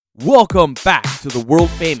Welcome back to the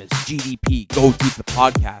world famous GDP Go Deep the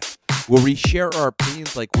podcast, where we share our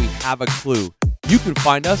opinions like we have a clue. You can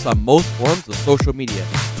find us on most forms of social media: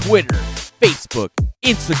 Twitter, Facebook,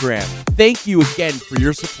 Instagram. Thank you again for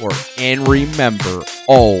your support, and remember,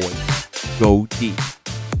 always go deep.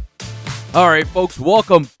 All right, folks,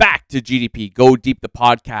 welcome back to GDP Go Deep the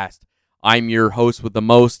podcast. I'm your host with the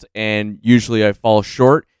most, and usually I fall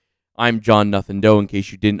short. I'm John Nothing Doe, in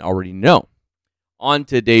case you didn't already know. On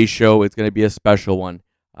today's show, it's going to be a special one.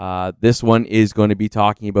 This one is going to be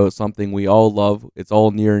talking about something we all love. It's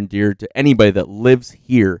all near and dear to anybody that lives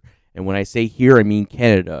here. And when I say here, I mean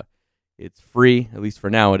Canada. It's free, at least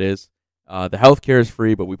for now it is. The healthcare is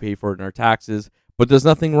free, but we pay for it in our taxes. But there's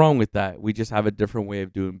nothing wrong with that. We just have a different way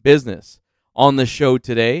of doing business. On the show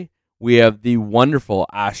today, we have the wonderful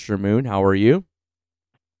Astra Moon. How are you?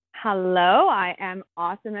 Hello, I am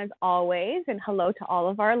awesome as always, and hello to all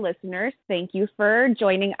of our listeners. Thank you for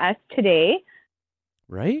joining us today.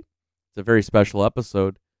 Right? It's a very special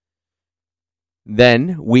episode.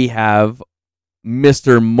 Then we have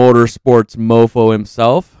Mr. Motorsports Mofo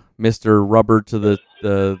himself, Mr. Rubber to the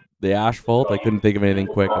asphalt. I couldn't think of anything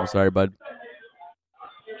quick. I'm sorry, bud.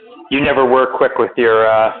 You never were quick with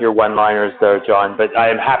your one-liners, though, John. But I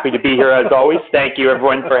am happy to be here as always. Thank you,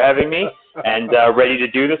 everyone, for having me, and ready to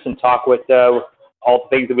do this and talk with all the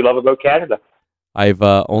things that we love about Canada. I've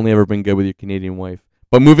only ever been good with your Canadian wife.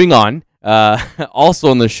 But moving on, also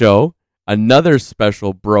on the show, another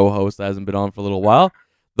special bro host that hasn't been on for a little while,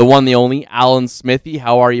 the one, the only, Alan Smithy.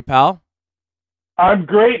 How are you, pal? I'm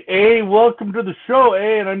great, A. Welcome to the show,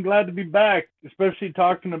 A. And I'm glad to be back, especially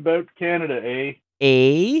talking about Canada, A.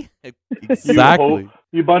 Exactly.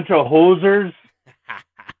 You bunch of hosers.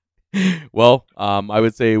 Well, I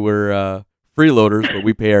would say we're freeloaders, but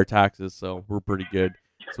we pay our taxes, so we're pretty good.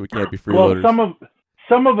 So we can't be freeloaders. Well,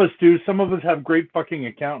 some of us do. Some of us have great fucking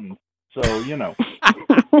accountants. So, you know.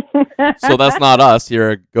 So that's not us here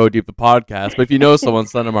at Go Deep the podcast. But if you know someone,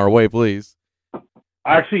 send them our way, please.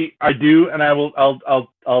 Actually, I do, and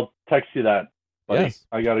I'll text you that. Buddy. Yes.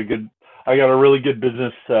 I got a really good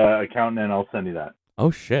business accountant, and I'll send you that. Oh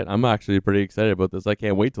shit! I'm actually pretty excited about this. I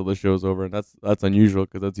can't wait till the show's over, and that's unusual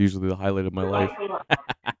because that's usually the highlight of my life.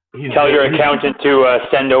 Tell your accountant to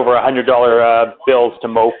send over $100 bills to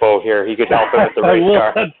Mofo here. He could help him with the race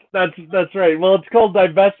car. That's right. Well, it's called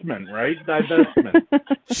divestment, right? Divestment.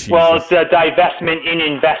 Well, it's a divestment in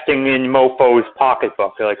investing in Mofo's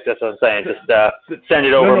pocketbook. Like that's what I'm saying. Just send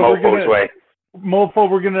it over Mofo's way. Mofo,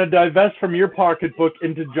 we're gonna divest from your pocketbook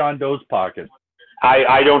into John Doe's pocket.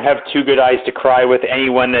 I don't have two good eyes to cry with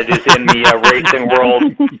anyone that is in the racing world.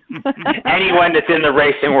 Anyone that's in the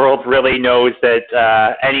racing world really knows that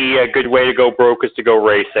any good way to go broke is to go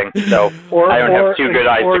racing. So I don't have two good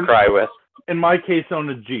eyes to cry with. In my case,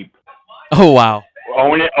 own a Jeep. Oh, wow.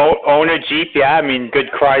 Own a Jeep, yeah. I mean,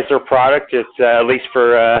 good Chrysler product. It's at least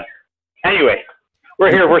for... Anyway,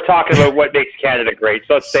 we're here. We're talking about what makes Canada great.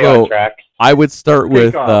 So let's stay on track. I would start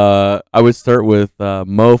with Mofo,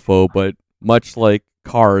 but much like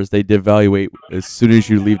cars, they devaluate as soon as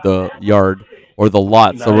you leave the yard or the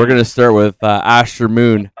lot. Nice. So we're going to start with Astra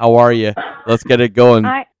Moon. How are you? Let's get it going.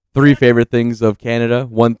 Three favorite things of Canada.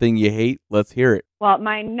 One thing you hate. Let's hear it. Well,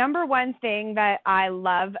 my number one thing that I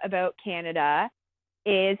love about Canada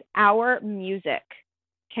is our music.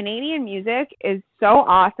 Canadian music is so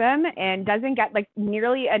awesome and doesn't get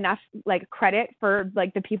nearly enough credit for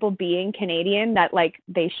the people being Canadian that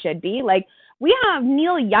they should be. We have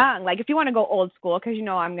Neil Young, if you want to go old school, because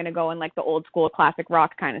I'm going to go in the old school classic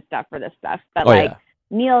rock kind of stuff for this stuff. But yeah.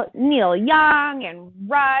 Neil Young and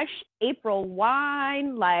Rush, April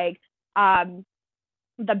Wine,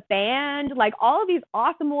 the band, all of these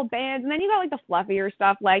awesome old bands. And then you got the fluffier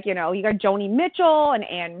stuff, you got Joni Mitchell and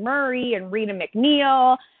Anne Murray and Rita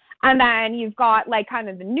McNeil. And then you've got kind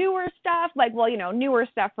of the newer stuff, newer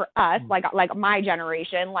stuff for us, like my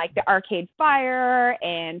generation, the Arcade Fire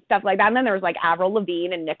and stuff like that. And then there was Avril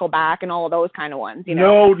Lavigne and Nickelback and all of those kind of ones,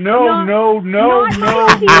 No. Not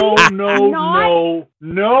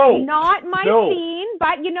my scene,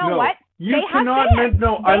 but you know what? You cannot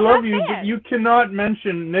I love you, but you cannot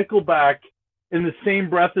mention Nickelback in the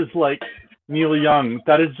same breath as Neil Young.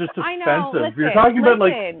 That is just offensive. I know. Listen, you're talking about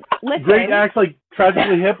great acts like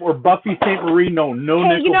Tragically Hip or Buffy St. Marie. No, hey,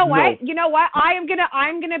 Nickel. You know what? No. You know what? I'm gonna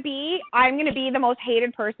be the most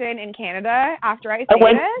hated person in Canada after I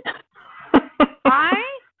say this. I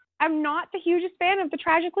am not the hugest fan of the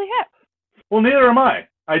Tragically Hip. Well, neither am I.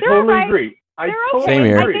 I totally agree. Same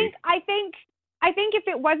here. I think if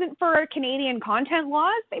it wasn't for Canadian content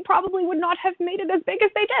laws, they probably would not have made it as big as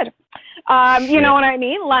they did. You know what I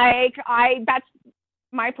mean?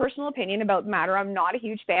 my personal opinion about the matter, I'm not a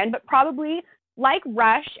huge fan, but probably like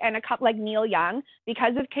Rush and a couple like Neil Young,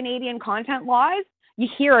 because of Canadian content laws, you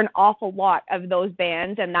hear an awful lot of those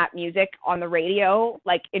bands and that music on the radio,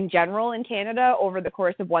 like in general in Canada over the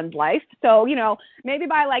course of one's life. So, maybe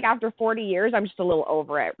by like after 40 years, I'm just a little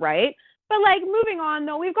over it, right? But like moving on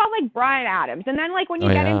though, we've got like Bryan Adams. And then like when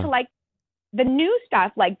you get into like the new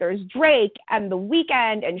stuff, like there's Drake and The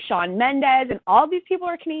Weeknd and Shawn Mendes, and all these people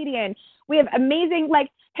are Canadian. We have amazing like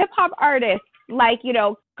hip hop artists like,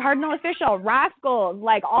 Cardinal Official, Rascals,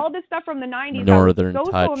 like all this stuff from the 90s. Northern so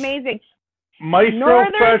Touch. So amazing. Maestro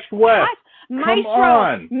Northern Fresh West. Maestro, Come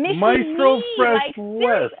on. Mickey Maestro Me, Fresh like,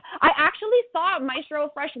 West. I actually saw Maestro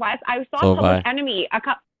Fresh West. I saw So Public Enemy.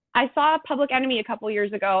 I saw Public Enemy a couple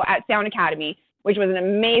years ago at Sound Academy, which was an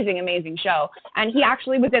amazing, amazing show. And he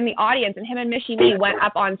actually was in the audience, and him and Mickey Me went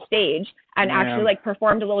up on stage and actually like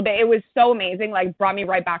performed a little bit. It was so amazing, like brought me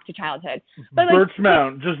right back to childhood. But like,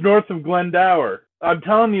 Birchmount, just north of Glendower. I'm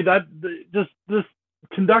telling you that just this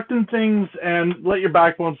conducting things and Let Your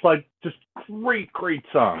Backbone Slide, just great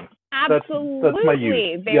songs. Absolutely. That's my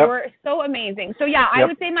youth. They were so amazing. So yeah, I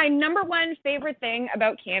would say my number one favorite thing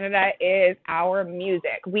about Canada is our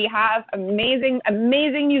music. We have amazing,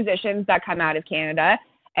 amazing musicians that come out of Canada.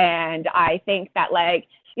 And I think that like,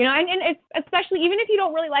 and it's especially even if you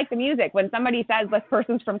don't really like the music, when somebody says this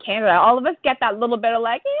person's from Canada, all of us get that little bit of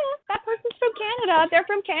like, yeah, that person's from Canada. They're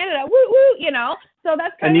from Canada. Woo woo, So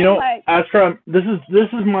that's kind of like. Astra,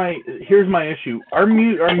 here's my issue. Our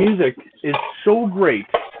music is so great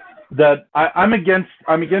that I'm against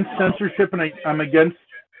censorship, and I'm against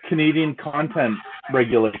Canadian content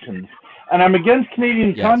regulations. And I'm against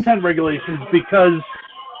Canadian content regulations because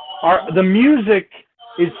the music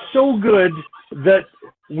is so good that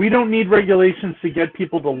we don't need regulations to get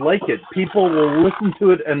people to like it. People will listen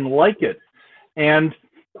to it and like it. And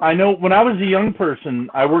I know when I was a young person,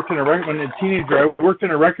 I worked in when a teenager, I worked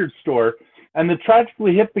in a record store, and the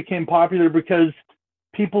Tragically Hip became popular because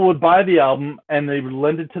people would buy the album and they would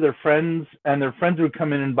lend it to their friends, and their friends would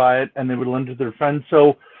come in and buy it, and they would lend it to their friends.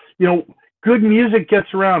 So, good music gets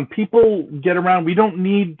around. People get around. We don't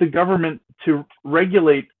need the government to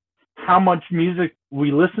regulate how much music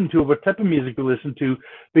we listen to, what type of music we listen to,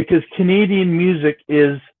 because Canadian music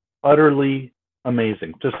is utterly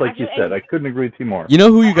amazing. Just like you said, I couldn't agree with you more. You know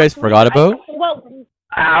who you guys forgot about?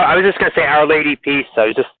 I was just gonna say Our Lady Peace.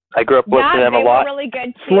 I grew up listening to them a lot. They were really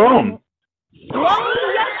good too. Sloan. Yes,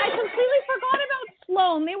 I completely forgot about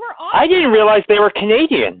Sloan. They were awesome. I didn't realize they were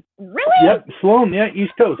Canadian. Really? Yep, Sloan. Yeah,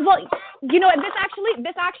 East Coast. Well,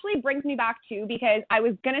 this actually brings me back to, because I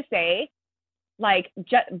was gonna say, like,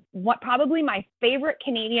 what probably my favorite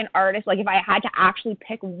Canadian artist, like if I had to actually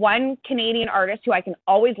pick one Canadian artist who I can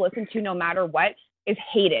always listen to no matter what, is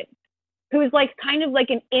Hayden, who is like kind of like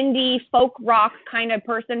an indie folk rock kind of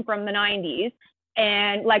person from the 90s.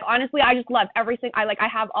 And like, honestly, I just love everything. I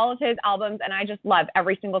have all of his albums, and I just love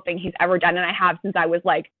every single thing he's ever done. And I have since I was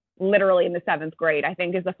like literally in the 7th grade, I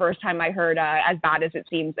think is the first time I heard As Bad As It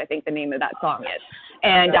Seems, I think the name of that song is.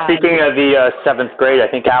 And speaking of the 7th grade, I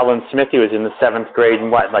think Alan Smithy was in the 7th grade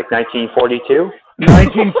in what, like 1942?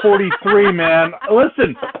 1943, man.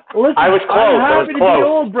 Listen. I was close. I'm happy to be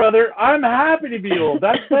old, brother. I'm happy to be old.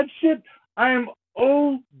 That shit. I am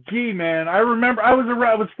OG, man. I remember I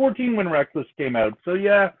was 14 when Reckless came out. So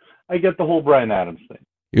yeah, I get the whole Bryan Adams thing.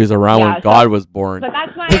 He was around when God was born. So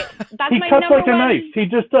that's my he cuts like a knife. He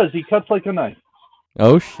just does. He cuts like a knife.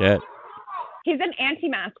 Oh shit. He's an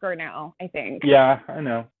anti-masker now, I think. Yeah, I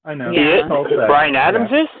know. He is? Bryan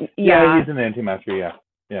Adams is? Yeah, he's an anti-masker,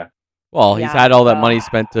 yeah. Well, he's had all that money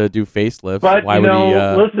spent to do facelifts. But, why would he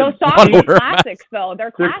listen, those songs are classics, though.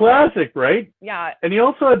 They're classic, right? Yeah. And he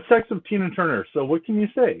also had sex with Tina Turner, so what can you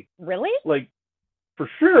say? Really? Like, for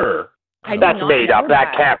sure. That's made up.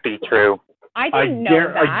 That can't be true. I didn't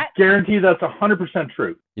know that. I guarantee that's 100%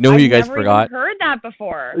 true. You know who you guys forgot? I've never heard that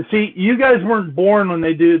before. See, you guys weren't born when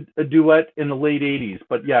they did a duet in the late 80s,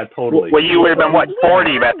 but yeah, totally. Well, you would have been,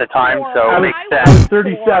 40 at the time, so it makes sense. I was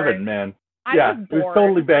 37, man. I was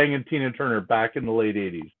totally banging Tina Turner back in the late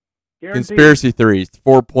 80s. Guaranteed. Conspiracy Theories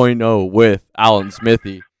 4.0 with Alan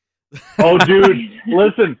Smithy. Oh, dude,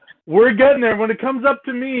 listen, we're getting there. When it comes up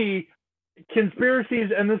to me, conspiracies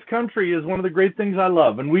in this country is one of the great things I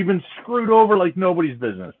love, and we've been screwed over like nobody's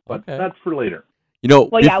business. But that's for later. You know,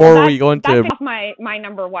 before we go into my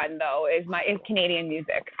number one though is Canadian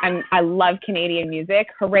music. I love Canadian music.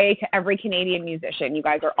 Hooray to every Canadian musician! You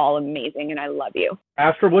guys are all amazing, and I love you.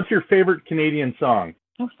 Astra, what's your favorite Canadian song?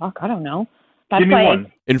 Oh fuck, I don't know. Give me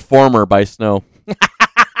one. Informer by Snow.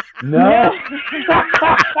 No. You know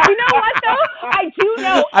what though? I do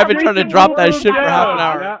know. I've been trying to drop that shit for half an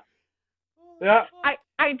hour. Yeah.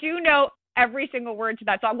 I do know every single word to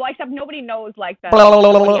that song. Well, except nobody knows like the Blah,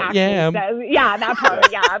 blah, blah, when he blah, actually yeah. says- yeah, that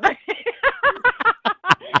part, yeah.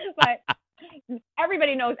 But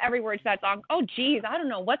everybody knows every word to that song. Oh, geez, I don't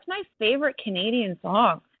know. What's my favorite Canadian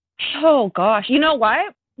song? Oh gosh, you know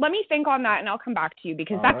what? Let me think on that, and I'll come back to you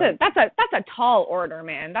because All right. that's a tall order,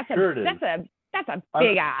 man. That's Sure it is. that's a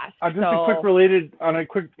big ass. Just So- a quick related on a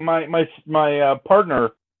quick my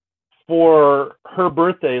partner, for her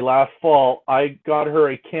birthday last fall, I got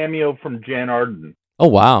her a cameo from Jan Arden. Oh,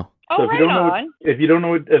 wow. Oh, So if right you don't know on. if you don't know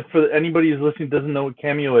what, if for anybody who's listening doesn't know what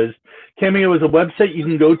Cameo is a website you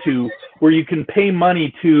can go to where you can pay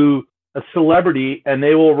money to a celebrity and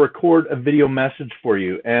they will record a video message for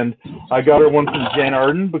you. And I got her one from Jan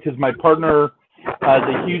Arden because my partner is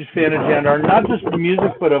a huge fan of Jan Arden, not just the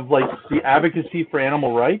music but of like the advocacy for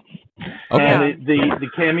animal rights. Okay. And the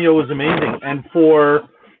cameo was amazing. And for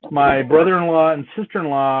my brother-in-law and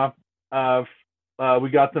sister-in-law, we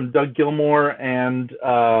got them Doug Gilmour and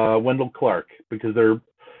Wendell Clark because they're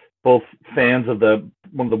both fans of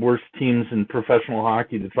one of the worst teams in professional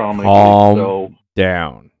hockey, the Toronto Maple Leafs. So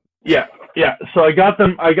down. yeah. So I got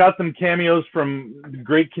them cameos from the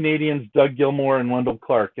great Canadians Doug Gilmour and Wendell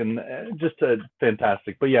Clark, and just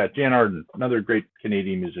fantastic. But yeah, Jan Arden, another great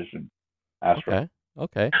Canadian musician. Astro.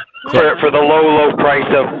 Okay. For the low price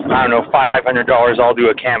of, I don't know, $500, I'll do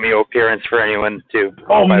a cameo appearance for anyone too.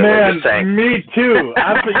 Oh by the way, man, just saying. me too.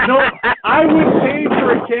 Absolutely. You know, I would pay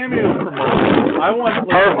for a cameo promotion. I want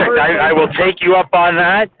Perfect. I will take you up on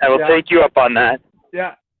that. Take you up on that.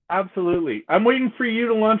 Yeah, absolutely. I'm waiting for you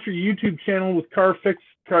to launch your YouTube channel with car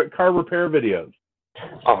repair videos.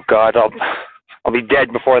 Oh God, I'll be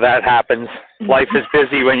dead before that happens. Life is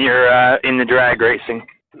busy when you're in the drag racing.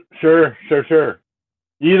 Sure.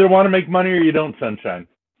 You either want to make money or you don't, Sunshine.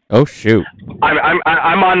 Oh, shoot.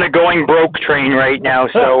 I'm on the going broke train right now,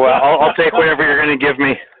 so I'll take whatever you're going to give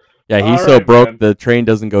me. Yeah, he's All so right, broke man. the train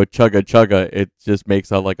doesn't go chugga chugga. It just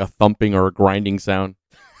makes like a thumping or a grinding sound.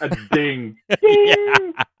 A ding. Yeah.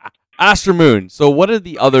 Astro Moon. So what are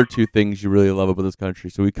the other two things you really love about this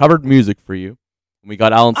country? So we covered music for you. And we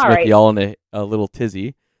got Alan All Smith right. all in a little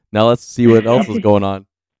tizzy. Now let's see what else is going on.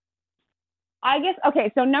 I guess,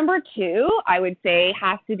 okay, so number 2, I would say,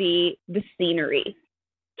 has to be the scenery.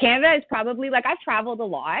 Canada is probably, like, I've traveled a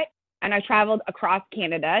lot, and I've traveled across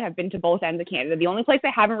Canada. I've been to both ends of Canada. The only place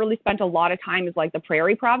I haven't really spent a lot of time is, like, the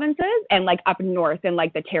prairie provinces and, like, up north and,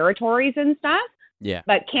 like, the territories and stuff. Yeah.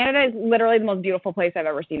 But Canada is literally the most beautiful place I've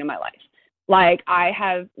ever seen in my life. Like, I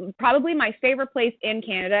have, probably my favorite place in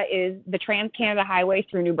Canada is the Trans-Canada Highway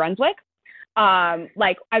through New Brunswick.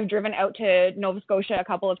 Like, I've driven out to Nova Scotia a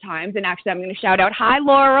couple of times, and actually I'm going to shout out, hi,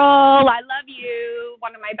 Laurel, I love you.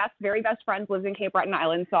 One of my very best friends lives in Cape Breton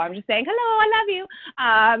Island, so I'm just saying, hello, I love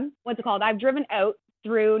you. What's it called? I've driven out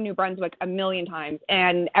through New Brunswick a million times,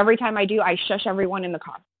 and every time I do, I shush everyone in the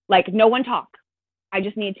car. Like, no one talk. I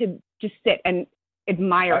just need to just sit and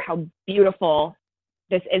admire how beautiful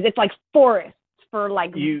this is. It's like forests for,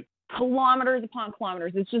 like, kilometers upon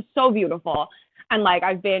kilometers. It's just so beautiful. And, like,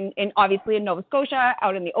 I've been obviously in Nova Scotia,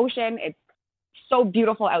 out in the ocean. It's so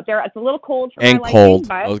beautiful out there. It's a little cold for my liking, cold,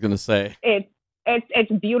 but I was going to say.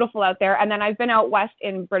 It's beautiful out there. And then I've been out west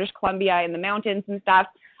in British Columbia in the mountains and stuff.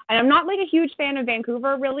 And I'm not, like, a huge fan of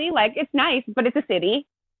Vancouver, really. Like, it's nice, but it's a city.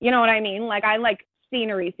 You know what I mean? Like, I like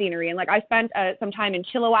scenery. And, like, I spent some time in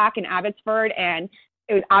Chilliwack and Abbotsford, and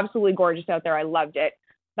it was absolutely gorgeous out there. I loved it.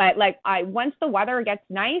 But, like, once the weather gets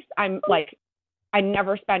nice, I'm, like, I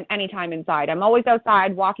never spend any time inside. I'm always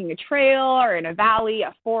outside walking a trail or in a valley,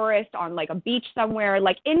 a forest, on like a beach somewhere,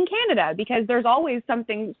 like in Canada, because there's always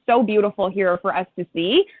something so beautiful here for us to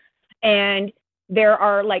see. And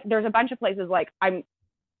there's a bunch of places like I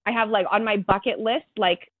have like on my bucket list,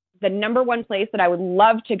 like the number one place that I would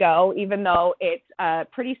love to go, even though it's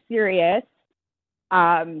pretty serious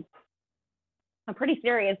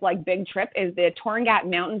like big trip, is the Torngat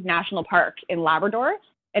Mountains National Park in Labrador.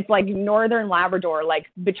 It's like northern Labrador, like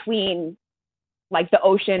between like the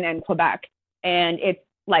ocean and Quebec. And it's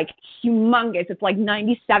like humongous. It's like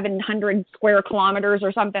 9,700 square kilometers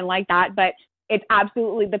or something like that. But it's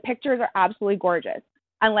absolutely, the pictures are absolutely gorgeous.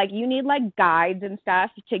 And like you need like guides and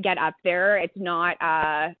stuff to get up there. It's not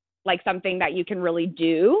like something that you can really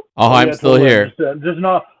do. Oh, I'm still totally. here. Just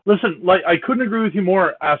not. Listen, like I couldn't agree with you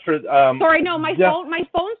more, Astrid. Sorry, no, my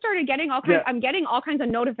phone started getting all kinds. Yeah. I'm getting all kinds of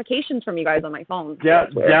notifications from you guys on my phone. Yeah,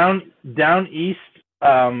 down east,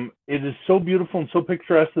 it is so beautiful and so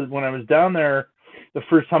picturesque that when I was down there the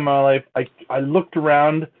first time in my life, I looked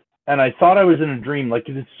around and I thought I was in a dream. Like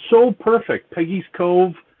it is so perfect. Peggy's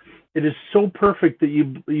Cove, it is so perfect that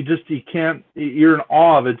you can't. You're in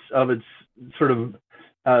awe of its sort of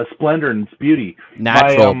splendor and its beauty.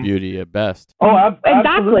 Natural beauty at best. Oh, Exactly,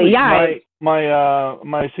 absolutely. yeah.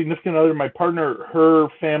 My significant other, my partner, her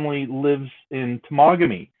family lives in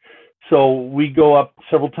Temagami. So we go up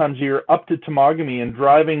several times a year up to Temagami, and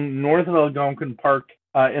driving north of Algonquin Park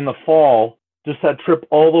in the fall, just that trip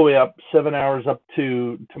all the way up 7 hours up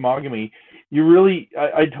to Temagami, you really,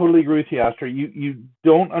 I totally agree with you, Astra. You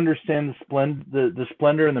don't understand the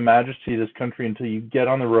splendor and the majesty of this country until you get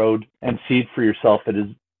on the road and see it for yourself.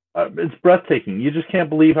 It's breathtaking. You just can't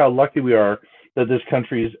believe how lucky we are that this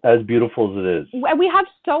country is as beautiful as it is. We have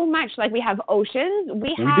so much. Like, we have oceans,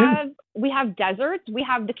 we have deserts, we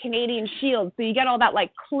have the Canadian Shield. So you get all that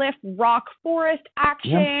like cliff, rock, forest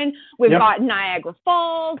action. We've got Niagara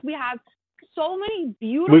Falls. We have so many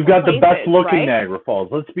beautiful We've got places, the best looking right? Niagara Falls.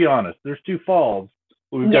 Let's be honest. There's two falls.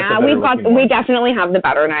 We definitely have the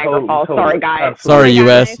better Niagara Falls. Totally. Sorry, guys. Absolutely. Sorry,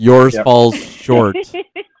 US. Yours falls short.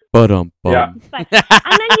 But Yeah. And then,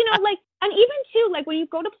 and even too, like when you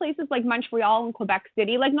go to places like Montreal and Quebec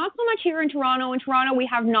City, like not so much here in Toronto. In Toronto, we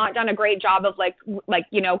have not done a great job of like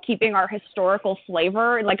keeping our historical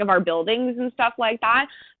flavor, like of our buildings and stuff like that.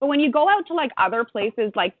 But when you go out to like other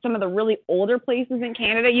places, like some of the really older places in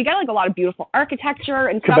Canada, you get like a lot of beautiful architecture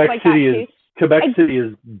and stuff like that. Quebec City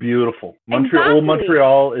is beautiful. Old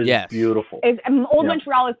Montreal is beautiful.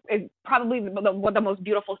 Montreal is probably the most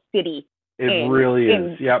beautiful city. It really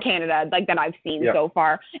is. Canada, like that I've seen so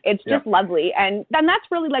far. It's just lovely. And then that's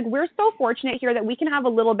really like, we're so fortunate here that we can have a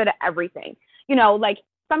little bit of everything. Like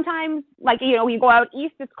sometimes, like, you go out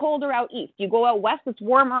east, it's colder out east. You go out west, it's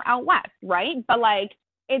warmer out west, right? But like,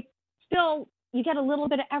 it's still, you get a little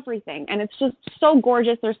bit of everything. And it's just so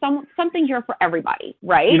gorgeous. There's something here for everybody,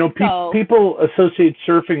 right? People associate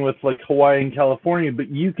surfing with like Hawaii and California, but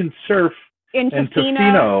you can surf in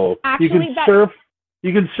Tofino. Actually,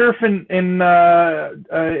 you can surf in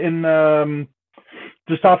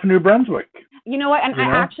just off of New Brunswick. You know what? And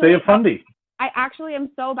Bay of Fundy. I actually am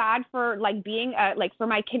so bad for like being for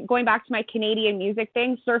my going back to my Canadian music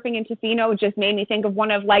thing. Surfing in Tofino just made me think of one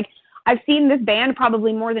of like, I've seen this band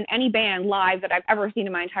probably more than any band live that I've ever seen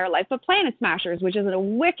in my entire life. But Planet Smashers, which is a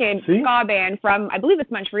wicked ska band from, I believe it's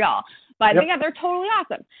Montreal. But they're totally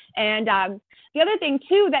awesome. And the other thing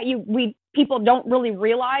too that people don't really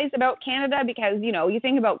realize about Canada, because you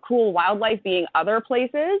think about cool wildlife being other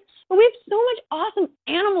places, but we have so much awesome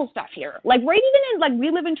animal stuff here. Like right even in like, we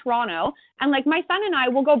live in Toronto, and like my son and I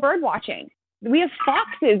will go bird watching. We have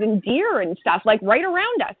foxes and deer and stuff like right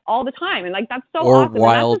around us all the time, and like that's so awesome.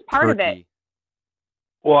 Wild and that's just part turkey. of it.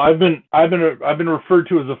 Well, I've been referred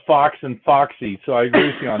to as a fox and foxy, so I agree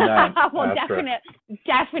with you on that. Well,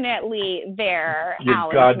 definitely there. You're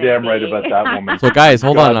Alex, goddamn right about that woman. So guys,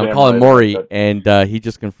 hold on. I'm calling Maury, about and he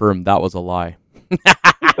just confirmed that was a lie.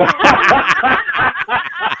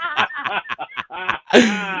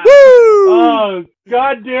 Oh,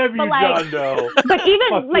 goddamn you, John Doe. But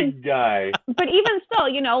even like guy. But even still,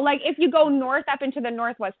 like if you go north up into the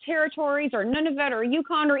Northwest Territories or Nunavut or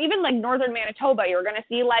Yukon or even like northern Manitoba, you're gonna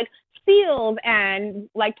see like seals and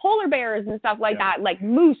like polar bears and stuff like that, like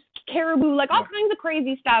moose, caribou, like all kinds of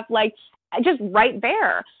crazy stuff, like just right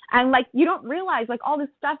there. And like you don't realize like all this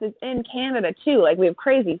stuff is in Canada too. Like we have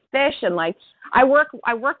crazy fish, and like I work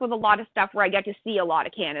with a lot of stuff where I get to see a lot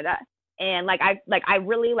of Canada. And I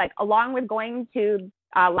really like, along with going to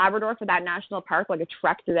Labrador for that national park, like a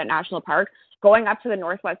trek to that national park, going up to the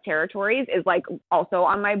Northwest Territories is like also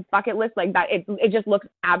on my bucket list. Like that, it just looks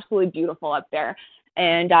absolutely beautiful up there,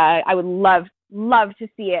 and I would love to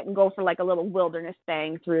see it and go for like a little wilderness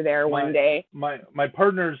thing through there one day. My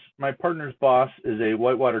partner's boss is a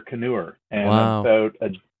whitewater canoer, and Wow. about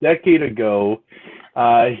a decade ago,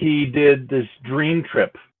 he did this dream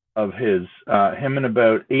trip of his, him and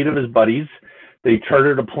about 8 of his buddies. They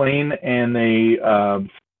chartered a plane and they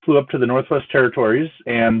flew up to the Northwest Territories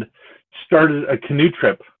and started a canoe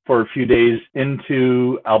trip for a few days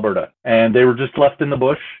into Alberta. And they were just left in the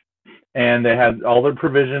bush, and they had all their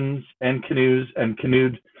provisions and canoes and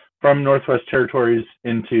canoed from Northwest Territories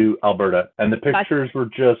into Alberta. And the pictures were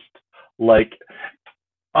just like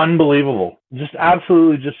unbelievable, just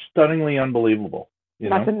absolutely, just stunningly unbelievable.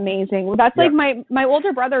 That's amazing. Well, that's like my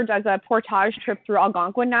older brother does a portage trip through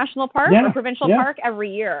Algonquin National Park or Provincial Park every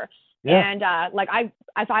year. Yeah. And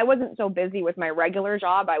if I wasn't so busy with my regular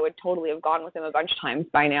job, I would totally have gone with him a bunch of times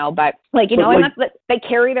by now. But and that's they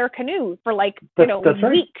carry their canoe for weeks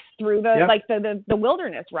through the the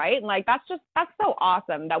wilderness, right? And like that's so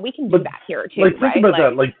awesome that we can do that here too. Think about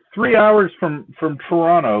that. Like 3 hours from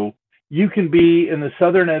Toronto, you can be in the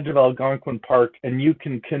southern edge of Algonquin Park, and you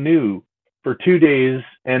can canoe for 2 days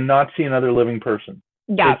and not see another living person.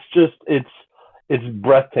 Yeah. It's It's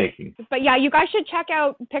breathtaking. But yeah, you guys should check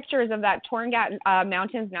out pictures of that Torngat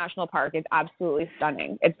Mountains National Park. It's absolutely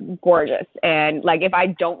stunning. It's gorgeous. And like, if I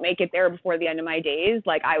don't make it there before the end of my days,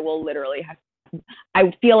 like I will literally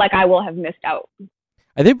I feel like I will have missed out.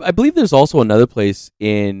 I believe there's also another place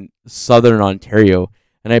in southern Ontario,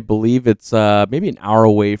 and I believe it's maybe an hour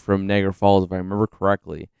away from Niagara Falls, if I remember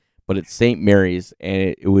correctly. But it's St. Mary's,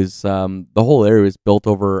 and it was the whole area was built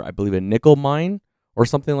over, I believe, a nickel mine or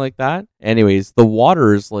something like that. Anyways, the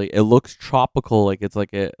water is like, it looks tropical, like it's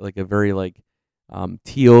like a very like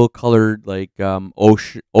teal colored like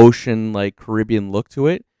ocean like Caribbean look to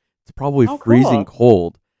it. It's probably freezing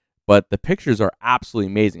cold, but the pictures are absolutely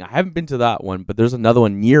amazing. I haven't been to that one, but there's another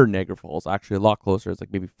one near Niagara Falls, actually a lot closer. It's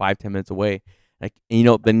like maybe 5-10 minutes away. Like, you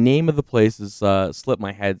know, the name of the place is slipped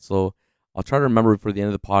my head, so I'll try to remember for the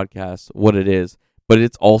end of the podcast what it is. But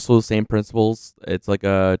it's also the same principles. It's like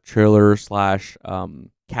a trailer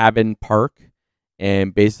 / cabin park.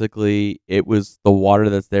 And basically, it was the water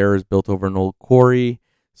that's there is built over an old quarry.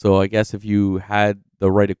 So I guess if you had the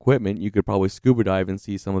right equipment, you could probably scuba dive and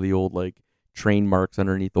see some of the old like train marks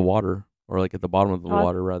underneath the water, or like at the bottom of the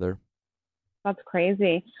water, rather. That's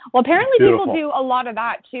crazy. Well, apparently Beautiful. people do a lot of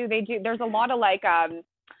that too. They do. There's a lot of like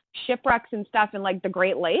shipwrecks and stuff in like the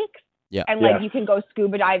Great Lakes. Yeah. And like you can go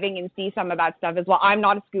scuba diving and see some of that stuff as well. I'm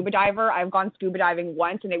not a scuba diver. I've gone scuba diving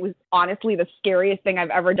once, and it was honestly the scariest thing I've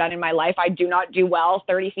ever done in my life. I do not do well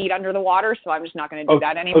 30 feet under the water, so I'm just not going to do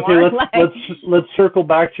that anymore. Okay, let's circle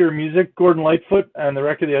back to your music, Gordon Lightfoot and the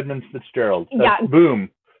Wreck of the Edmund Fitzgerald. That's boom.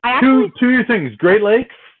 Two of your things: Great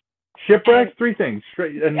Lakes, shipwrecks, 3 things.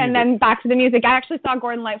 And then back to the music. I actually saw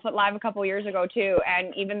Gordon Lightfoot live a couple years ago too,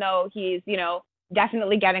 and even though he's, you know,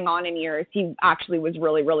 definitely getting on in years, he actually was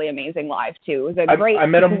really, really amazing live too. It was a great, I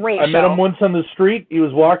met him once on the street. He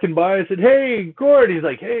was walking by. I said, "Hey, Gord." He's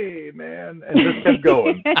like, "Hey, man," and just kept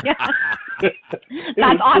going.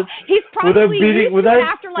 That's awesome. He's probably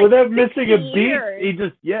without missing a beat. He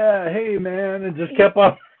just, "Hey, man," and just kept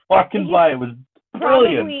on walking by. It was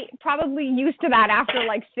brilliant. Probably used to that after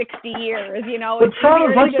like 60 years, you know. But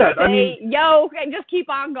Toronto's like that. I mean, and just keep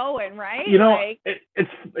on going, right? You know,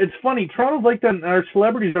 it's funny. Toronto's like that, and our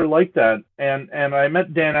celebrities are like that. And I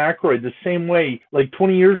met Dan Aykroyd the same way, like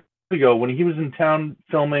 20 years ago when he was in town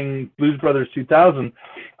filming Blues Brothers 2000.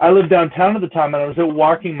 I lived downtown at the time, and I was out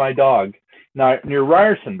walking my dog near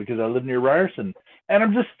Ryerson, because I live near Ryerson. And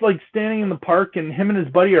I'm just like standing in the park, and him and his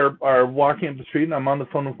buddy are walking up the street, and I'm on the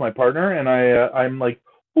phone with my partner, and I'm like,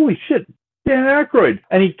 "Holy shit, Dan Aykroyd!"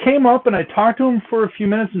 And he came up, and I talked to him for a few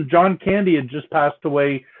minutes, and John Candy had just passed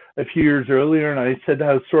away a few years earlier, and I said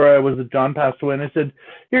how sorry I was that John passed away, and I said,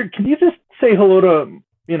 "Here, can you just say hello to,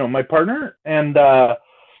 you know, my partner?" And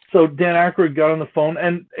so Dan Aykroyd got on the phone,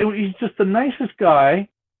 and he's just the nicest guy,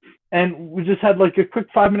 and we just had like a quick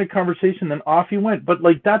 5-minute conversation, then off he went. But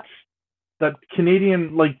like that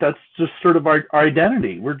Canadian, like that's just sort of our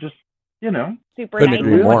identity. We're just, you know, super nice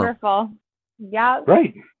and wonderful. Yeah.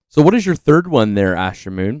 Right. So what is your third one there, Asher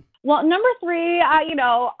Moon? Well, number 3, you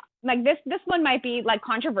know, like this one might be like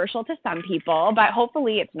controversial to some people, but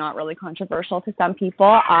hopefully it's not really controversial to some people.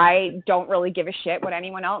 I don't really give a shit what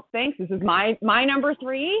anyone else thinks. This is my number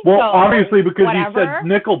 3. Well, so obviously, because whatever. You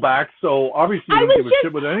said Nickelback, so obviously you don't give a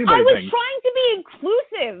shit what anybody I was thinks. trying to be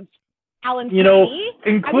inclusive, Alan. You know,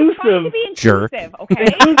 inclusive. Jerk. Okay.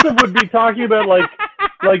 Inclusive would be talking about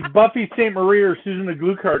like Buffy St. Marie or Susan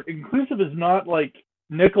Gluckart. Inclusive is not like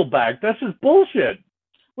Nickelback. That's just bullshit.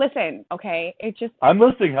 Listen, okay, I'm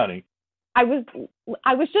listening, honey. I was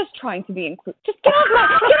just trying to be inclusive. Just get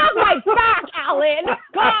off my back, Alan.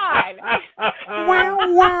 God.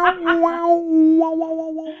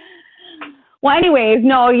 Well, anyways,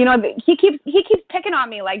 no, you know, he keeps picking on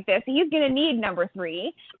me like this. He's gonna need number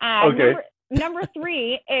 3. Okay. Number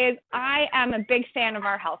 3 is I am a big fan of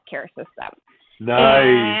our healthcare system. Nice.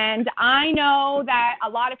 And I know that a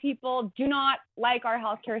lot of people do not like our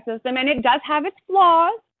healthcare system, and it does have its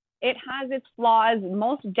flaws. It has its flaws,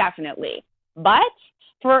 most definitely. But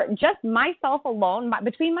for just myself alone,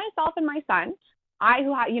 between myself and my son,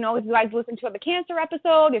 if you guys listened to the cancer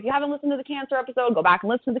episode, if you haven't listened to the cancer episode, go back and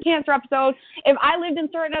listen to the cancer episode. If I lived in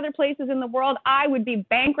certain other places in the world, I would be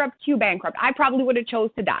bankrupt. I probably would have chose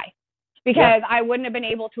to die because I wouldn't have been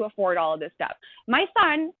able to afford all of this stuff. My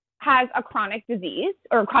son has a chronic disease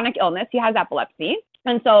or chronic illness. He has epilepsy.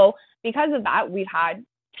 And so because of that, we've had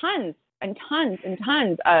tons and tons and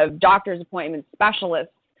tons of doctor's appointments,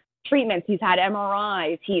 specialists, treatments. He's had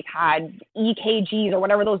MRIs. He's had EKGs or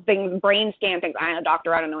whatever those things, brain scan things. I'm a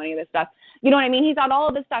doctor. I don't know any of this stuff. You know what I mean? He's got all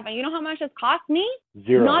of this stuff. And you know how much this cost me?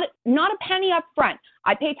 Zero. Not a penny up front.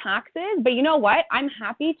 I pay taxes, but you know what? I'm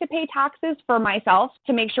happy to pay taxes for myself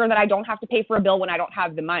to make sure that I don't have to pay for a bill when I don't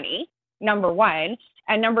have the money, number one.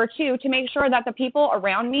 And number two, to make sure that the people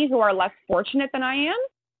around me who are less fortunate than I am,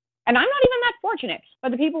 and I'm not even that fortunate,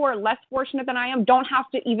 but the people who are less fortunate than I am don't have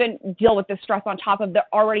to even deal with the stress on top of the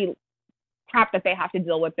already crap that they have to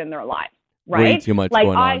deal with in their lives, right? Way too much going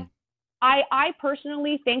on. I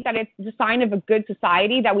personally think that it's the sign of a good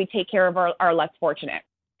society that we take care of our less fortunate.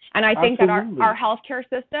 And I think Absolutely. that our healthcare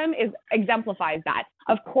system exemplifies that.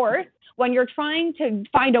 Of course, when you're trying to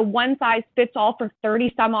find a one-size-fits-all for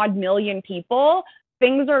 30-some-odd million people,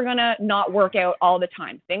 things are going to not work out all the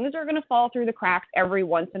time. Things are going to fall through the cracks every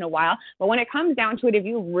once in a while. But when it comes down to it, if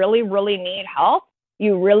you really, really need help,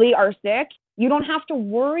 you really are sick, you don't have to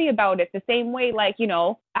worry about it the same way. Like, you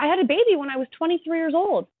know, I had a baby when I was 23 years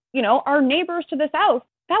old. You know, our neighbors to the south,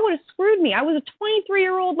 that would have screwed me. I was a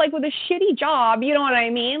 23-year-old, like, with a shitty job, you know what I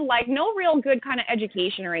mean? Like, no real good kind of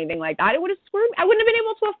education or anything like that. It would have screwed me. I wouldn't have been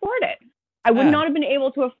able to afford it. I would not have been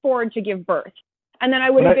able to afford to give birth. And then I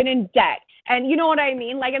would have been in debt. And you know what I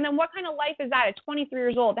mean? Like, and then what kind of life is that at 23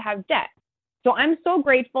 years old to have debt? So I'm so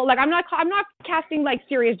grateful. Like, I'm not casting, like,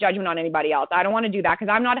 serious judgment on anybody else. I don't want to do that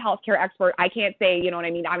because I'm not a healthcare expert. I can't say, you know what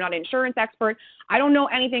I mean? I'm not an insurance expert. I don't know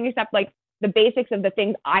anything except, like, the basics of the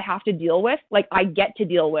things I have to deal with, like I get to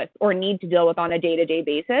deal with or need to deal with on a day-to-day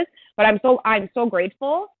basis. But I'm so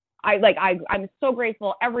grateful. I'm so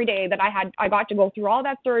grateful every day that I got to go through all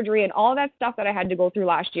that surgery and all that stuff that I had to go through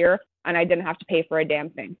last year, and I didn't have to pay for a damn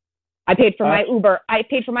thing. I paid for my Uber. I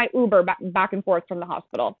paid for my Uber back and forth from the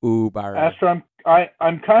hospital. Uber. Astra,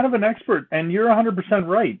 I'm kind of an expert, and you're 100%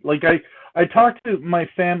 right. Like I talk to my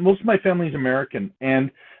most of my family is American, and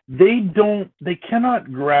they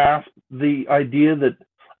cannot grasp the idea that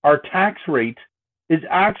our tax rate is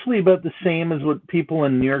actually about the same as what people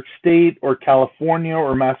in New York State or California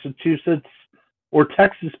or Massachusetts or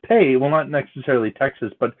Texas pay. Well, not necessarily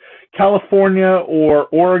Texas, but California or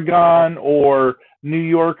Oregon or New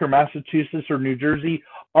York or Massachusetts or New Jersey.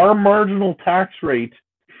 Our marginal tax rate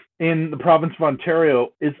in the province of Ontario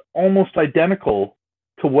is almost identical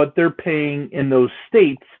to what they're paying in those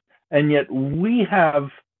states, and yet we have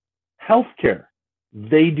health care.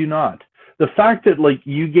 They do not. The fact that, like,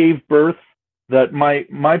 you gave birth, that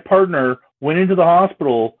my partner went into the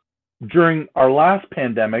hospital during our last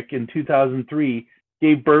pandemic in 2003,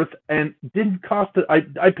 gave birth, and didn't cost it.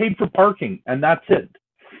 I paid for parking, and that's it.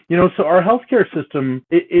 You know, so our healthcare system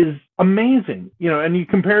is amazing. You know, and you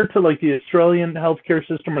compare it to, like, the Australian healthcare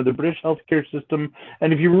system or the British healthcare system,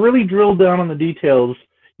 and if you really drill down on the details,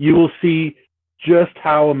 you will see just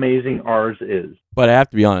how amazing ours is. But I have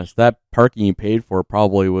to be honest, that parking you paid for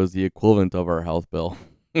probably was the equivalent of our health bill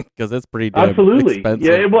because it's pretty damn expensive.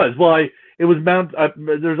 Yeah, it was. Well, it was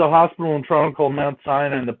there's a hospital in Toronto called Mount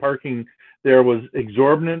Sinai, and the parking there was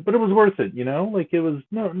exorbitant, but it was worth it. You know, like, it was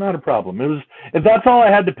not a problem. It was, if that's all I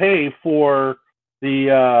had to pay for the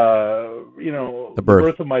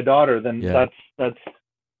birth of my daughter, then that's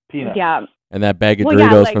peanuts. Yeah. And that bag of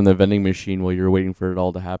Doritos from the vending machine while you're waiting for it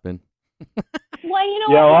all to happen. Well, you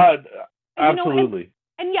know what? Absolutely.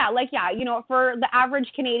 And you know, for the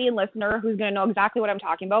average Canadian listener who's going to know exactly what I'm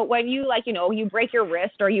talking about, when you, like, you know, you break your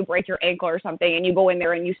wrist or you break your ankle or something and you go in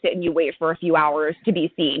there and you sit and you wait for a few hours to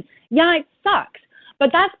be seen. Yeah, it sucks.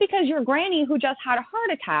 But that's because your granny who just had a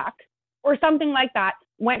heart attack or something like that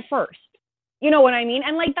went first. You know what I mean?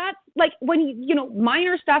 And, like, that's, like, when, you know,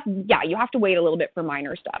 minor stuff, yeah, you have to wait a little bit for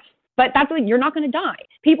minor stuff. But that's like, you're not going to die.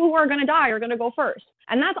 People who are going to die are going to go first.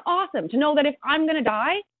 And that's awesome to know that if I'm going to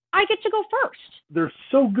die, I get to go first. They're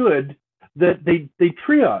so good that they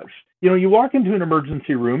triage. You know, you walk into an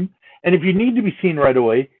emergency room, and if you need to be seen right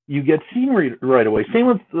away, you get seen right away. Same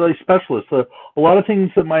with specialists. A lot of things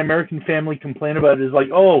that my American family complain about is like,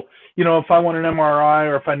 oh, you know, if I want an MRI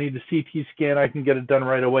or if I need a CT scan, I can get it done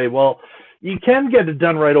right away. Well, you can get it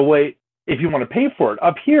done right away if you want to pay for it.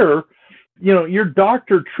 Up here, you know, your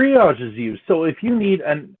doctor triages you. So if you need,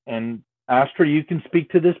 and Astra, you can speak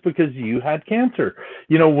to this because you had cancer.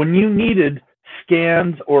 You know, when you needed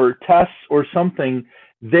scans or tests or something,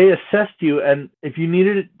 they assessed you, and if you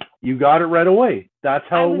needed it, you got it right away. That's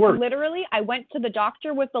how it works. Literally, I went to the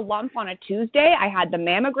doctor with the lump on a Tuesday. I had the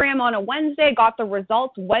mammogram on a Wednesday, got the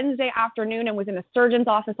results Wednesday afternoon, and was in a surgeon's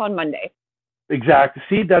office on Monday. Exactly.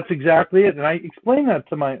 See, that's exactly it. And I explained that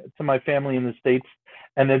to my family in the States.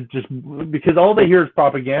 And it just, because all they hear is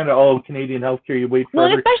propaganda. Oh, Canadian healthcare, you wait forever.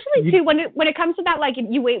 Well, especially too when it comes to that, like,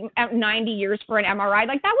 you wait 90 years for an MRI,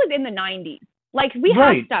 like, that was in the 90s. Like, we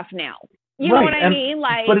have stuff now. You know what I mean?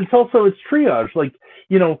 Like, but it's triage. Like,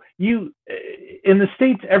 you know, you in the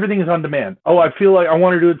States, everything is on demand. Oh, I feel like I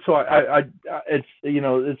want to do it, so I it's, you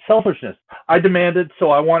know, it's selfishness. I demand it,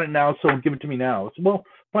 so I want it now, so give it to me now. It's, well,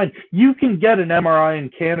 fine. You can get an MRI in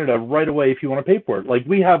Canada right away if you want to pay for it. Like,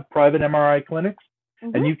 we have private MRI clinics,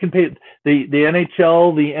 and you can pay. The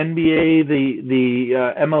NHL, the NBA,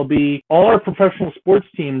 the MLB, all our professional sports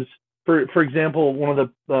teams. For example, one of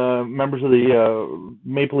the members of the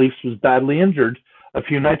Maple Leafs was badly injured a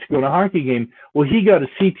few nights ago in a hockey game. Well, he got a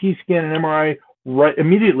CT scan and MRI right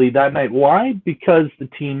immediately that night. Why? Because the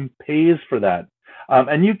team pays for that,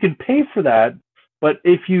 and you can pay for that. But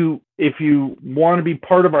if you want to be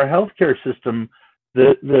part of our healthcare system,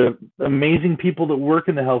 the amazing people that work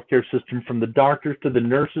in the healthcare system, from the doctors to the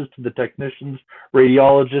nurses to the technicians,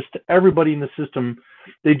 radiologists, to everybody in the system,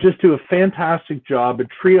 they just do a fantastic job at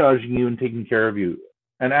triaging you and taking care of you.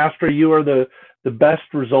 And Astra, you are the best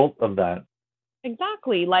result of that.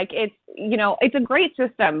 Exactly. Like, it's, you know, it's a great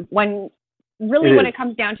system when it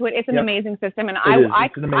comes down to it. It's an amazing system, and I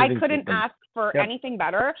couldn't ask for anything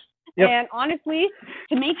better. And honestly,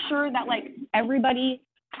 to make sure that like everybody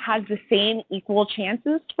has the same equal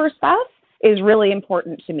chances for stuff is really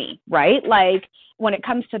important to me, right? Like, when it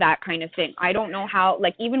comes to that kind of thing, I don't know how,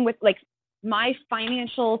 like, even with like my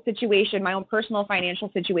financial situation, my own personal financial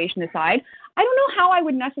situation aside, I don't know how I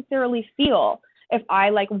would necessarily feel if I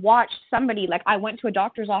like watched somebody, like I went to a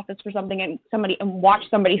doctor's office for something and watched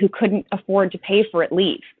somebody who couldn't afford to pay for it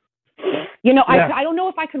leave. You know, I don't know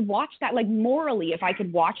if I could watch that, like, morally, if I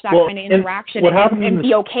could watch that kind of interaction and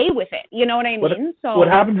be okay with it. You know what I mean? So what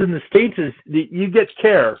happens in the States is you get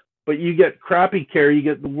care, but you get crappy care. You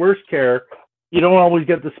get the worst care. You don't always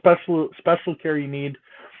get the special care you need,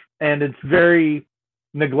 and it's very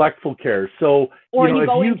neglectful care. So, or you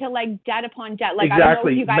go into like debt upon debt. Like, exactly. I don't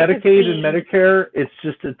know if you guys Medicaid and Medicare,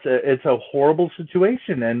 it's a horrible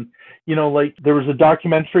situation. And, you know, like, there was a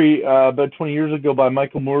documentary about 20 years ago by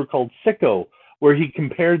Michael Moore called Sicko, where he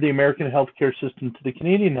compared the American healthcare system to the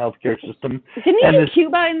Canadian healthcare system. Didn't he do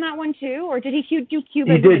Cuba in that one too, or did he do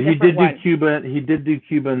Cuba? He did do Cuba. He did do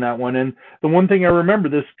Cuba in that one. And the one thing I remember,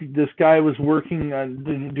 this guy was working on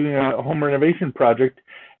doing a home renovation project,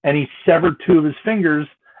 and he severed two of his fingers,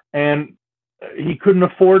 and he couldn't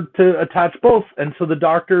afford to attach both. And so the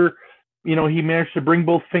doctor, you know, he managed to bring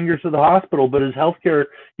both fingers to the hospital, but his healthcare,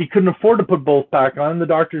 he couldn't afford to put both back on. The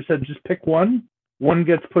doctor said, just pick one. One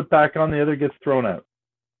gets put back on, the other gets thrown out.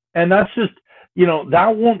 And that's just, you know,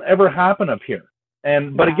 that won't ever happen up here.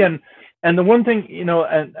 But again, and the one thing, you know,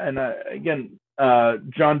 again,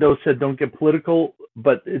 John Doe said, don't get political,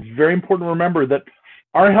 but it's very important to remember that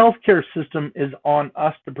our healthcare system is on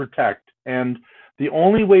us to protect. And the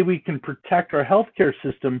only way we can protect our healthcare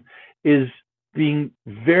system is being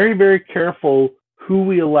very, very careful who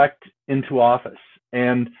we elect into office,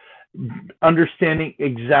 and understanding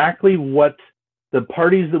exactly what the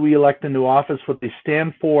parties that we elect into office, what they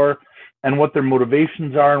stand for, and what their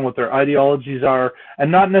motivations are and what their ideologies are,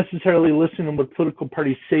 and not necessarily listening to what political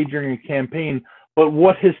parties say during a campaign, but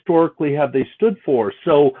what historically have they stood for.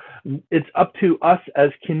 So it's up to us as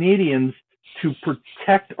Canadians to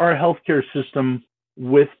protect our healthcare system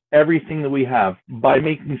with everything that we have, by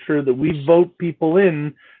making sure that we vote people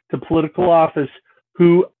in to political office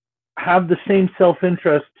who have the same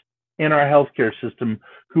self-interest in our healthcare system,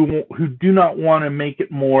 who do not want to make it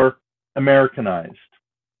more Americanized.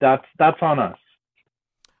 That's on us.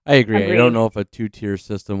 I agree. I don't know if a two-tier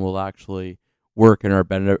system will actually work in our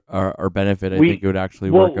benefit. I think it would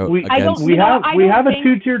actually work out against. We have a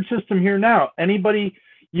two-tiered system here now. Anybody,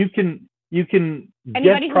 you can get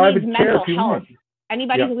private care if you want.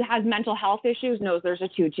 Anybody who has mental health issues knows there's a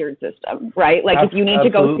two-tiered system, right? Like, if you need to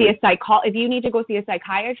go see a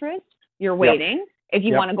psychiatrist, you're waiting. If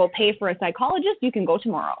you want to go pay for a psychologist, you can go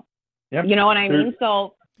tomorrow. You know what I mean?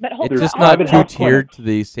 So, but it's just not two-tiered to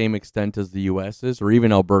the same extent as the U.S. is, or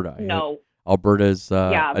even Alberta. No. Alberta's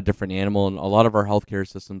a different animal, and a lot of our healthcare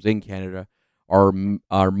systems in Canada are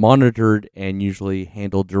monitored and usually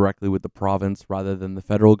handled directly with the province rather than the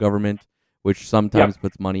federal government, which sometimes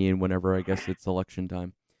puts money in whenever, I guess, it's election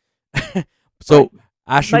time. So,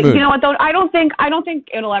 Asher Moon. But you know what, though? I don't think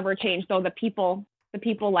it'll ever change, though. The people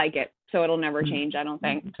like it, so it'll never change, I don't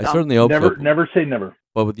think. So. I certainly hope so. Never say never.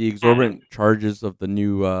 But with the exorbitant charges of the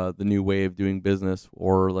new way of doing business,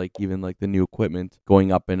 or like even like the new equipment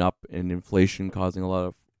going up, and inflation causing a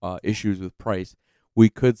lot of issues with price, we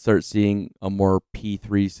could start seeing a more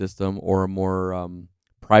P3 system or a more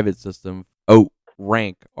private system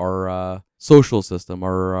outrank our social system,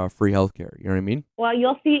 our free healthcare. You know what I mean? Well,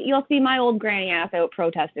 you'll see my old granny ass out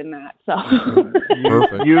protesting that. So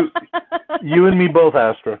perfect. You and me both,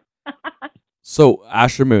 Astra. So,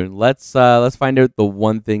 Asher Moon, let's find out the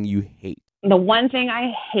one thing you hate. The one thing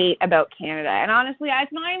I hate about Canada, and honestly,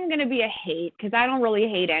 it's not even going to be a hate because I don't really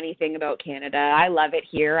hate anything about Canada. I love it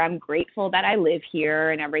here. I'm grateful that I live here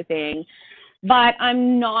and everything, but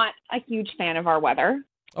I'm not a huge fan of our weather.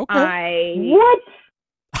 Okay.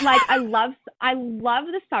 I love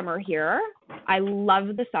the summer here. I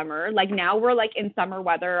love the summer. Like now we're like in summer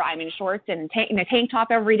weather. I'm in shorts and in a tank top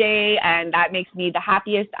every day, and that makes me the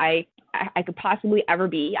happiest I could possibly ever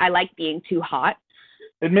be. I like being too hot.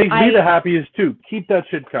 It makes me the happiest too. Keep that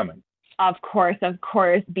shit coming. Of course,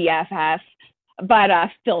 BFF, but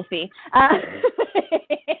filthy.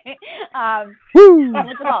 Woo!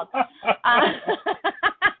 What's it called?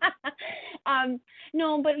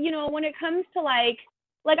 No, but when it comes to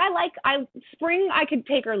spring, I could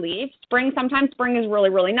take or leave. Sometimes spring is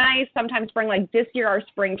really, really nice. Sometimes spring, like this year, our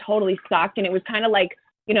spring totally sucked, and it was kind of like,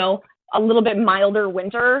 a little bit milder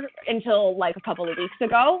winter until like a couple of weeks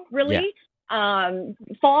ago, really. Yeah.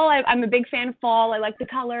 Fall, I'm a big fan of fall. I like the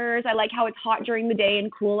colors. I like how it's hot during the day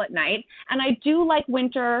and cool at night. And I do like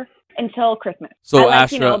winter until Christmas. So,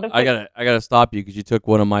 Astra, I gotta stop you because you took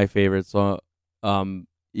one of my favorites. So,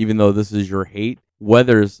 even though this is your hate,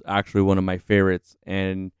 weather's actually one of my favorites.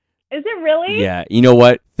 And is it really? Yeah. You know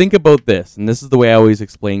what? Think about this, and this is the way I always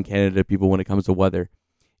explain Canada to people when it comes to weather,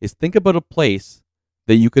 is think about a place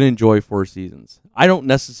that you can enjoy 4 seasons. I don't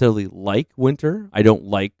necessarily like winter. I don't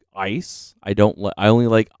like ice. I only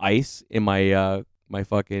like ice in my my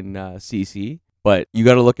fucking CC. But you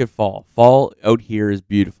got to look at fall. Fall out here is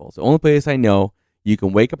beautiful. It's the only place I know you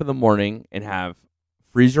can wake up in the morning and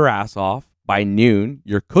freeze your ass off. By noon,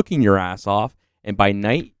 you're cooking your ass off, and by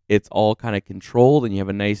night, it's all kind of controlled, and you have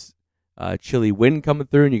a nice chilly wind coming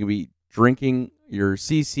through, and you can be drinking your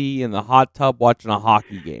CC in the hot tub watching a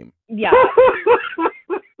hockey game. Yeah.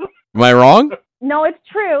 Am I wrong? No, it's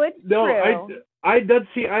true. It's true. I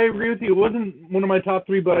agree with you. It wasn't one of my top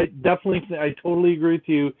 3, but I totally agree with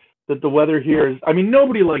you that the weather here is. I mean,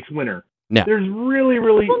 nobody likes winter. No. There's really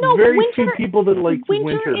very few people that like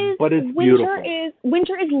winter, but it's beautiful.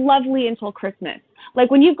 Winter is lovely until Christmas. Like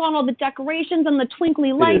when you've got all the decorations and the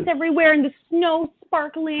twinkly lights everywhere and the snow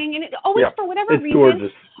sparkling, and it always for whatever reason,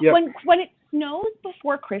 gorgeous. Yep. when it snows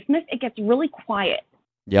before Christmas, it gets really quiet.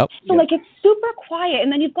 Yep. So like it's super quiet,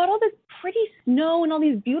 and then you've got all this pretty snow and all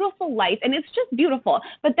these beautiful lights, and it's just beautiful.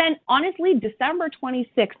 But then honestly, December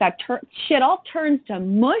 26th, that shit all turns to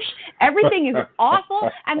mush. Everything is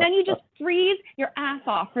awful, and then you just freeze your ass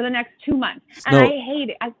off for the next 2 months. Snow. And I hate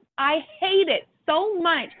it. I hate it so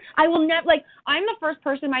much. I will never I'm the first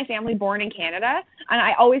person in my family born in Canada, and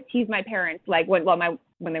I always tease my parents when my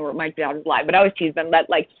dad was alive, but I always tease them that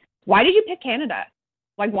why did you pick Canada?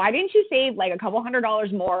 Like, why didn't you save like a couple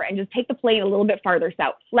 $100 more and just take the plane a little bit farther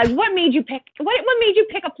south? Like, what made you pick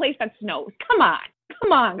a place that snows? Come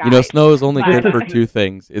on, guys. Snow is only good for 2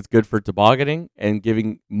 things. It's good for tobogganing and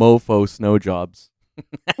giving mofo snow jobs.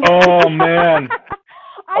 Oh man.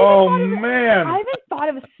 I haven't thought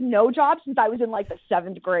of a snow job since I was in the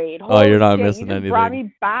 7th grade. Holy you're not missing anything. You brought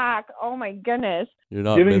me back. Oh my goodness. You're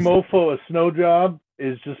not giving missing. mofo a snow job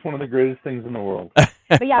is just one of the greatest things in the world.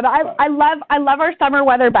 But I love our summer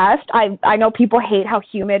weather best. I know people hate how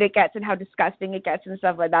humid it gets and how disgusting it gets and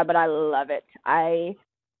stuff like that, but I love it. I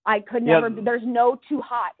could never. There's no too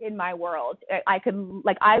hot in my world. I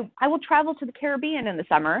will travel to the Caribbean in the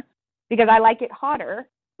summer because I like it hotter.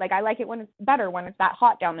 Like I like it when it's better when it's that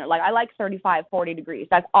hot down there. Like I like 35, 40 degrees.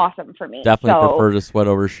 That's awesome for me. Definitely prefer to sweat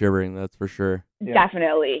over shivering. That's for sure. Yeah.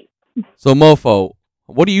 Definitely. So Mofo,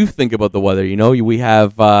 what do you think about the weather? We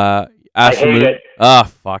have I hate it.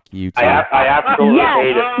 Fuck you too. I absolutely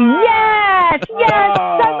hate it. Yes,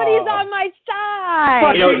 somebody's on my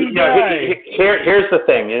side. Here's the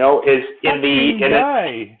thing. Is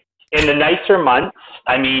in the nicer months.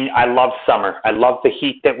 I mean, I love summer. I love the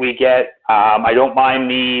heat that we get. I don't mind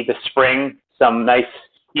the spring. Some nice,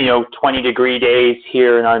 20-degree days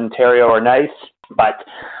here in Ontario are nice. But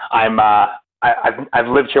I've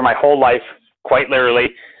lived here my whole life, quite literally.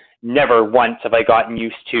 Never once have I gotten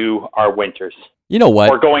used to our winters. You know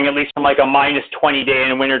what? We're going at least from a minus 20 day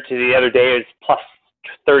in winter to the other day is plus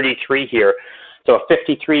 33 here. So a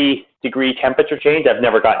 53-degree temperature change, I've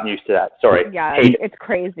never gotten used to that. Sorry. Yeah, it's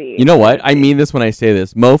crazy. You know what? I mean this when I say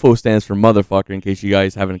this. MOFO stands for motherfucker, in case you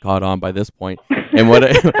guys haven't caught on by this point. And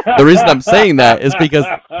the reason I'm saying that is because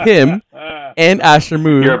him and Asher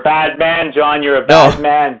Moon... You're a bad man, John. You're a bad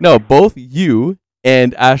man. No, both you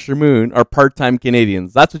and Asher Moon are part-time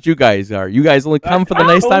Canadians. That's what you guys are. You guys only come for the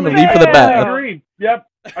nice time and leave for the bad. I agree. Yep,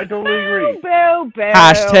 I totally agree. Boo.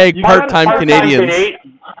 Hashtag part-time Canadians.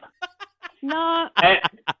 No.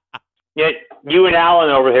 Yet you and Alan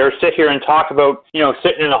over here sit here and talk about,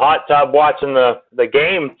 sitting in a hot tub watching the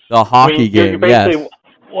game. The hockey game, yes.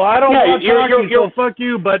 Well, I don't watch hockey, so fuck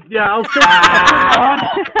you. But yeah, I'll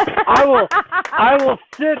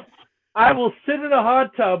sit. I will sit in a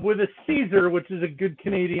hot tub with a Caesar, which is a good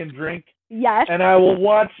Canadian drink. Yes. And I will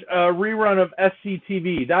watch a rerun of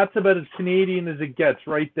SCTV. That's about as Canadian as it gets,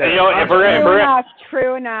 right there.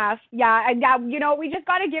 True enough. Yeah, and we just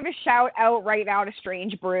got to give a shout out right now to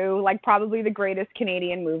Strange Brew, like probably the greatest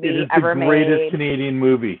Canadian movie ever made. It is the greatest Canadian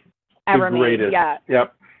movie ever made. Yeah.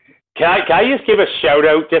 Yep. Can I just give a shout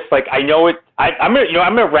out? Just like I know it, I'm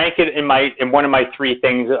gonna rank it in one of my 3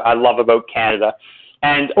 things I love about Canada.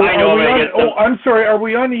 And I know I'm sorry. Are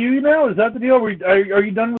we on you now? Is that the deal? Are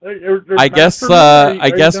you done? I guess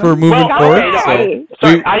we're moving forward.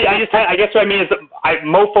 Sorry. I guess what I mean is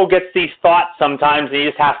Mofo gets these thoughts sometimes, and he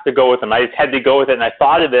just has to go with them. I just had to go with it, and I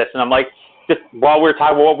thought of this, and I'm like, just while we're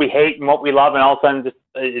talking about what we hate and what we love, and all of a sudden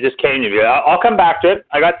it just came to me. I'll come back to it.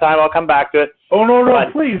 I got time. I'll come back to it. Oh no!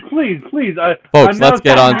 Please! Folks, let's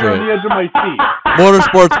get on to it. On the edge of my seat.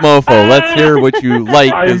 Motorsports Mofo. Let's hear what you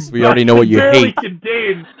like, because we already know what you hate. I can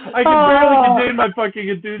barely contain my fucking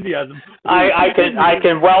enthusiasm. I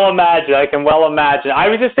can well imagine. I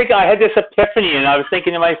was just thinking. I had this epiphany, and I was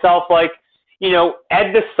thinking to myself, like,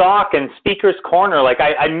 Ed the Sock and Speaker's Corner. Like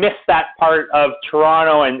I missed that part of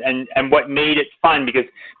Toronto and what made it fun, because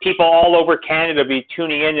people all over Canada be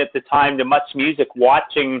tuning in at the time to Much Music,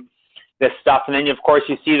 watching this stuff, and then of course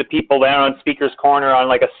you see the people there on Speaker's Corner on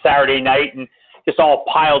like a Saturday night and just all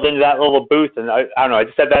piled into that little booth. And I don't know. I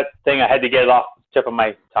just said that thing. I had to get it off the tip of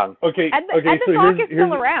my tongue. Okay. And the Sock is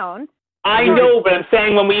still around. I know, but I'm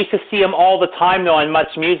saying when we used to see him all the time though on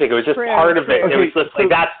Much Music, it was just part of it. Okay, it was just like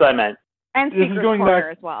that's what I meant. And Speaker's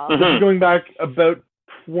Corner as well. This is going back about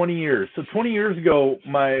 20 years. So 20 years ago,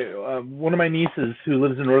 one of my nieces who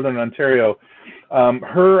lives in Northern Ontario,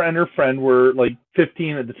 her and her friend were like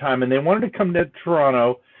 15 at the time, and they wanted to come to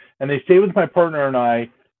Toronto, and they stayed with my partner and I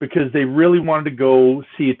because they really wanted to go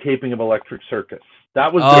see a taping of Electric Circus.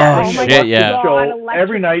 That was the show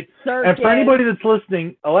every night. And for anybody that's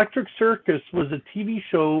listening, Electric Circus was a TV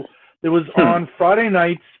show that was on Friday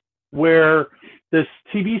nights, where this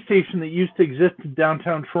TV station that used to exist in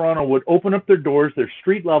downtown Toronto would open up their doors, their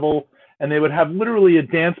street level, and they would have literally a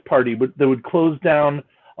dance party that would close down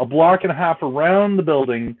a block and a half around the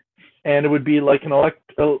building, and it would be like an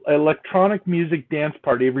electronic music dance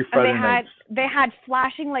party every Friday night. They had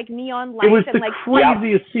flashing like neon lights. It was and the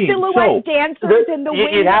craziest scene. Silhouette dancers in the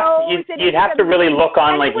windows. You'd have to really look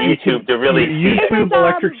on like YouTube to really see YouTube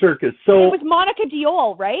Electric Circus. So it was Monica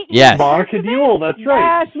Diol, right? Yes. Monica Diol, that's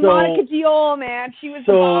right. Yes, Monica Diol, man. She was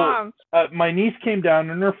the bomb. My niece came down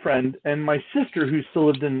and her friend, and my sister, who still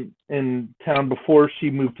lived in town before she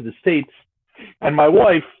moved to the States, and my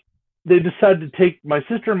wife, my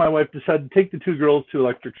sister and my wife decided to take the 2 girls to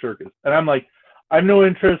Electric Circus. And I'm like, I have no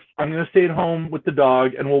interest. I'm going to stay at home with the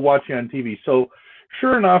dog, and we'll watch it on TV. So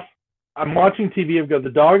sure enough, I'm watching TV. I've got the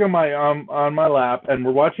dog on my lap, and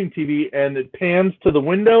we're watching TV, and it pans to the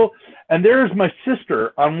window, and there's my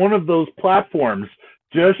sister on one of those platforms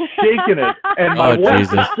just shaking it. And my wife is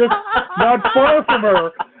just not far from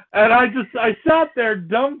her. And I sat there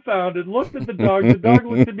dumbfounded, looked at the dog. The dog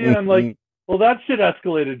looked at me, and I'm like, well, that shit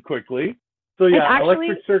escalated quickly. So yeah, actually,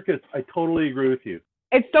 Electric Circus, I totally agree with you.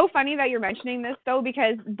 It's so funny that you're mentioning this, though,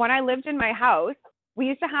 because when I lived in my house, we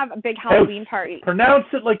used to have a big Halloween party. Pronounce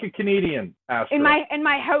it like a Canadian, Astro. In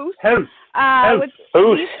my house. House. House.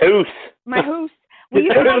 My house. It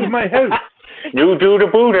was my house. You do the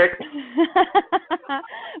boot it.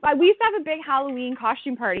 But we used to have a big Halloween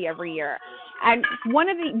costume party every year. And one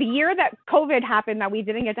of the year that COVID happened, that we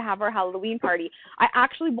didn't get to have our Halloween party, I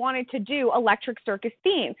actually wanted to do Electric Circus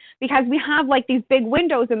theme, because we have like these big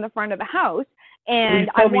windows in the front of the house. And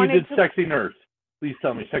Please tell me you did Sexy Nurse. Please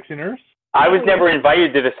tell me, Sexy Nurse? I was never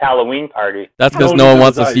invited to this Halloween party. That's because no one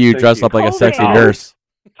wants to see you dressed up like a sexy nurse.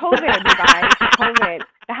 COVID, you guys. COVID.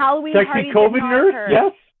 The Halloween sexy party. Sexy COVID nurse? Her.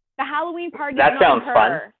 Yes. The Halloween party. That sounds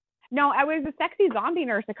fun. No, I was a sexy zombie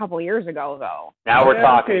nurse a couple years ago, though. Now we're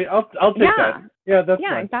talking. Okay, I'll take that. Yeah, that's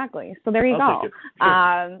fine. Yeah, exactly. So there you go.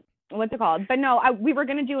 Sure. What's it called? But no, we were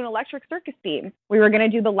going to do an Electric Circus theme. We were going to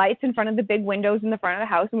do the lights in front of the big windows in the front of the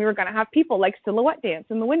house, and we were going to have people like silhouette dance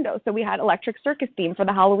in the windows. So we had Electric Circus theme for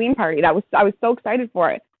the Halloween party. I was so excited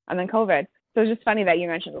for it. And then COVID. So it's just funny that you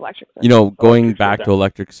mentioned Electric Circus. Going back to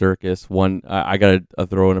Electric Circus, I got to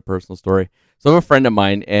throw in a personal story. So I have a friend of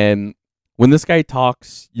mine, and when this guy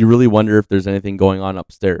talks, you really wonder if there's anything going on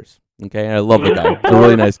upstairs. Okay, I love the guy. He's a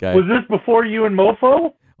really nice guy. Was this before you and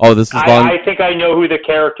Mofo? Oh, this is long. I think I know who the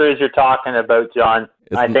character is you're talking about, John.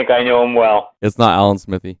 I think I know him well. It's not Alan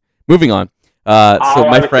Smithy. Moving on. So I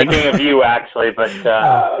my was friend. thinking of you actually, but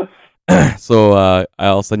So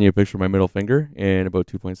I'll send you a picture of my middle finger in about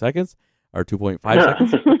 2 seconds or 2.5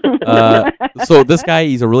 seconds. So this guy,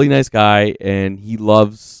 he's a really nice guy, and he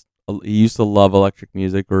used to love electric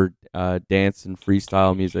music or dance and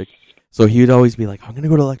freestyle music. So he would always be like, I'm going to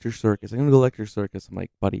go to Electric Circus. I'm going to go to Electric Circus. I'm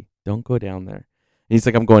like, buddy, don't go down there. And he's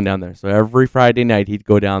like, I'm going down there. So every Friday night, he'd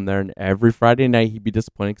go down there, and every Friday night, he'd be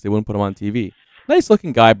disappointed because they wouldn't put him on TV. Nice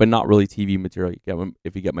looking guy, but not really TV material,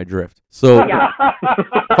 if you get my drift. So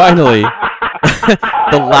finally,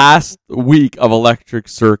 the last week of Electric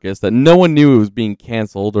Circus that no one knew it was being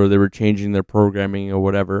canceled or they were changing their programming or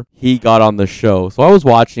whatever, he got on the show. So I was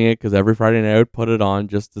watching it because every Friday night I would put it on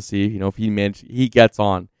just to see, if he gets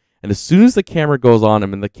on. And as soon as the camera goes on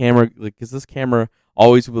him, and the camera, because this camera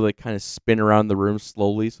always would kind of spin around the room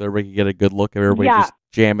slowly so everybody could get a good look of everybody just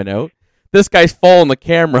jamming out. This guy's following the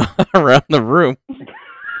camera around the room.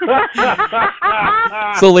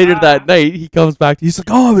 So later that night, he comes back. He's like,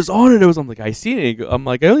 "Oh, I was on it." I'm like, "I seen it." I'm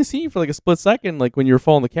like, "I only seen you for a split second, when you were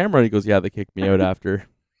following the camera." And he goes, "Yeah, they kicked me out after."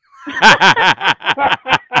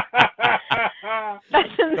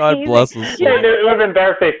 God bless us. Yeah, it would have been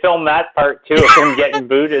better if they filmed that part too, of him getting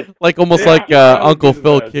booted. Almost like Uncle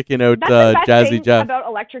Phil kicking out That's the best Jazzy thing Jeff. about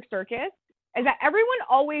Electric Circus is that everyone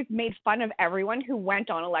always made fun of everyone who went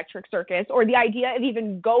on Electric Circus or the idea of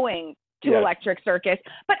even going to Electric Circus,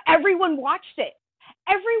 but everyone watched it.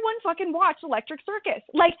 Everyone fucking watched Electric Circus.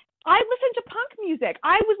 I listened to punk music.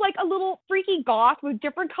 I was a little freaky goth with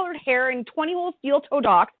different colored hair and 20-hole steel-toe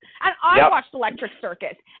docks, and I watched Electric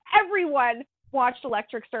Circus. Everyone watched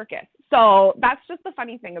Electric Circus. So that's just the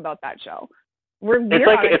funny thing about that show. I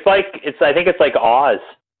think it's like Oz,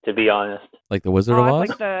 to be honest. Like the Wizard of Oz?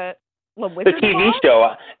 Like the The TV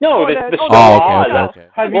show. No, the show Oz. Okay.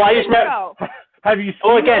 Have you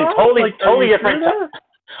seen again, totally different.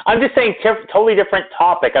 I'm just saying, totally different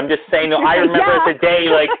topic. I'm just saying, I remember the day,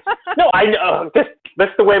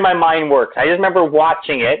 that's the way my mind works. I just remember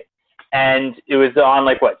watching it, and it was on,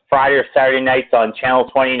 Friday or Saturday nights on Channel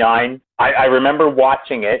 29. I remember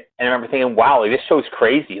watching it, and I remember thinking, wow, this show's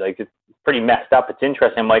crazy. It's pretty messed up. It's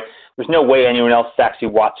interesting. I'm like, there's no way anyone else is actually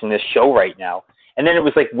watching this show right now. And then it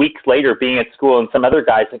was weeks later being at school, and some other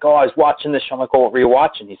guy's like, oh, I was watching this show. I'm like, oh, what were you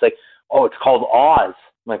watching? He's like, oh, it's called Oz.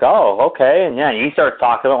 I'm like, oh, okay. And he starts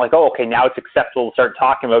talking about oh, okay, now it's acceptable to start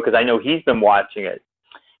talking about because I know he's been watching it.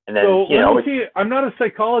 And then, let me see. I'm not a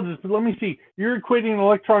psychologist, but let me see. You're equating an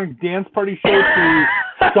electronic dance party show to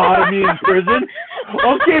sodomy in prison?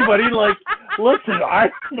 Okay, buddy. Listen,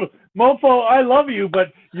 Mofo, I love you,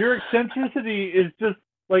 but your eccentricity is just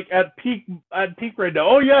at peak right now.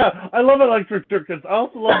 Oh yeah, I love Electric Circus. I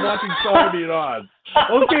also love watching sodomy and Oz.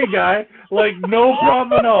 Okay, guy, no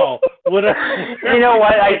problem at all. Whatever. You know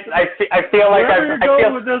what? I feel like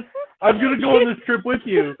with this, I'm gonna go on this trip with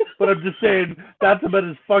you, but I'm just saying that's about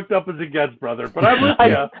as fucked up as it gets, brother. But I'm with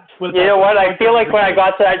you. You know what? I feel like when I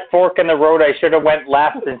got to that fork in the road, I should have went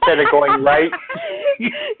left instead of going right.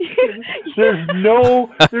 There's no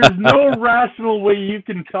rational way you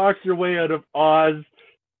can talk your way out of Oz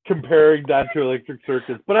comparing that to Electric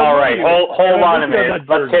Circus. But all right, hold on a minute.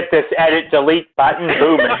 Let's hit this edit delete button.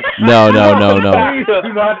 Boom. No. Please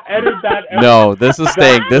do not edit that. No, this is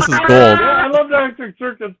staying. This is gold. Yeah, I loved Electric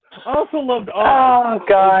Circus. I also loved Oz. Oh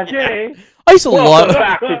God. Okay. I used to love.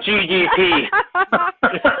 Back to GDP.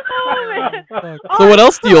 So what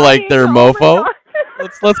else do you like there, Mofo?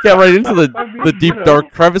 Let's get right into the deep dark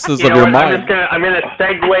crevices of your mind. I'm gonna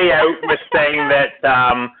segue out with saying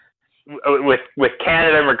that with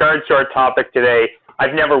Canada in regards to our topic today,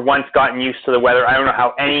 I've never once gotten used to the weather. I don't know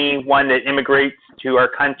how anyone that immigrates to our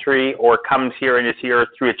country or comes here and is here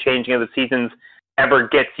through a changing of the seasons ever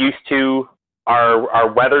gets used to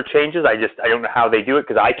our weather changes. I don't know how they do it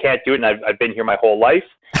because I can't do it, and I've been here my whole life.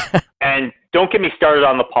 And don't get me started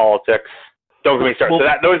on the politics. Don't get me started.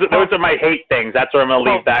 So those are my hate things. That's where I'm going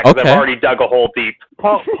to leave that because I've already dug a hole deep.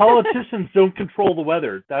 Politicians don't control the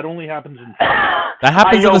weather. That only happens in That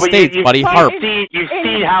happens in the States, buddy. Harp. You've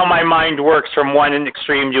seen how my mind works from one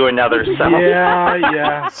extreme to another. So.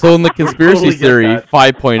 Yeah. So in the conspiracy theory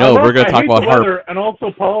 5.0, we're going to talk about harp. And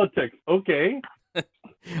also politics. Okay.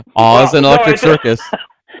 Oz and Electric Circus.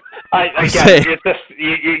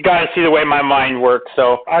 You got to see the way my mind works.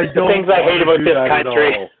 So the things I hate about this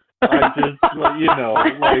country. I just, there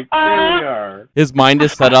you are. His mind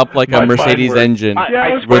is set up like a Mercedes engine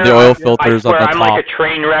where the oil filters on the top. I'm like a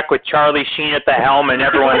train wreck with Charlie Sheen at the helm and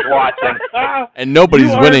everyone's watching. And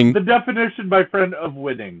nobody's winning. The definition, my friend, of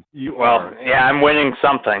winning. Yeah, I'm winning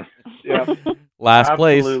something. Yeah. Last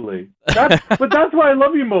place. Absolutely. But that's why I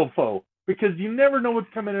love you, Mofo. because you never know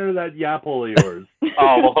what's coming out of that yap hole of yours.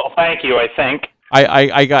 Oh, well, thank you, I think.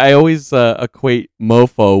 I always equate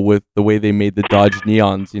mofo with the way they made the Dodge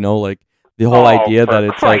Neons. Like the whole idea that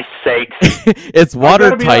it's Christ's like sakes. it's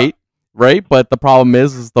watertight, right? But the problem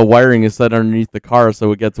is the wiring is set underneath the car,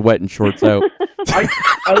 so it gets wet and shorts out.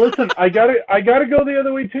 I listen. I gotta go the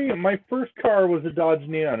other way too. My first car was a Dodge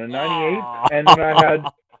Neon, a '98, and then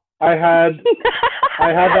I had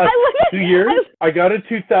that 2 years. I got a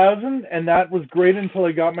 2000, and that was great until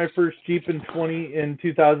I got my first Jeep in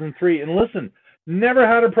 2003. And listen, never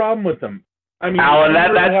had a problem with them. I mean, Alan,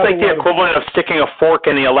 that's like the equivalent of sticking a fork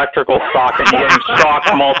in the electrical socket and getting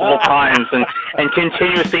shocked multiple times and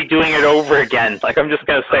continuously doing it over again. Like, I'm just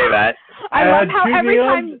going to say that. I love how every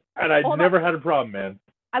time... And I never had a problem, man.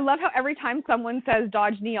 I love how every time someone says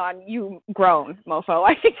Dodge Neon, you groan, mofo.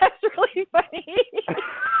 I think that's really funny.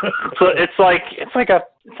 So it's like a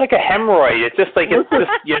hemorrhoid. It's just like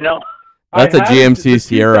That's a GMC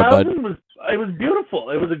Sierra, bud. It was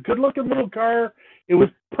beautiful. It was a good-looking little car. It was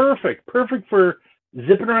perfect for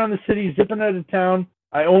zipping around the city, zipping out of town.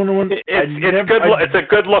 I own one. It's a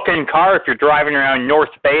good-looking car if you're driving around North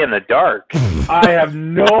Bay in the dark. I have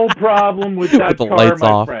no problem with that the car, lights my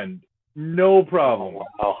off. friend. No problem.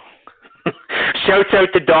 Oh. Shouts out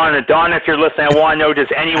to Donna. Donna, if you're listening, I want to know, does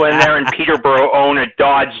anyone there in Peterborough own a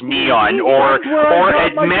Dodge Neon or I got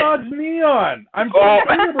admit? my Dodge Neon. I'm from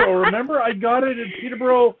Peterborough. Remember, I got it in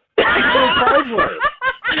Peterborough Chrysler.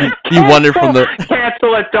 You won it from the.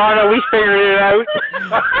 Cancel it, Donna. We figured it out.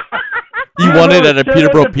 You won it at a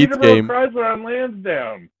Peterborough Pete's game. Chrysler on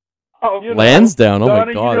Lansdowne. Oh, Lansdowne. Oh Donna,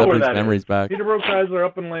 my God, that brings is. memories back. Peterborough Chrysler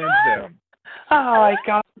up in Lansdowne. Oh my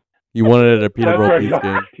God. You won it at a Peterborough Pete's That's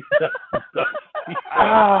game.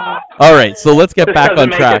 All right, so let's get back on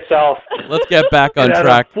track. Let's get back on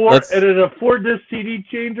track. It had a 4-disc CD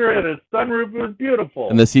changer and a sunroof. It was beautiful.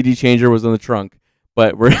 And the CD changer was in the trunk.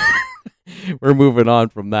 But we're we're moving on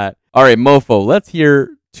from that. All right, mofo. Let's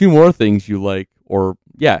hear 2 more things you like, or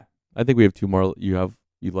I think we have 2 more you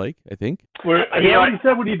like. I think. He already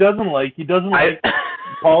said what he doesn't like. He doesn't like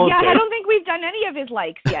politics. Yeah, I don't think we've done any of his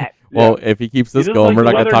likes yet. Well, if he keeps this going, we're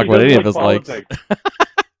not going to talk about any of his likes.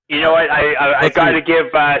 You know what? I got to give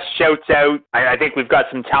shouts out. I think we've got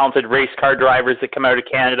some talented race car drivers that come out of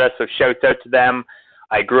Canada, so shouts out to them.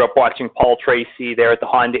 I grew up watching Paul Tracy there at the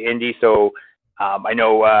Honda Indy, so I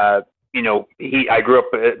know. I grew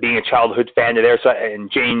up being a childhood fan of theirs. And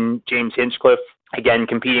James Hinchcliffe, again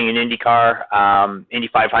competing in IndyCar, Indy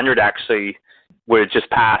 500 actually would have just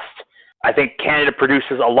passed. I think Canada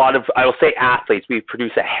produces a lot of, I will say, athletes. We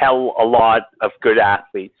produce a lot of good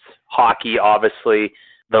athletes. Hockey, obviously.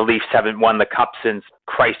 The Leafs haven't won the cup since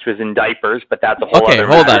Christ was in diapers, but that's a whole other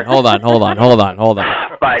matter. Hold on.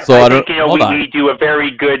 But so I think we do a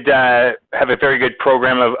very good, have a very good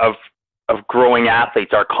program of growing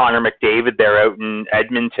athletes. Our Connor McDavid, they're out in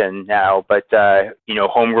Edmonton now, but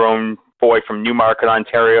homegrown boy from Newmarket,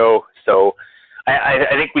 Ontario. So I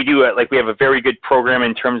think we do we have a very good program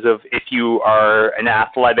in terms of if you are an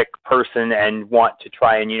athletic person and want to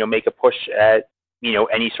try and make a push at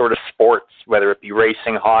any sort of sports, whether it be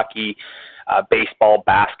racing, hockey, baseball,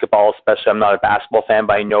 basketball. Especially, I'm not a basketball fan,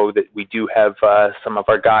 but I know that we do have some of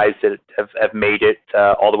our guys that have made it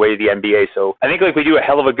all the way to the NBA. So I think we do a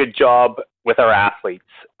hell of a good job with our athletes.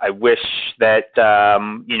 I wish that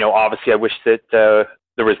obviously I wish that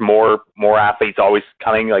there was more athletes always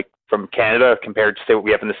coming from Canada compared to say what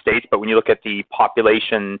we have in the States. But when you look at the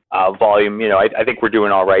population volume, I think we're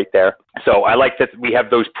doing all right there. So I like that we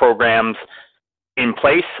have those programs in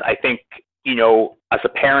place. I think, as a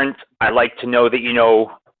parent, I like to know that,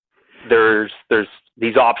 there's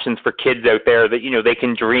these options for kids out there that, they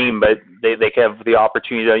can dream, but they can have the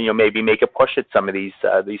opportunity to, maybe make a push at some of these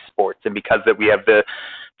sports. And because that we have the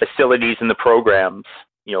facilities and the programs,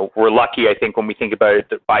 we're lucky, I think, when we think about it,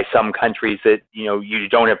 that by some countries that, you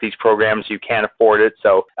don't have these programs, you can't afford it.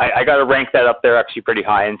 So I got to rank that up there actually pretty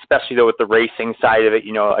high. And especially though with the racing side of it,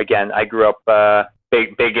 again, I grew up,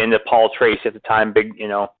 big into Paul Tracy at the time,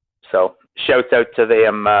 so shouts out to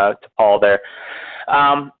them, to Paul there.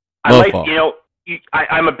 I'm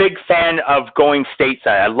a big fan of going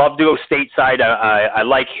stateside. I love to go stateside. I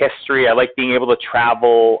like history. I like being able to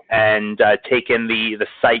travel and take in the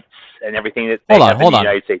sights and everything that they have in the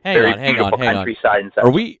United States. Very beautiful countryside and stuff.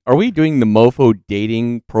 Are we doing the Mofo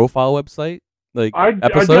dating profile website?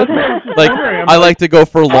 Episode? I like to go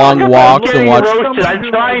for long walks and watch.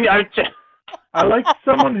 I like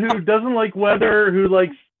someone who doesn't like weather, who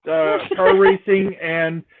likes car racing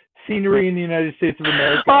and scenery in the United States of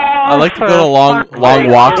America. I like to go on long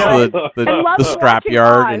walks to the scrap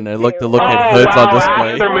yard, and I look at hoods on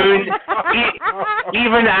display. Aster Moon,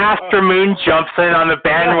 even Aster Moon jumps in on the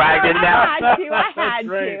bandwagon now. I had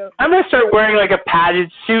to. I'm gonna start wearing like a padded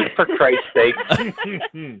suit for Christ's sake.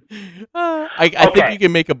 I think you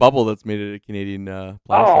can make a bubble that's made out of Canadian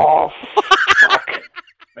plastic. Oh, fuck.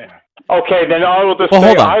 Okay, then I will just Well, say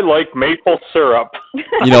hold on. I like maple syrup.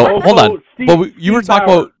 You know, hold on. Steve- Well, you were Steve talking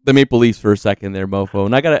Bauer. about the Maple Leafs for a second there, Mofo,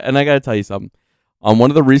 and I gotta tell you something. On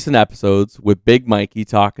one of the recent episodes with Big Mikey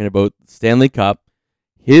talking about Stanley Cup,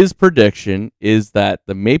 his prediction is that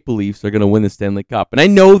the Maple Leafs are going to win the Stanley Cup. And I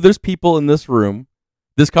know there's people in this room,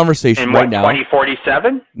 this conversation In right what, now.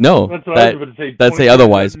 2047? No, That's what I that was about to say. that say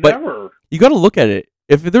otherwise. But Never. you got to look at it.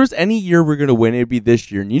 If there's any year we're going to win, it'd be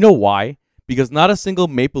this year. And you know why? Because not a single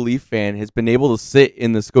Maple Leaf fan has been able to sit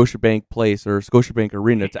in the Scotiabank Place or Scotiabank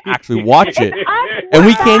Arena to actually watch it. And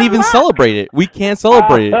we can't even celebrate it. We can't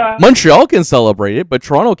celebrate it. Montreal can celebrate it, but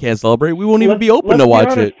Toronto can't celebrate it. We won't even be open to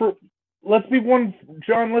watch it. Let's be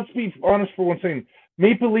honest for one second.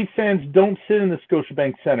 Maple Leaf fans don't sit in the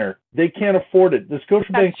Scotiabank Center. They can't afford it. The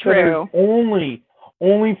Scotiabank That's Center is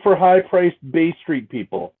only for high-priced Bay Street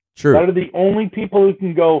people. True. That are the only people who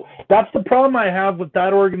can go. That's the problem I have with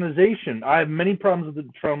that organization. I have many problems with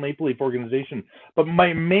the Toronto Maple Leaf organization, but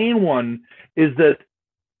my main one is that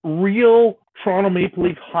real Toronto Maple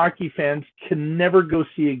Leaf hockey fans can never go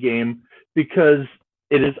see a game because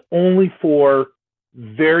it is only for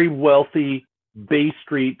very wealthy Bay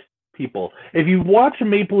Street people. If you watch a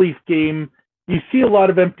Maple Leaf game, you see a lot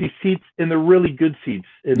of empty seats in the really good seats.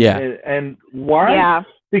 And why? Yeah.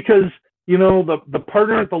 Because you know, the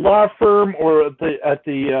partner at the law firm or at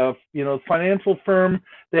the financial firm,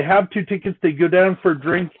 they have 2 tickets. They go down for a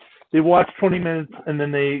drink. They watch 20 minutes and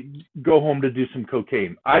then they go home to do some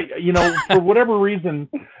cocaine. For whatever reason,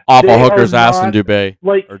 Off a they hooker's are ass in not, Dubai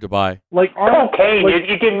like or Dubai. like Okay,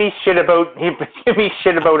 you give me shit about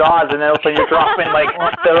Oz, and then also you're dropping like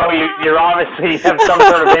you're obviously have some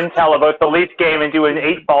sort of intel about the Leaf game and doing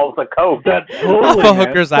 8 balls of coke. That's totally Off a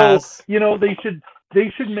hooker's ass. You know, they should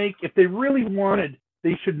make, if they really wanted,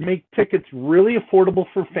 they should make tickets really affordable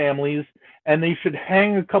for families, and they should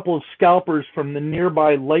hang a couple of scalpers from the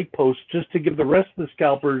nearby light posts just to give the rest of the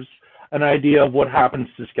scalpers an idea of what happens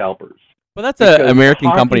to scalpers. But that's an Because American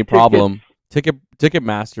hockey company tickets- problem.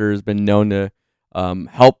 Ticketmaster has been known to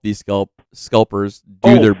help these scalpers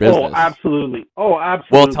do their business. Oh, absolutely.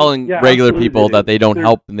 While telling Yeah, regular absolutely people they do. that they don't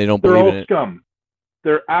help and they don't They're believe all in it. scum.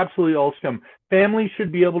 They're absolutely all scum. Families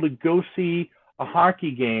should be able to go see a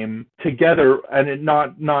hockey game together and it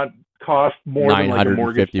not cost more than like a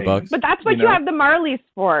mortgage $950 payment. But that's what you have the Marlies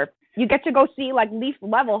for. You get to go see like Leaf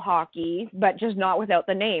level hockey, but just not without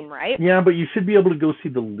the name, right? Yeah, but you should be able to go see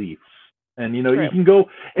the Leafs. And, you know, True. you can go,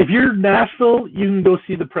 if you're in Nashville, you can go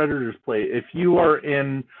see the Predators play. If you are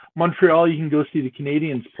in Montreal, you can go see the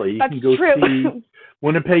Canadiens play. You That's can go true. see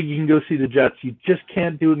Winnipeg, you can go see the Jets. You just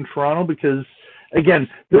can't do it in Toronto because, again,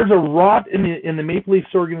 there's a rot in the Maple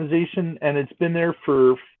Leafs organization, and it's been there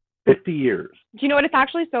for 50 years. Do you know what? It's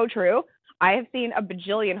actually so true. I have seen a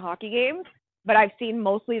bajillion hockey games, but I've seen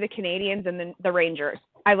mostly the Canadians and the Rangers.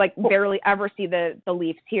 I barely ever see the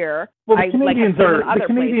Leafs here. Well, the have Canadians seen them other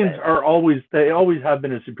places. are always have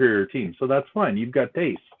been a superior team, so that's fine. You've got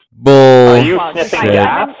taste. Are you Well, sniffing I-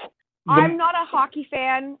 gas? I'm not a hockey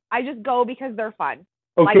fan. I just go because they're fun.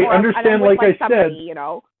 Okay, or I'm understand, with, like I somebody, said, you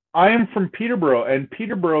know. I am from Peterborough, and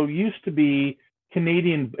Peterborough used to be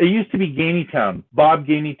Canadian. It used to be Gainey Town, Bob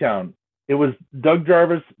Gainey Town. It was Doug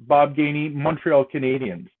Jarvis, Bob Gainey, Montreal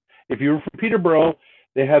Canadiens. If you were from Peterborough,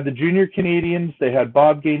 they had the Junior Canadians, they had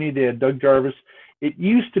Bob Gainey, they had Doug Jarvis. It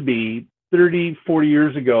used to be 30, 40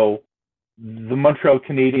 years ago, the Montreal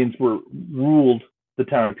Canadiens ruled the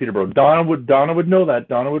town of Peterborough. Donna would know that.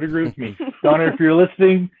 Donna would agree with me. Donna, if you're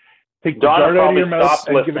listening, take the Donna dart out of probably your mouth stopped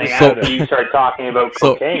and give it listening a So- after you start talking about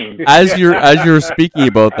So- cocaine. As you're speaking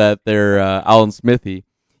about that there, Alan Smithy,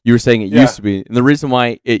 you were saying it used to be. And the reason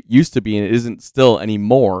why it used to be and it isn't still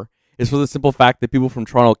anymore is for the simple fact that people from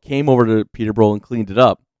Toronto came over to Peterborough and cleaned it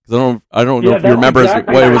up. Because I don't know if you remember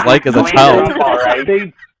what it was like as a Cleaned it child. up, all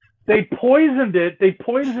right. They poisoned it. They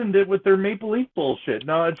poisoned it with their Maple Leaf bullshit.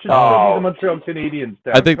 No, it should still be the Montreal Canadiens.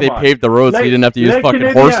 Down. I think Come they on. paved the road so you didn't have to use Let fucking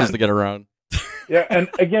Canadian. horses to get around. Yeah, and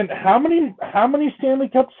again, how many Stanley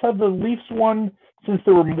Cups have the Leafs won since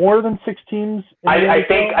there were more than 6 teams? In the I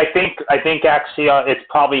NHL? think actually it's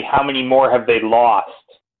probably how many more have they lost.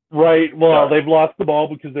 Right. Well, Sorry. they've lost the ball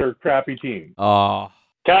because they're a crappy team. Oh.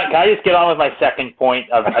 Can I just get on with my second point?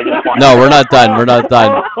 I just want No, we're not done. We're not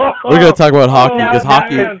done. We're going to talk about hockey because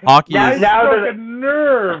hockey I is... now struck that- a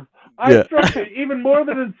nerve. I struck it. Even more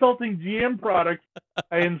than insulting GM products,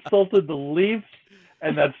 I insulted the Leafs,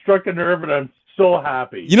 and that struck a nerve, and I'm so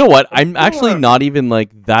happy. You know what? I'm actually not even like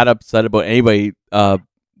that upset about anybody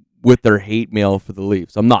with their hate mail for the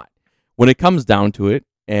Leafs. I'm not. When it comes down to it,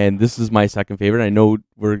 and this is my second favorite. I know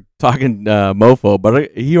we're talking mofo,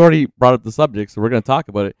 but he already brought up the subject, so we're going to talk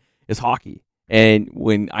about it. Is hockey, and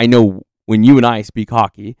when you and I speak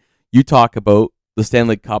hockey, you talk about the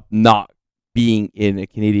Stanley Cup not being in a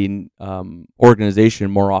Canadian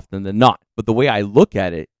organization more often than not. But the way I look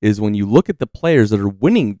at it is when you look at the players that are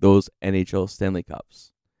winning those NHL Stanley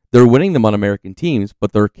Cups, they're winning them on American teams,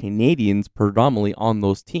 but they're Canadians predominantly on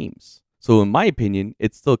those teams. So in my opinion,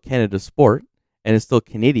 it's still Canada's sport, and it's still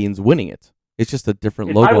Canadians winning it. It's just a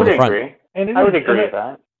different logo on the front. I would agree with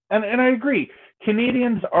that. And I agree.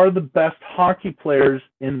 Canadians are the best hockey players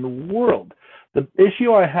in the world. The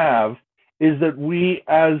issue I have is that we,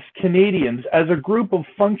 as Canadians, as a group of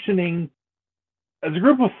functioning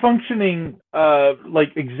like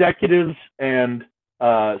executives and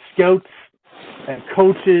scouts and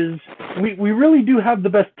coaches, we really do have the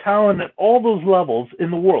best talent at all those levels in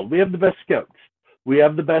the world. We have the best scouts. We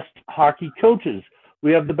have the best hockey coaches.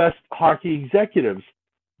 We have the best hockey executives.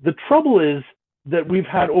 The trouble is that we've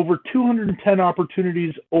had over 210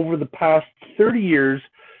 opportunities over the past 30 years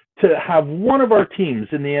to have one of our teams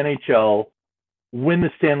in the NHL win the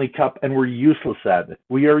Stanley Cup, and we're useless at it.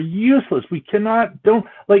 We are useless. We cannot, don't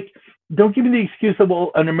give me the excuse of,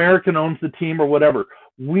 well, an American owns the team or whatever.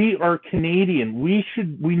 We are Canadian.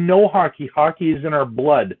 We know hockey. Hockey is in our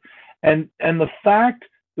blood. And the fact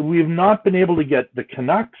that we have not been able to get the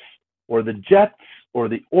Canucks or the Jets or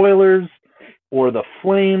the Oilers or the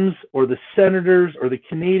Flames or the Senators or the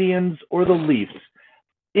Canadians or the Leafs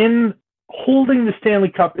in holding the Stanley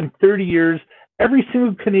Cup in 30 years, every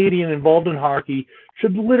single Canadian involved in hockey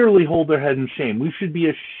should literally hold their head in shame. We should be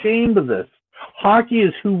ashamed of this. Hockey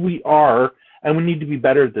is who we are, and we need to be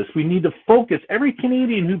better at this. We need to focus. Every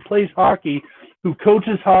Canadian who plays hockey, who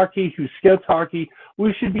coaches hockey, who scouts hockey,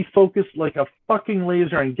 we should be focused like a fucking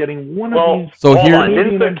laser on getting one of these. So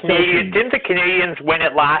didn't the Canadians win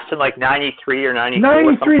it last in like 93 or 94?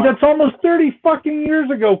 93, that's almost 30 fucking years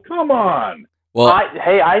ago. Come on. Well,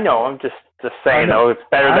 I know. I'm just saying, though, it's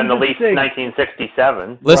better than the Leafs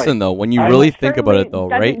 1967. Listen, though, when you really think about it, though,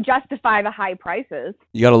 right? Doesn't justify the high prices.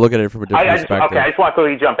 You got to look at it from a different perspective. Okay, I just want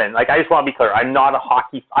to jump in. Like, I just want to be clear. I'm not a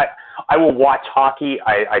hockey. I will watch hockey.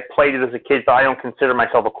 I played it as a kid, but I don't consider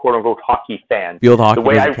myself a quote-unquote hockey fan. Field hockey the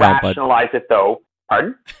way doesn't count, rationalize it, though.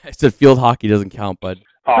 Pardon? I said field hockey doesn't count, bud.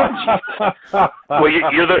 Oh, jeez. Well,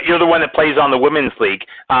 you're the one that plays on the women's league.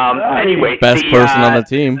 Anyway, best person on the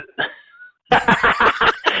team.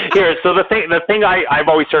 Here, so the thing I've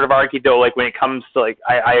always sort of argued, though, like when it comes to, like,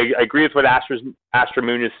 I agree with what Astra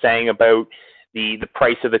Moon is saying about the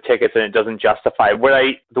price of the tickets, and it doesn't justify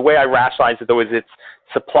the way I rationalize it, though, is it's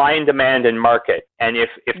supply and demand and market, and if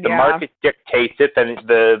the market dictates it, then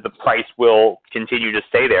the price will continue to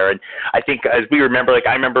stay there. And I think, as we remember, like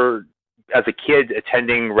I remember as a kid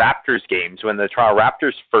attending Raptors games when the Toronto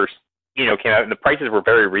Raptors first came out, and the prices were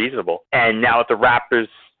very reasonable. And now at the Raptors,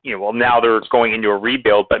 now they're going into a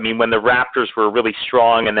rebuild, but I mean, when the Raptors were really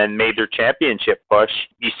strong and then made their championship push,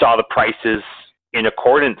 you saw the prices in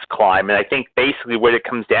accordance climb. And I think basically what it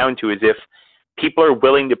comes down to is if people are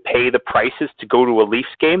willing to pay the prices to go to a Leafs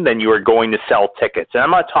game, then you are going to sell tickets. And I'm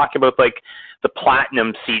not talking about like the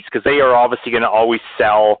platinum seats, because they are obviously going to always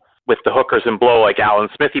sell with the hookers and blow, like Alan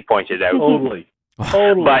Smithy pointed out. Totally.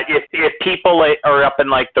 But if people are up in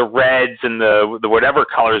like the reds and the whatever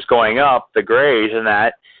colors going up, the grays and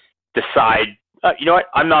that, decide, you know what,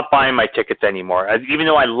 I'm not buying my tickets anymore. Even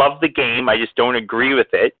though I love the game, I just don't agree with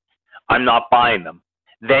it, I'm not buying them.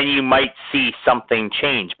 Then you might see something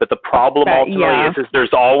change. But the problem ultimately is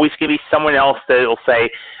there's always going to be someone else that will say,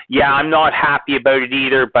 yeah, I'm not happy about it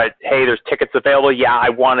either, but hey, there's tickets available. Yeah, I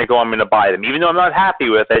want to go. I'm going to buy them, even though I'm not happy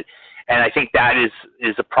with it. And I think that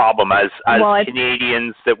is a problem as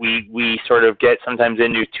Canadians, that we sort of get sometimes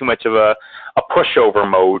into too much of a pushover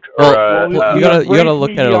mode. You gotta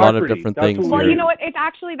look at a lot of different things. Well, you know what? It's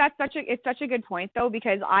actually it's such a good point, though,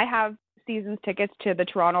 because I have seasons tickets to the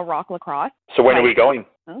Toronto Rock Lacrosse. So when are we going?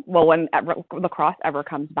 Well, when lacrosse ever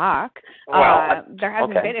comes back.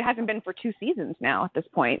 It hasn't been for 2 seasons now. At this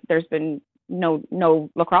point, there's been no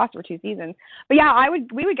lacrosse for 2 seasons. But yeah,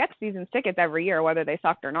 we would get seasons tickets every year, whether they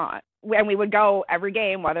sucked or not, and we would go every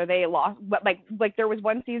game, whether they lost. But like there was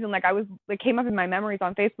one season, it came up in my memories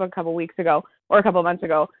on Facebook a couple weeks ago or a couple months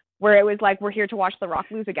ago, where it was like, we're here to watch The Rock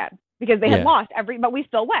lose again, because they had Yeah. lost but we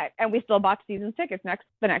still went, and we still bought season tickets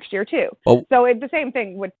the next year too. Oh. So it's the same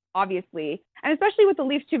thing with, obviously, and especially with the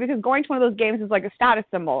Leafs too, because going to one of those games is like a status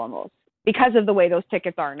symbol almost, because of the way those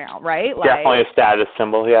tickets are now, right? Like, Definitely a status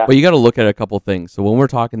symbol, yeah. But you got to look at a couple things. So when we're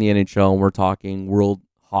talking the NHL and we're talking world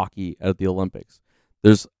hockey at the Olympics,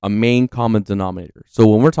 there's a main common denominator. So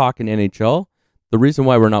when we're talking NHL, the reason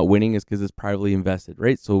why we're not winning is because it's privately invested,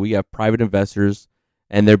 right? So we have private investors,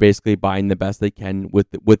 and they're basically buying the best they can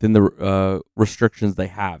within the restrictions they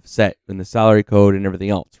have set in the salary code and everything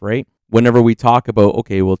else, right? Whenever we talk about,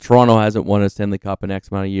 okay, well, Toronto hasn't won a Stanley Cup in X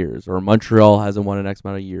amount of years, or Montreal hasn't won in X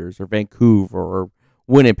amount of years, or Vancouver, or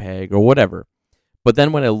Winnipeg, or whatever. But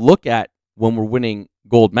then when I look at when we're winning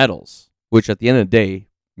gold medals, which at the end of the day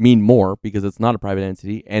mean more because it's not a private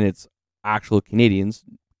entity and it's actual Canadians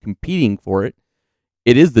competing for it,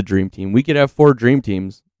 it is the dream team. We could have 4 dream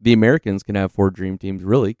teams. The Americans can have 4 dream teams,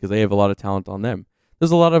 really, because they have a lot of talent on them.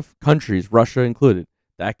 There's a lot of countries, Russia included,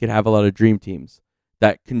 that could have a lot of dream teams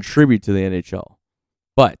that contribute to the NHL.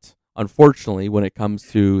 But unfortunately, when it comes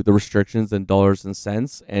to the restrictions and dollars and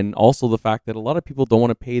cents, and also the fact that a lot of people don't want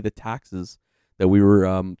to pay the taxes that we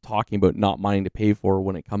were talking about not wanting to pay for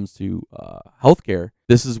when it comes to healthcare,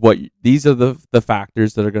 these are the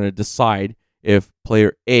factors that are going to decide if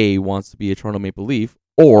player A wants to be a Toronto Maple Leaf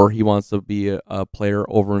or he wants to be a player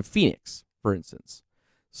over in Phoenix, for instance.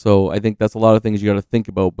 So I think that's a lot of things you got to think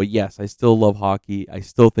about. But yes, I still love hockey. I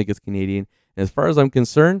still think it's Canadian. And as far as I'm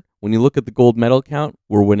concerned, when you look at the gold medal count,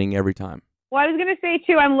 we're winning every time. Well, I was going to say,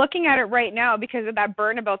 too, I'm looking at it right now because of that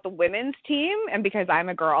burn about the women's team, and because I'm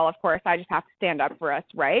a girl, of course, I just have to stand up for us,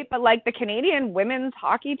 right? But, like, the Canadian women's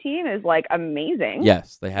hockey team is, like, amazing.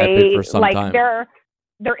 Yes, they have been for some time.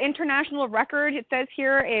 Their international record, it says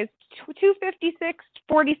here, is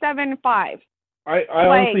 256-47-5. I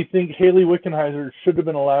honestly think Hayley Wickenheiser should have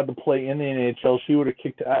been allowed to play in the NHL. She would have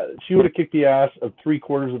kicked the ass of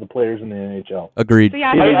 3/4 of the players in the NHL. Agreed. So,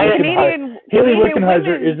 yeah, Hayley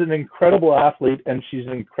Wickenheiser is an incredible athlete, and she's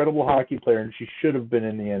an incredible hockey player, and she should have been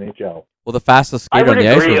in the NHL. Well, the fastest skater on the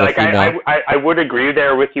ice was a female. I would agree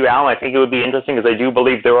there with you, Alan. I think it would be interesting because I do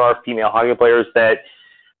believe there are female hockey players that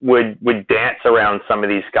would dance around some of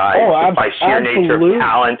these guys by sheer nature of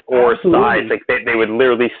talent or size. Like they would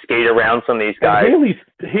literally skate around some of these guys. And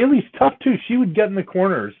Hayley's tough too. She would get in the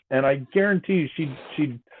corners, and I guarantee you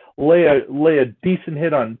she'd lay a decent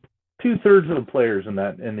hit on 2/3 of the players in the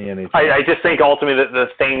NHL. I just think ultimately that the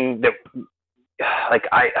thing that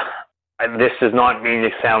this does not mean to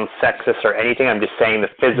sound sexist or anything. I'm just saying the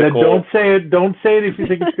physical. Then don't say it. Don't say it if you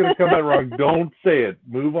think it's going to come out wrong. Don't say it.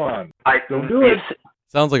 Move on. Don't do it.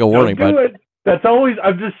 Sounds like a warning, Don't do bud. it. That's always.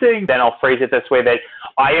 I'm just saying. Then I'll phrase it this way: that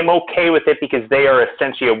I am okay with it because they are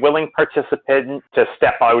essentially a willing participant to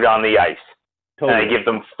step out on the ice, Totally. and I give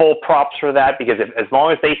them full props for that because as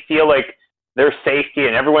long as they feel like their safety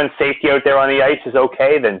and everyone's safety out there on the ice is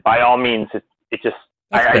okay, then by all means, it just.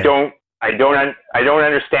 I don't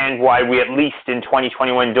understand why we, at least in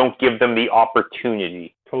 2021, don't give them the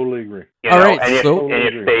opportunity. Totally agree. You know? All right, and if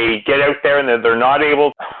agree. they get out there and they're not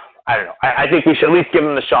able, I don't know. I think we should at least give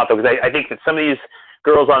them the shot, though, because I think that some of these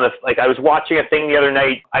girls I was watching a thing the other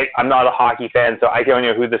night. I'm not a hockey fan, so I don't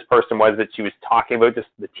know who this person was that she was talking about, just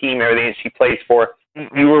the team and everything that she plays for.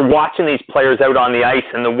 You were watching these players out on the ice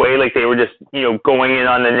and the way they were just, going in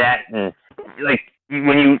on the net, and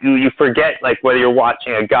when you forget, whether you're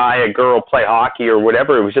watching a guy, a girl play hockey or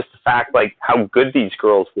whatever, it was just the fact, how good these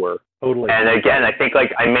girls were. Totally. And again, I think,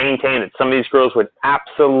 I maintain that some of these girls would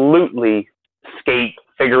absolutely skate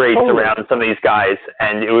figure eights around some of these guys,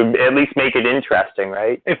 and it would at least make it interesting,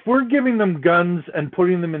 right? If we're giving them guns and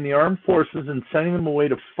putting them in the armed forces and sending them away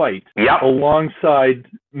to fight alongside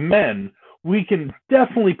men, we can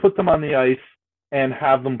definitely put them on the ice and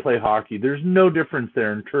have them play hockey. There's no difference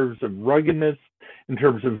there in terms of ruggedness, in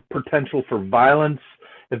terms of potential for violence.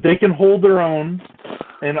 If they can hold their own,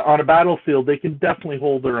 and on a battlefield, they can definitely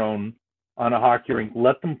hold their own on a hockey rink.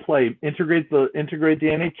 Let them play. Integrate the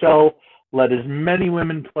NHL. Let as many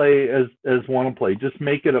women play as want to play. Just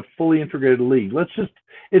make it a fully integrated league.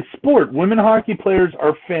 It's sport. Women hockey players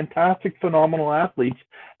are fantastic, phenomenal athletes.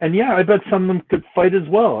 And yeah, I bet some of them could fight as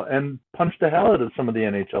well and punch the hell out of some of the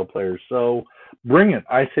NHL players. So bring it.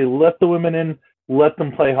 I say let the women in, let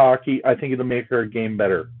them play hockey. I think it'll make our game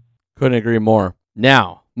better. Couldn't agree more.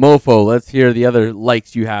 Now, Mofo, let's hear the other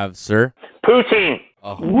likes you have, sir. Poutine.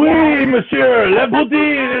 Oh. Oui, monsieur. La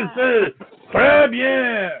poutine is très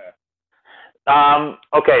bien.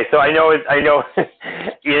 Okay, so I know,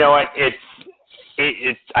 you know what,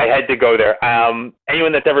 I had to go there.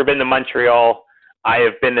 Anyone that's ever been to Montreal, I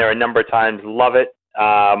have been there a number of times, love it.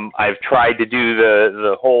 I've tried to do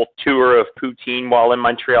the whole tour of poutine while in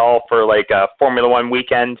Montreal for like a Formula One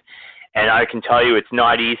weekend, and I can tell you it's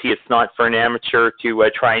not easy. It's not for an amateur to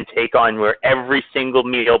try and take on where every single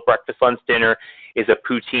meal, breakfast, lunch, dinner, is a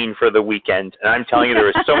poutine for the weekend. And I'm telling you, there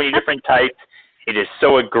are so many different types. It is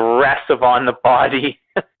so aggressive on the body,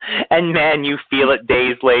 and man, you feel it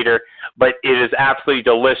days later. But it is absolutely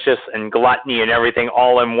delicious, and gluttony and everything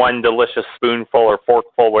all in one delicious spoonful or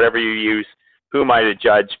forkful, whatever you use. Who am I to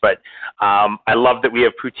judge? But I love that we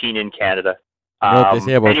have poutine in Canada. You know what they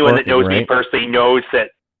say about Anyone that forking, knows me right? personally knows that,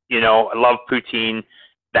 I love poutine.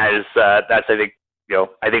 That's I think,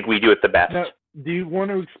 I think we do it the best. Now, do you want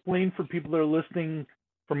to explain for people that are listening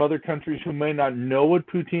from other countries who may not know what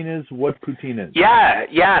poutine is, what poutine is?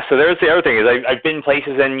 Yeah. So there's the other thing is I've been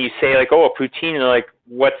places and you say like, oh, a poutine, and they're like,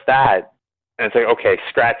 what's that? And it's like, okay,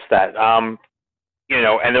 scratch that.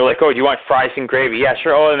 And they're like, oh, do you want fries and gravy? Yeah,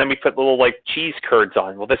 sure. Oh, and then we put little like cheese curds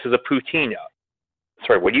on. Well, this is a poutine.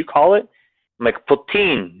 Sorry, what do you call it? I'm like,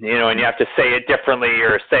 poutine, and you have to say it differently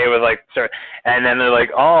or say it with like, and then they're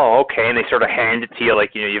like, oh, okay, and they sort of hand it to you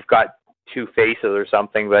like, you've got two faces or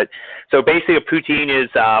something. But so basically a poutine is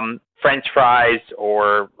French fries,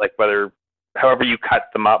 or like however you cut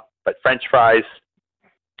them up, but French fries,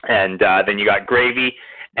 and then you got gravy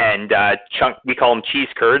and we call them cheese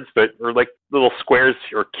curds, but are like little squares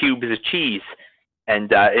or cubes of cheese, and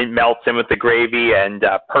it melts in with the gravy, and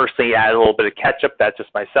personally add a little bit of ketchup. That's just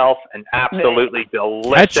myself, and absolutely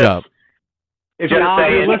delicious. Ketchup. If Just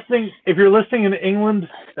you're listening in England,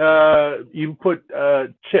 you put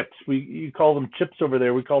chips. You call them chips over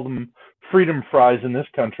there. We call them freedom fries in this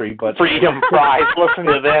country. But Freedom fries. Listen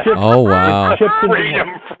to this. Chips, Oh, wow. chips in Freedom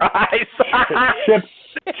fries. chips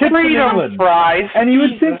in Freedom England. fries. And you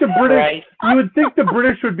would think the Christ.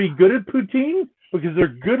 British would be good at poutine because they're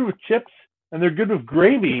good with chips and they're good with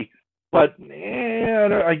gravy. But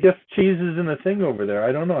I guess cheese isn't a thing over there.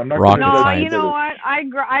 I don't know. I'm not Rocket gonna No, science. you know what? I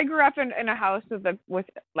grew up in a house with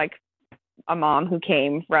like a mom who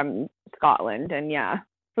came from Scotland, and yeah,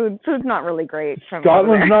 food's not really great. From over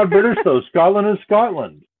Scotland's there. not British though. Scotland is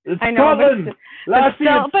Scotland. It's I know, Scotland. Lassie,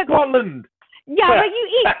 it's Scotland. Yeah, but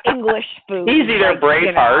you eat English food. Easy there,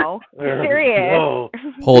 Braveheart. Serious. Whoa.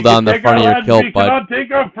 Pull down the Take front of our your land, kilt, we bud. cannot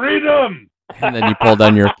take our freedom. And then you pull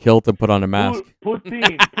down your kilt and put on a mask.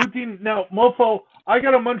 Poutine. Now, Mofo, I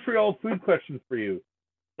got a Montreal food question for you.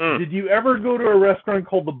 Did you ever go to a restaurant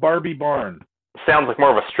called the Barbie Barn? Sounds like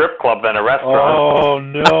more of a strip club than a restaurant. Oh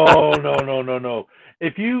no.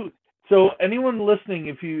 So anyone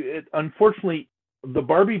listening, unfortunately, the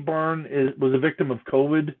Barbie Barn was a victim of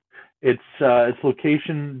COVID. Its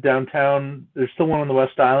location downtown. There's still one on the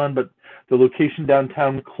West Island, but the location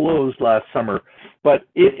downtown closed last summer. But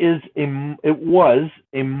it was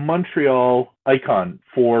a Montreal icon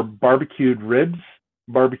for barbecued ribs,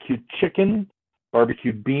 barbecued chicken,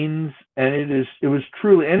 barbecued beans, and it was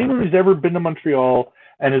truly, anyone who's ever been to Montreal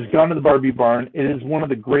and has gone to the Barbie Barn, it is one of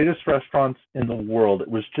the greatest restaurants in the world. It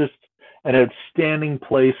was just an outstanding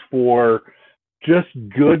place for just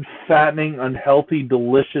good, fattening, unhealthy,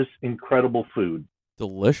 delicious, incredible food.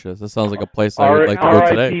 Delicious. That sounds like a place I would like to go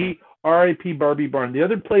today. R.I.P. Barbie Barn. The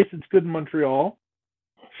other place that's good in Montreal,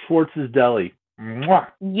 Schwartz's Deli. Mwah.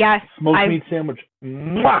 Yes, Smoked meat sandwich.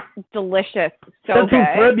 Mwah. delicious. So Ça good.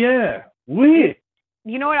 très bien. Oui.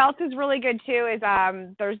 You know what else is really good too is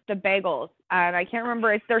there's the bagels, and I can't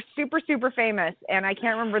remember. They're super famous, and I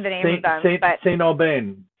can't remember the name of them. But Saint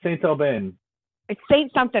Alban. it's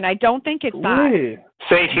Saint something. I don't think it's that. Oui.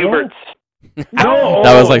 St. Hubert's. No.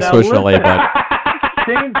 That was like now Swiss listen. chalet, bud.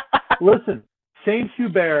 Listen, Saint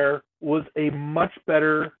Hubert was a much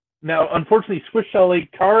better. Now, unfortunately, Swiss Chalet,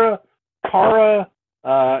 Cara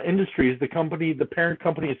Industries, the parent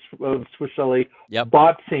company of Swiss Chalet,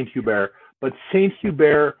 bought Saint Hubert, but Saint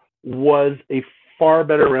Hubert was a far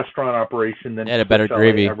better restaurant operation than It had a better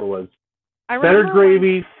gravy. ever was. I Better remember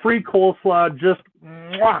gravy, free coleslaw, just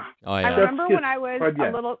mwah. Oh, I yeah. remember when I was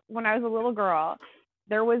Yeah. a little girl,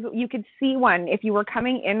 you could see one if you were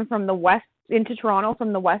coming in from the west into Toronto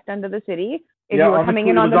from the west end of the city. If you were coming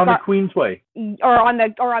in on the Queensway or on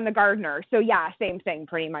the Gardner. So yeah, same thing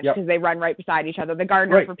pretty much because they run right beside each other. The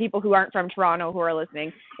Gardner, for people who aren't from Toronto who are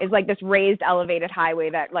listening, is like this raised elevated highway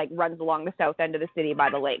that like runs along the south end of the city by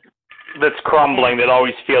the lake. That's crumbling. That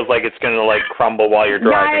always feels like it's going to like crumble while you're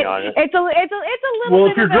driving on it. It's a little. Well,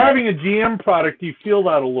 bit if you're of driving a GM product, you feel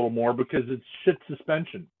that a little more because it's shit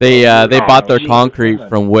suspension. They bought their concrete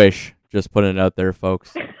from Wish. Just putting it out there,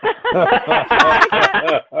 folks.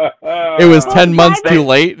 It was 10 months too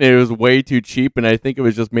late, and it was way too cheap, and I think it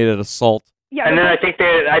was just made out of salt. Yeah, and then I think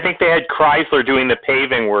they had Chrysler doing the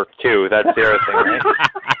paving work too. That's the other thing,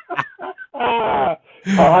 right?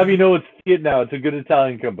 I'll have you know it's Fiat now. It's a good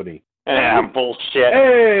Italian company. Yeah, bullshit.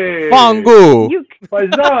 Hey, Fangu. You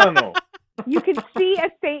paisano. you could see a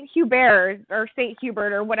St. Hubert or St.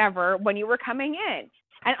 Hubert or whatever when you were coming in.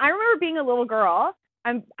 And I remember being a little girl.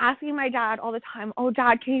 I'm asking my dad all the time, "Oh,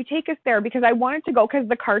 Dad, can you take us there?" Because I wanted to go because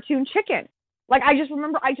the cartoon chicken. Like, I just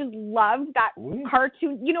remember I just loved that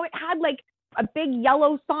cartoon. You know, it had like a big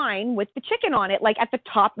yellow sign with the chicken on it, like at the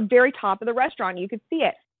top, very top of the restaurant. You could see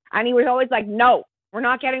it. And he was always like, "No, we're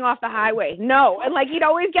not getting off the highway. No." And like, he'd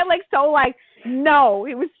always get like so like, no.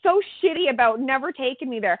 He was so shitty about never taking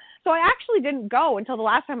me there. So I actually didn't go until the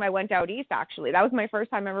last time I went out east, actually. That was my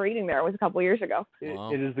first time ever eating there. It was a couple of years ago.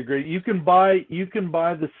 Wow. It is the great. You can buy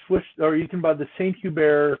the Swiss, or you can buy the St.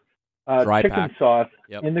 Hubert Dry chicken pack. sauce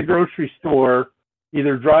Yep. in the grocery store,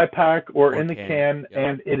 either dry pack or in the can. can, Yep.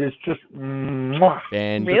 and it is just mwah.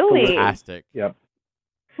 Really? Fantastic. Yep.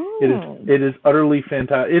 It is utterly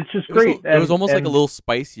fantastic. It's just great. It was almost like a little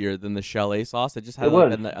spicier than the chalet sauce. It just had It like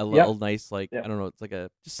was. a little nice, like, Yep. I don't know, it's like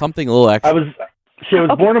just something a little extra. I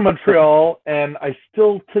was born in Montreal, and I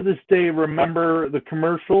still to this day remember the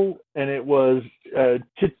commercial, and it was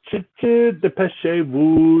chit chit chit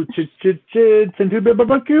dépêchez-vous, chit chit chit St. Hubert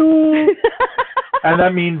barbecue, and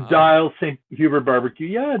that means Wow. dial St. Hubert barbecue.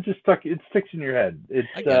 Yeah, it sticks in your head. It's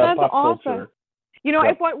I get it. That's pop awesome. culture. You know,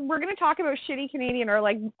 Yep. if what we're going to talk about shitty Canadian or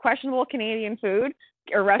like questionable Canadian food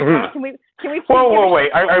or restaurants, can we Whoa,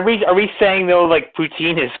 wait. Are we saying though like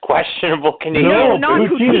poutine is questionable Canadian? No, not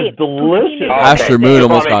poutine is poutine. delicious. Poutine is Asher amazing. Moon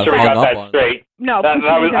Just almost wanna make got sure we hung got up that on it. straight. No, That poutine is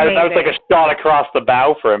was like amazing. a shot across the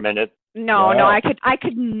bow for a minute. No, Wow. I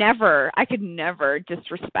could never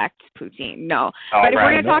disrespect poutine. No. All But if we're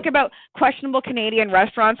right. going to talk about questionable Canadian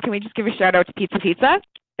restaurants, can we just give a shout out to Pizza Pizza?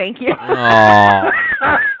 Thank you. Aw.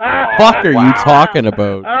 Fuck are you talking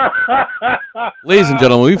about? Ladies and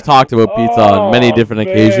gentlemen, we've talked about pizza on many different man.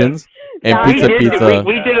 occasions. And Yeah, Pizza.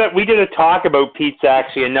 We did a talk about pizza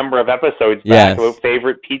actually a number of episodes Yes. back about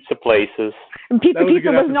favorite pizza places. And Pizza That was a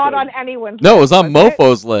Pizza good was not episode. on anyone's No, it was on list,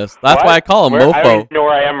 Mofo's list. That's What? why I call him Where- I don't Mofo. even know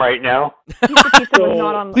where I am right now. Pizza Pizza was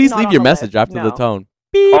not on. Please not leave on your the message list. after No. the tone.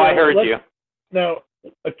 Oh, I heard you. Now,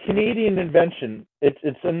 a Canadian invention. It's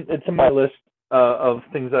in my list of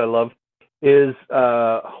things that I love. Is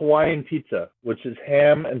Hawaiian pizza, which is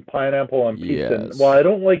ham and pineapple on pizza. And Yes. while I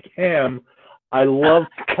don't like ham, I love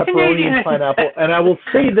pepperoni Canadian. and pineapple. And I will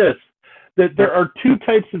say this, that there are two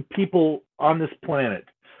types of people on this planet.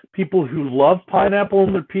 People who love pineapple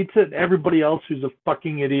in their pizza and everybody else who's a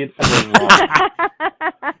fucking idiot and they're wrong.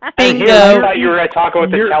 And Bingo. here I thought you were going to talk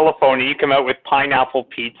about the You're- telephone, and you come out with pineapple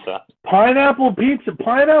pizza. Pineapple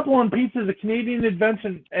on pizza is a Canadian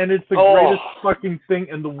invention, and it's the Oh. greatest fucking thing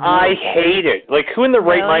in the world. I hate it. Like, who in the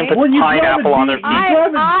right mind puts When you drive a pineapple on their D- pizza? you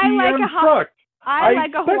drive a I like GM a hot- truck. I I like a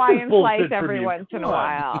expect this Hawaiian bullshit slice from every you. once in a Come on.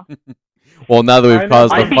 while. Well, now that I we've know.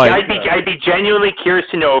 caused I'd the be- fight. I'd be genuinely curious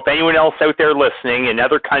to know if anyone else out there listening in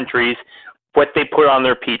other countries what they put on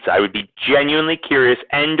their pizza. I would be genuinely curious,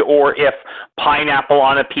 and or if pineapple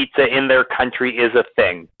on a pizza in their country is a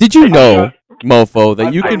thing. Did you know, Mofo, that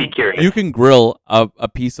I'd be curious. you can grill a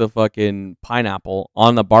piece of fucking pineapple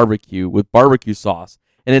on the barbecue with barbecue sauce,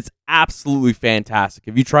 and it's absolutely fantastic.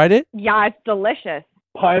 Have you tried it? Yeah, it's delicious.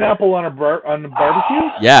 Pineapple on the barbecue?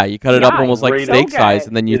 Yeah, you cut it up Yeah, almost like great. steak So size, good.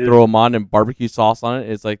 and then you It throw them on and barbecue sauce on it.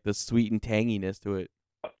 It's like the sweet and tanginess to it.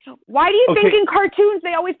 Why do you Okay. think in cartoons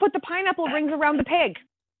they always put the pineapple rings around the pig?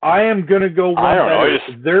 I am gonna go one I don't know, better.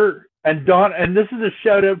 just- There and Don, and this is a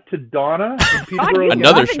shout out to Donna in God, Peterborough. you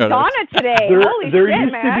Another loving shout out. Donna today. There, Holy there shit,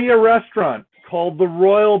 used man. to be a restaurant called the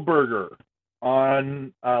Royal Burger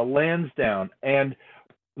on Lansdowne, and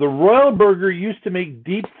the Royal Burger used to make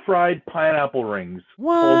deep fried pineapple rings called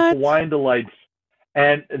What? Hawaiian Delights,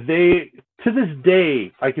 and they to this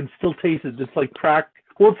day I can still taste it. It's like crack.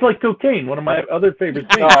 Well, it's like cocaine. One of my other favorite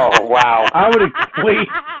things. Oh, wow. I would equate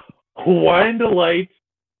Hawaiian Delights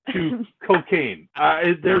to cocaine.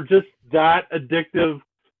 They're just that addictive.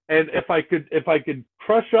 And if I could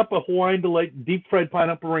crush up a Hawaiian Delight deep fried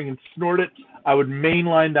pineapple ring and snort it, I would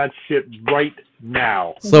mainline that shit right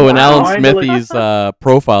now. So in Wow. Alan Smithy's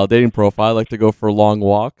dating profile, I like to go for long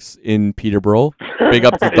walks in Peterborough. Big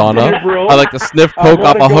up to Donna. Peterborough, I like to sniff I coke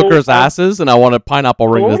off wanna a go- hooker's asses, and I want a pineapple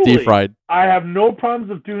ring that's deep Totally. fried. I have no problems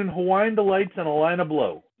with doing Hawaiian Delights and a line of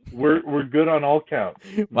blow. We're good on all counts.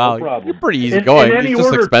 Wow, no problem. you're pretty easy In going. any It's just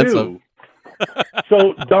order, expensive. too.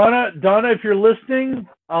 So Donna, if you're listening,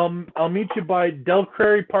 I'll meet you by Del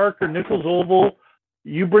Prairie Park or Nichols Oval.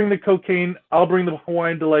 You bring the cocaine, I'll bring the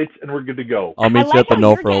Hawaiian Delights, and we're good to go. I'll meet I you like at the how No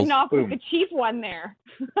you're Frills. getting off with Boom. the cheap one there.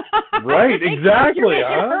 Right, exactly, You're making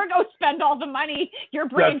huh? her go spend all the money. You're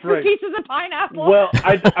bringing That's two right. pieces of pineapple. Well,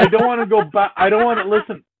 I don't want to go back. I don't want to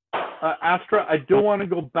listen. Astra, I don't want to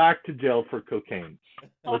go back to jail for cocaine.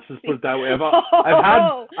 Let's just put it that way.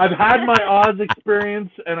 I've had my Oz experience,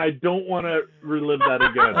 and I don't want to relive that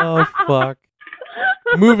again. Oh, fuck.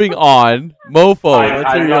 Moving on. Mofo,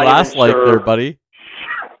 let's hear your last like there, buddy.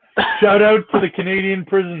 Shout out to the Canadian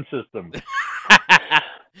prison system.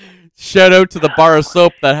 Shout out to the bar of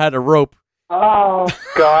soap that had a rope. Oh,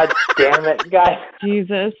 God damn it, guys.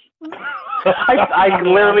 Jesus. I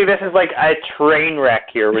literally, this is like a train wreck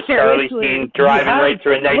here with Charlie Sheen driving right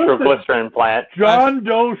through a nitroglycerin plant. John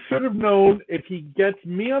Doe should have known if he gets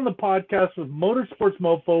me on the podcast with Motorsports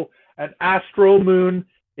Mofo and Astro Moon,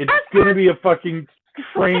 it's going to be a fucking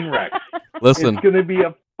train wreck. Listen. It's going to be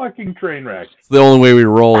a fucking train wreck. It's the only way we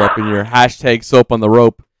roll up in your hashtag soap on the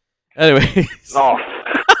rope. Anyways. Oh.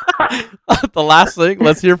 The last thing,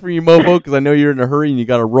 let's hear from you, Mofo, because I know you're in a hurry and you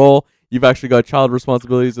got to roll. You've actually got child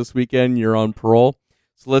responsibilities this weekend. You're on parole.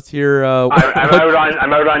 So let's hear. I'm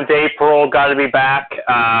out on day parole. Got to be back.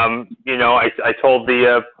 You know, I told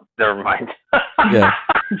the. Never mind. Yeah.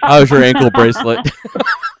 How's your ankle bracelet?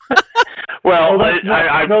 Well,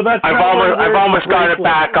 I've almost got it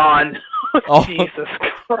back on. Oh. Jesus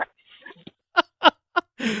Christ.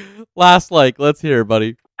 Last like, let's hear,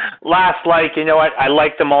 buddy. Last like, you know what? I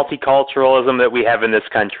like the multiculturalism that we have in this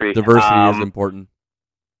country. Diversity is important.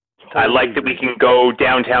 I like that we can go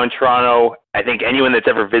downtown Toronto. I think anyone that's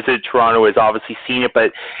ever visited Toronto has obviously seen it,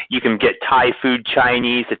 but you can get Thai food,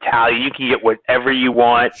 Chinese, Italian. You can get whatever you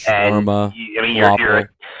want. Shawarma. And I mean, you're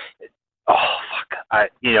oh fuck,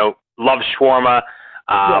 love shawarma.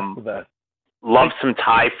 Love some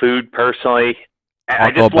Thai food personally. And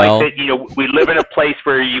I just like that we live in a place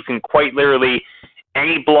where you can quite literally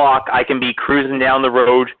any block. I can be cruising down the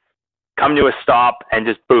road, come to a stop, and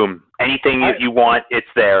just boom, anything that you want, it's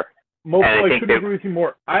there. Mofo, I couldn't agree with you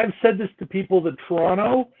more. I've said this to people that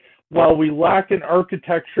Toronto, while we lack in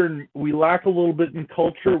architecture and we lack a little bit in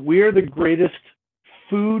culture, we are the greatest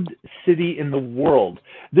food city in the world.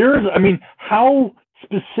 How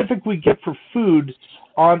specific we get for food.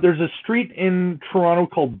 There's a street in Toronto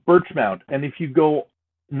called Birchmount, and if you go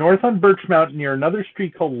north on Birchmount near another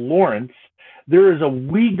street called Lawrence, there is a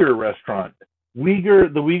Uyghur restaurant. The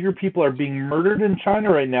Uyghur people are being murdered in China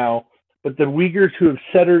right now. But the Uyghurs who have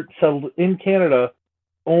settled in Canada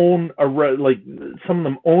some of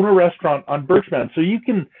them own a restaurant on Birchmount. So you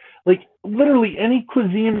can, literally any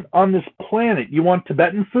cuisine on this planet. You want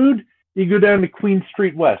Tibetan food? You go down to Queen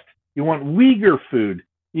Street West. You want Uyghur food?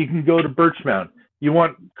 You can go to Birchmount. You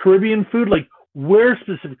want Caribbean food? Where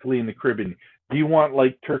specifically in the Caribbean? Do you want,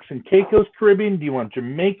 Turks and Caicos Caribbean? Do you want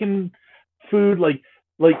Jamaican food?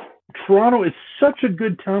 Toronto is such a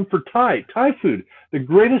good town for Thai food. The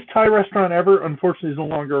greatest Thai restaurant ever, unfortunately, is no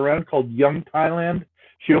longer around, called Young Thailand.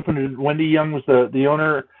 She opened it. Wendy Young was the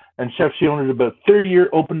owner and chef. She owned it about 30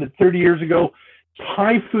 years ago. The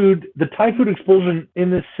Thai food explosion in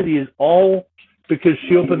this city is all because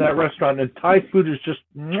she opened that restaurant, and Thai food is just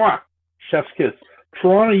chef's kiss.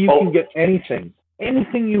 Toronto, you can get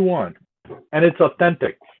anything you want, and it's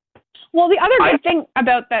authentic. Well, the other good thing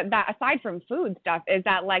about that aside from food stuff is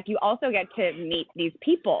that you also get to meet these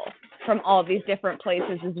people from all these different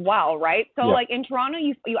places as well, right? So in Toronto,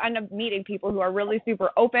 you end up meeting people who are really super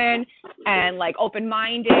open and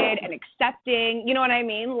open-minded and accepting. You know what I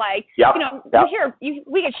mean?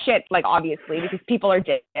 We get shit obviously because people are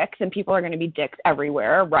dicks and people are going to be dicks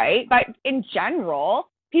everywhere, right? But in general,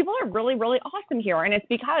 people are really, really awesome here, and it's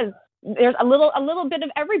because there's a little bit of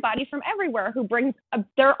everybody from everywhere who brings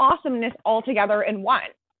their awesomeness all together in one,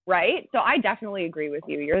 right? So I definitely agree with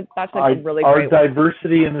you. That's a really great Our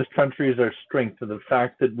diversity in this country is our strength, and the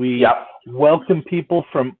fact that we welcome people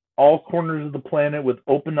from all corners of the planet with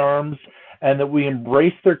open arms, and that we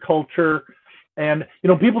embrace their culture. And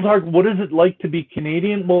people talk, what is it like to be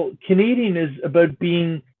Canadian? Well, Canadian is about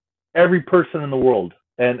being every person in the world.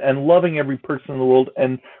 And loving every person in the world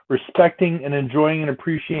and respecting and enjoying and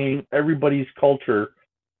appreciating everybody's culture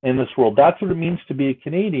in this world. That's what it means to be a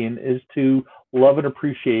Canadian, is to love and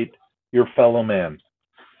appreciate your fellow man.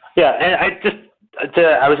 Yeah, and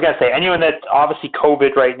I was going to say, anyone that's obviously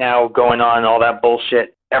COVID right now going on, all that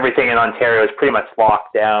bullshit, everything in Ontario is pretty much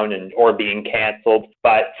locked down or being canceled.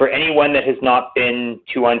 But for anyone that has not been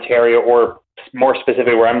to Ontario, or more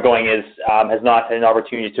specifically where I'm going, has not had an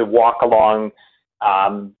opportunity to walk along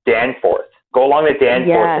Danforth. Go along the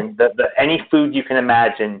Danforth, and any food you can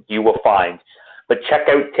imagine, you will find. But check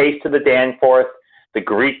out Taste of the Danforth. The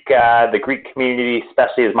Greek community,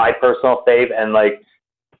 especially, is my personal fave. And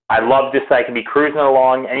I love this. I can be cruising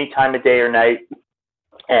along any time of day or night,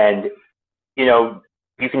 and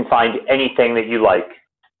you can find anything that you like.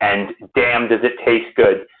 And damn, does it taste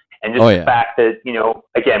good! And just the fact that,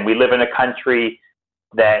 again, we live in a country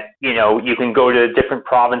that, you can go to different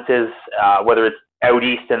provinces, whether it's out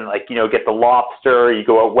east and get the lobster, you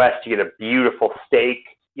go out west, you get a beautiful steak,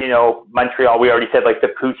 Montreal, we already said the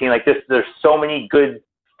poutine, there's so many good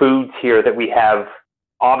foods here that we have.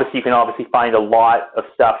 Obviously, you can find a lot of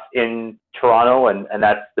stuff in Toronto, and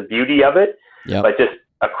that's the beauty of it. Yep. But just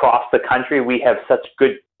across the country, we have such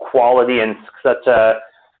good quality and such a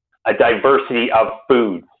diversity of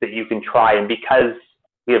foods that you can try. And because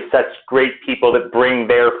we have such great people that bring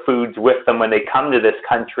their foods with them when they come to this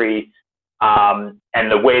country,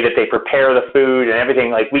 and the way that they prepare the food and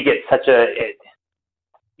everything, we get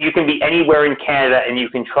you can be anywhere in Canada and you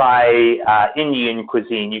can try Indian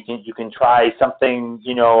cuisine. You can try something,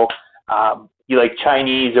 you like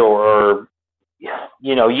Chinese or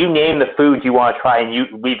you name the foods you want to try,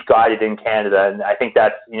 and we've got it in Canada. And I think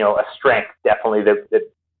that's, a strength definitely that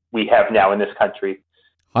we have now in this country.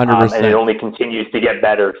 100%. And it only continues to get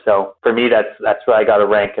better. So for me, that's where I got to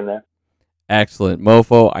rank in there. Excellent.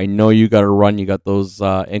 Mofo, I know you got to run. You got those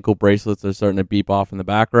ankle bracelets that are starting to beep off in the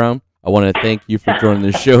background. I want to thank you for joining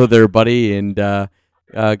the show there, buddy, and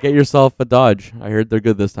get yourself a Dodge. I heard they're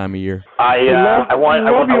good this time of year. I want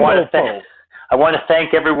to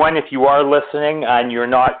thank everyone. If you are listening and you're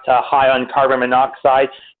not high on carbon monoxide,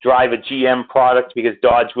 drive a GM product, because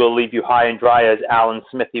Dodge will leave you high and dry, as Alan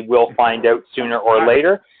Smithy will find out sooner or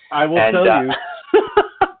later. I will tell you.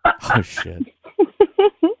 Oh, shit.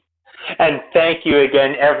 And thank you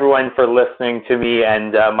again, everyone, for listening to me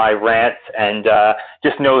and my rants. And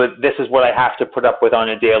just know that this is what I have to put up with on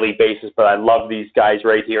a daily basis. But I love these guys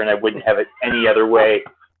right here, and I wouldn't have it any other way.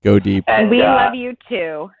 Go deep. And we love you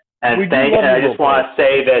too. And I just want to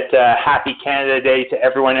say that Happy Canada Day to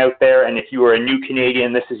everyone out there. And if you are a new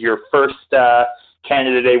Canadian, this is your first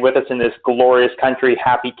Canada Day with us in this glorious country.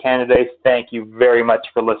 Happy Canada Day. Thank you very much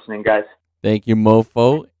for listening, guys. Thank you,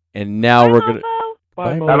 Mofo. And now we're going to...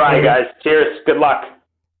 Bye-bye, guys. Cheers. Good luck.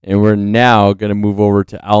 And we're now going to move over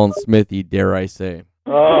to Alan Smithy, dare I say.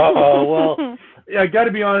 Oh, well, yeah, I got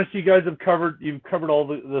to be honest, you guys have covered all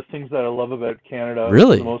the things that I love about Canada.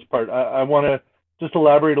 Really? For the most part. I want to just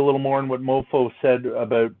elaborate a little more on what Mofo said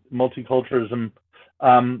about multiculturalism.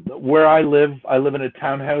 Where I live in a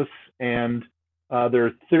townhouse, and there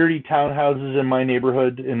are 30 townhouses in my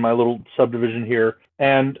neighborhood, in my little subdivision here.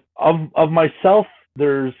 And of myself,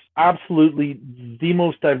 there's absolutely the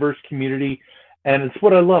most diverse community, and it's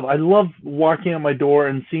what I love. I love walking out my door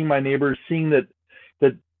and seeing my neighbors, seeing that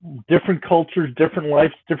different cultures, different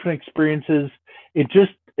lives, different experiences.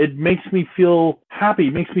 It makes me feel happy.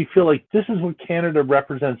 It makes me feel like this is what Canada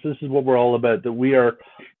represents. This is what we're all about, that we are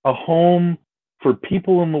a home for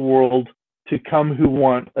people in the world to come who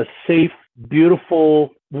want a safe,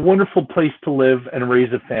 beautiful, wonderful place to live and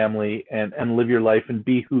raise a family and live your life and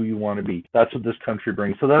be who you want to be. That's what this country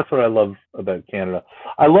brings. So that's what I love about Canada.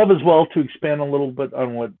 I love as well, to expand a little bit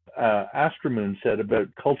on what Astromoon said about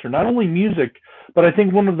culture, not only music, but I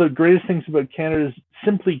think one of the greatest things about Canada is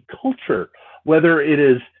simply culture, whether it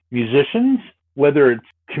is musicians, whether it's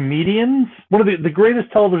comedians. One of the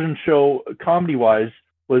greatest television show, comedy-wise,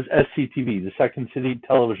 was SCTV, the Second City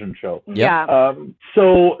television show. Yeah.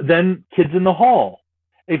 So then Kids in the Hall.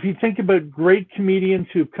 If you think about great comedians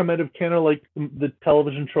who've come out of Canada, like the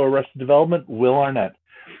television show Arrested Development, Will Arnett.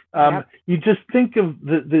 You just think of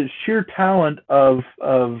the sheer talent of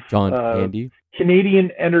John Candy.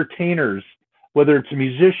 Canadian entertainers, whether it's a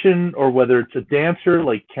musician or whether it's a dancer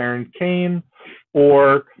like Karen Kane,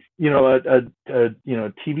 or a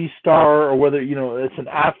TV star, or whether it's an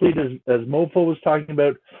athlete, as Mofo was talking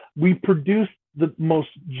about. We produce the most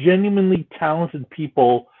genuinely talented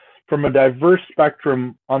people from a diverse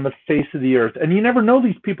spectrum on the face of the earth, and you never know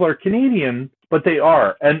these people are Canadian, but they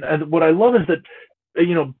are. And what I love is that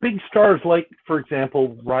big stars like, for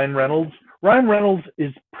example, Ryan Reynolds. Ryan Reynolds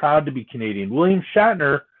is proud to be Canadian. William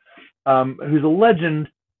Shatner, who's a legend,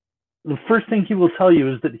 the first thing he will tell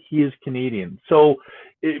you is that he is Canadian. So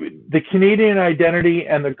the Canadian identity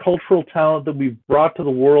and the cultural talent that we've brought to the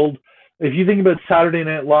world, if you think about Saturday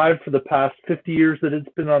Night Live for the past 50 years that it's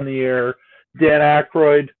been on the air, Dan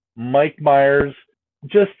Aykroyd, Mike Myers,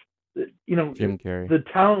 just, Jim Carrey. The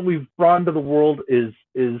talent we've brought into the world is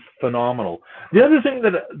phenomenal. The other thing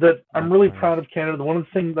that I'm really proud of Canada, the one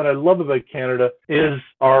thing that I love about Canada is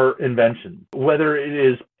our invention. Whether it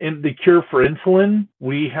is in the cure for insulin,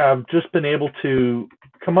 we have just been able to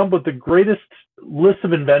come up with the greatest list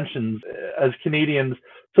of inventions as Canadians.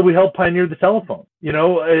 So we helped pioneer the telephone.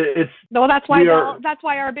 That's why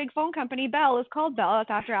our big phone company Bell is called Bell. It's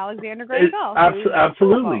after Alexander Graham Bell.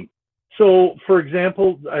 Absolutely. So, for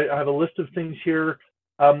example, I have a list of things here.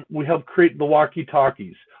 We helped create the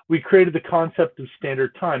walkie-talkies. we created the concept of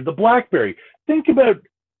standard time. The BlackBerry. Think about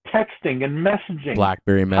texting and messaging.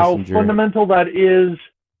 BlackBerry Messenger. How fundamental that is.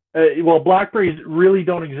 Well, BlackBerries really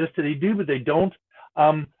don't exist today, but they don't.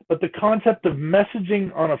 But the concept of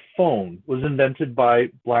messaging on a phone was invented by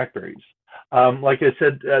BlackBerries. Like I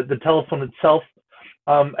said, the telephone itself,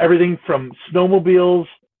 everything from snowmobiles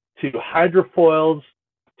to hydrofoils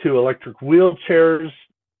to electric wheelchairs,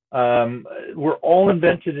 were all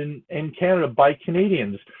invented in Canada by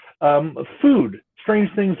Canadians. Food,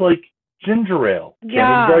 strange things like ginger ale,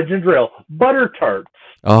 Canadian dried ginger ale, butter tarts.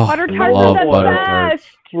 Oh, Butter I tarts love are the butter best. tarts.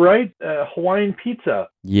 Right? Hawaiian pizza.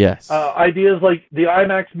 Yes. Ideas like the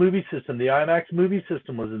IMAX movie system. The IMAX movie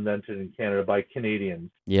system was invented in Canada by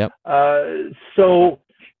Canadians. Yep. So,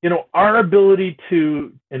 our ability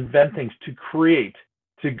to invent things, to create,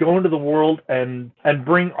 to go into the world and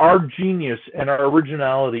bring our genius and our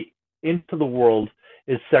originality into the world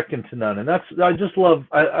is second to none. And that's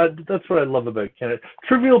what I love about Canada.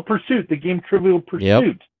 Trivial Pursuit, the game Trivial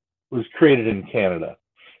Pursuit was created in Canada.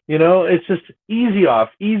 It's just easy off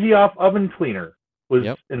oven cleaner was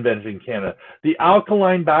invented in Canada. The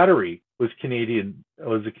alkaline battery was a Canadian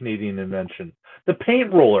invention. The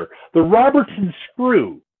paint roller, the Robertson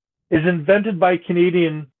screw, is invented by a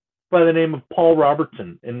Canadian by the name of Paul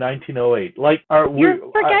Robertson in 1908. You're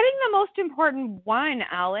forgetting the most important one,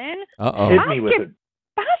 Alan. Uh-oh. Hit me with it.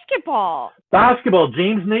 Basketball.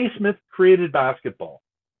 James Naismith created basketball.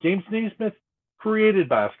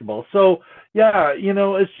 So, yeah,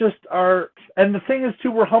 it's just and the thing is,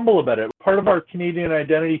 too, we're humble about it. Part of our Canadian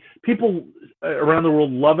identity, people around the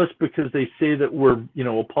world love us because they say that we're,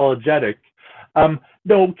 apologetic.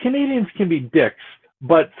 No, Canadians can be dicks,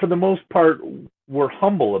 but for the most part, we're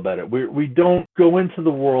humble about it. We don't go into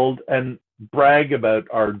the world and brag about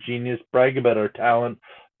our genius, brag about our talent,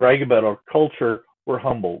 brag about our culture. We're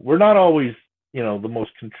humble. We're not always, the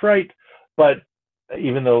most contrite, but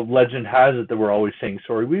even though legend has it that we're always saying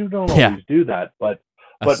sorry, we don't always do that. But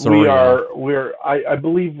I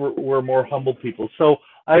believe we're more humble people. So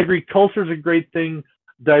I agree. Culture is a great thing.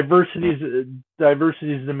 Diversity is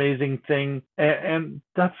an amazing thing, and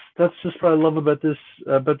that's just what I love about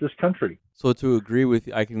this country. So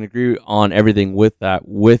I can agree on everything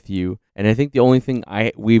with you. And I think the only thing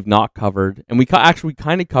we've not covered, and we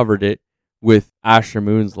kind of covered it with Asher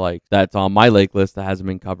Moon's that's on my lake list that hasn't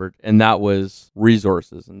been covered, and that was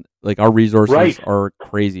resources. And our resources are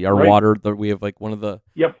crazy. Our water, we have one of the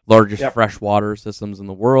largest freshwater systems in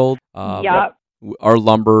the world. Our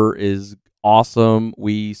lumber is awesome.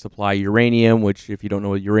 We supply uranium, which, if you don't know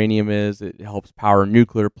what uranium is, it helps power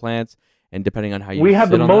nuclear plants. And depending on how you, we have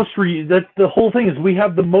the most. That's the whole thing. Is we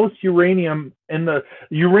have the most uranium, and the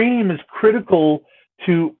uranium is critical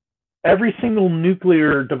to every single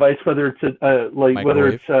nuclear device, whether it's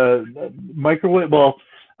microwave,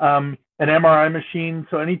 an MRI machine.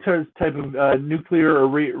 So any type of nuclear or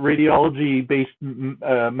radiology-based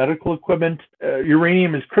medical equipment,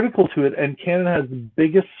 uranium is critical to it. And Canada has the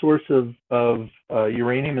biggest source of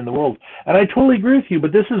uranium in the world. And I totally agree with you.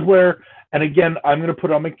 But this is where, and again, I'm going to put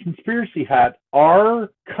on my conspiracy hat. Our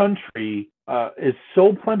country is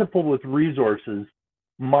so plentiful with resources.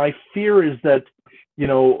 My fear is that,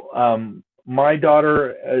 my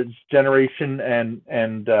daughter's generation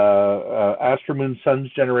and Asher Moon's son's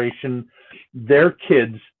generation, their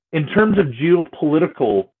kids, in terms of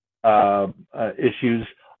geopolitical issues,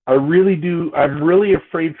 I'm really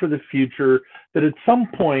afraid for the future that at some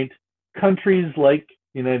point countries like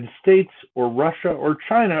the United States or Russia or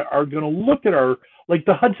China are going to look at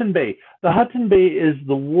the Hudson Bay. The Hudson Bay is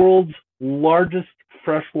the world's largest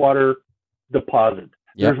freshwater deposit.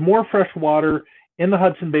 Yep. There's more fresh water in the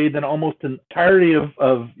Hudson Bay than almost the entirety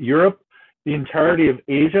of Europe, the entirety of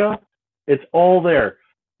Asia. It's all there.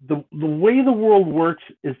 The way the world works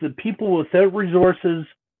is that people without resources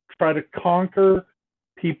try to conquer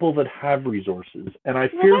people that have resources. And I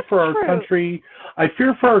fear for our country. I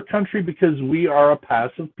fear for our country because we are a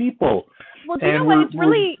passive people. Well, do you know what?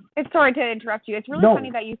 It's sorry to interrupt you. It's really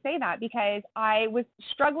funny that you say that, because I was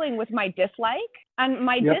struggling with my dislike, and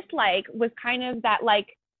my dislike was kind of that,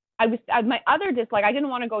 my other dislike, I didn't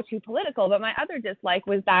want to go too political, but my other dislike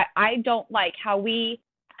was that I don't like how we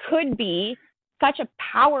could be such a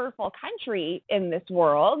powerful country in this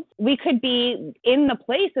world. We could be in the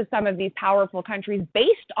place of some of these powerful countries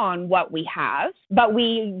based on what we have, but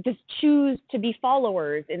we just choose to be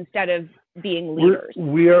followers instead of being leaders.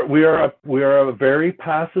 We are a very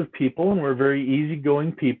passive people, and we're very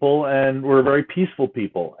easygoing people, and we're a very peaceful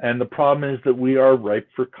people. And the problem is that we are ripe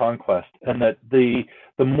for conquest, and that the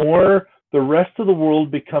more the rest of the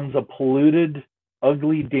world becomes a polluted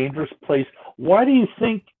ugly, dangerous place. Why do you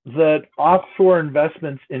think that offshore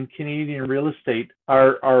investments in Canadian real estate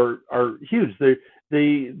are huge?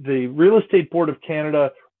 The Real Estate Board of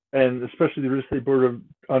Canada, and especially the Real Estate Board of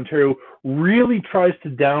Ontario, really tries to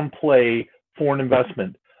downplay foreign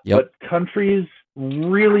investment. Yep. But countries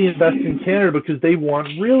really invest in Canada because they want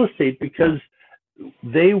real estate, because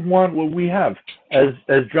they want what we have. As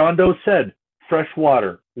John Doe said, fresh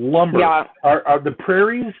water, lumber. Yeah. Are the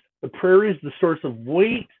prairies the source of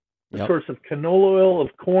wheat, the Yep. source of canola oil,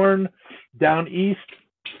 of corn. Down east,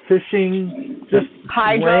 fishing, just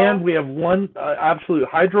Hydro. land. We have one absolute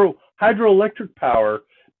hydroelectric power.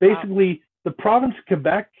 Basically, the province of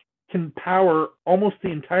Quebec can power almost the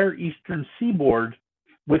entire eastern seaboard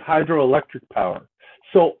with hydroelectric power.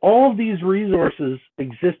 So all of these resources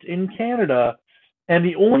exist in Canada, and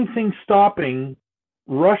the only thing stopping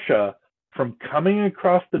Russia from coming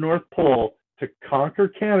across the North Pole to conquer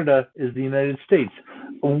Canada is the United States.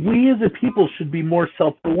 We as a people should be more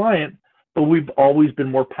self-reliant, but we've always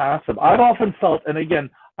been more passive. I've often felt, and again,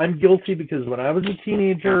 I'm guilty because when I was a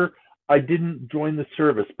teenager, I didn't join the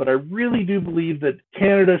service, but I really do believe that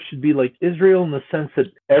Canada should be like Israel in the sense that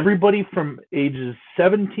everybody from ages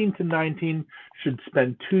 17 to 19 should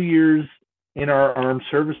spend 2 years in our armed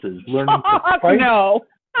services, learning to fight.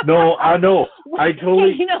 No, I know. I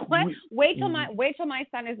totally. You know what? Wait till my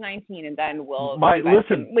son is 19, and then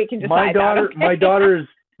we can decide. My daughter, that, okay?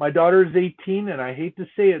 my daughter is 18, and I hate to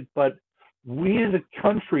say it, but we as a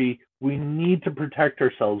country, we need to protect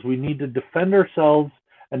ourselves. We need to defend ourselves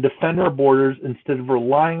and defend our borders instead of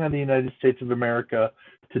relying on the United States of America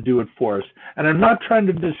to do it for us. And I'm not trying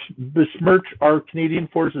to besmirch our Canadian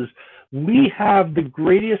forces. We have the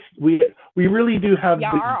greatest, we really do have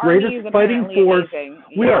the greatest fighting force.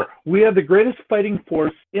 Yeah. We have the greatest fighting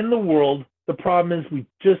force in the world. The problem is we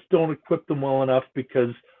just don't equip them well enough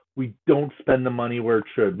because we don't spend the money where it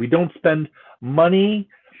should. We don't spend money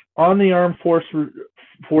on the armed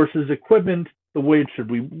forces equipment the way it should.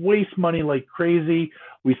 We waste money like crazy.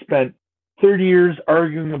 We spent 30 years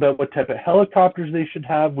arguing about what type of helicopters they should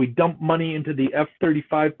have. We dump money into the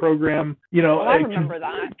F-35 program. You know, I remember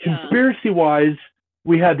that. Conspiracy-wise,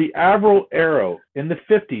 we had the Avro Arrow in the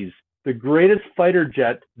 50s, the greatest fighter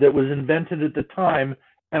jet that was invented at the time,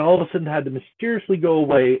 and all of a sudden had to mysteriously go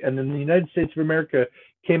away. And then the United States of America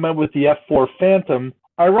came out with the F-4 Phantom.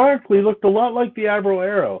 Ironically, looked a lot like the Avro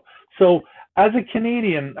Arrow. So as a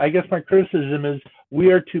Canadian, I guess my criticism is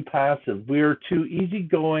we are too passive. We are too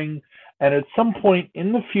easygoing. And at some point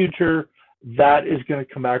in the future, that is going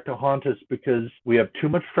to come back to haunt us because we have too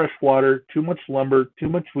much fresh water, too much lumber, too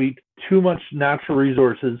much wheat, too much natural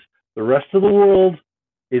resources. The rest of the world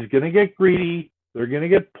is going to get greedy. They're going to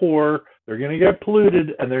get poor. They're going to get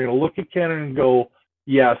polluted. And they're going to look at Canada and go,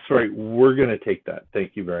 yeah, sorry, we're going to take that.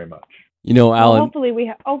 Thank you very much. You know, Alan. Well, hopefully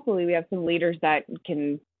we have some leaders that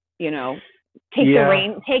can, you know, take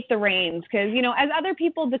the reins. Because, you know, as other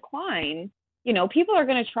people decline, you know, people are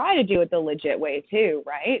going to try to do it the legit way too,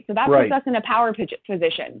 right? So that puts us in a power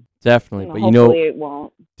position. Definitely. You know, but you know, hopefully it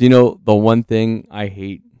won't. Do you know the one thing I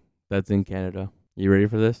hate that's in Canada? You ready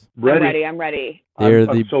for this? I'm ready. They're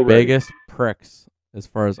I'm the so ready. biggest pricks, as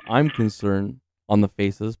far as I'm concerned, on the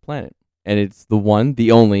face of this planet. And it's the one,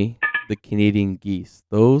 the only, the Canadian geese.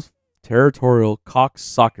 Those territorial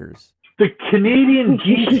cocksuckers. The Canadian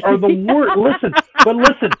geese are the worst. Listen.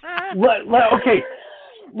 Okay.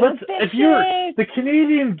 The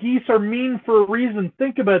Canadian geese are mean for a reason.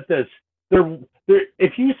 Think about this.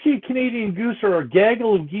 If you see a Canadian goose or a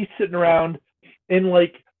gaggle of geese sitting around in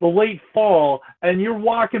like the late fall, and you're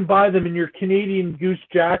walking by them in your Canadian goose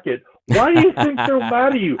jacket, why do you think they're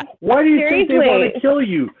mad at you? Why do you think they want to kill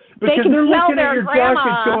you? Because they're looking at your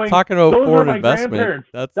jacket going, talking about those foreign are my investment. grandparents.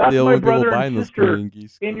 That's That's the my only people brother buying and those sister Canadian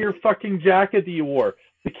geese. in your fucking jacket that you wore.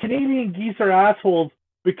 The Canadian geese are assholes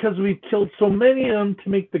because we've killed so many of them to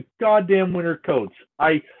make the goddamn winter coats.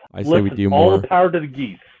 I say we do all more. the power to the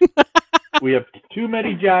geese. We have too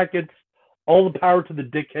many jackets. All the power to the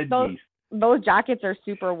dickhead geese. Those jackets are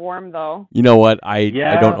super warm, though. You know what? I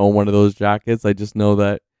don't own one of those jackets. I just know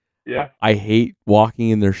that I hate walking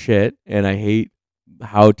in their shit, and I hate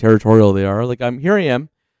how territorial they are. Like, I am.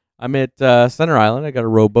 I'm at Center Island. I got a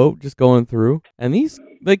rowboat just going through, and these,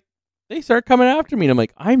 like, they start coming after me, and I'm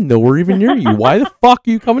like, I'm nowhere even near you. Why the fuck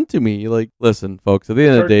are you coming to me? Like, listen, folks, at the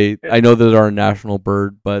end of the day, I know that they're a national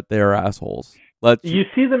bird, but they are assholes. You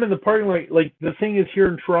see them in the parking lot. Like, the thing is, here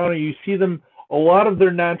in Toronto, you see them, a lot of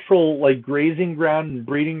their natural, like, grazing ground and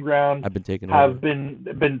breeding ground have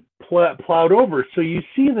been plowed over. So you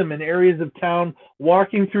see them in areas of town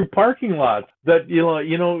walking through parking lots that, you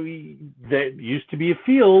know, that used to be a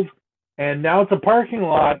field. and now it's a parking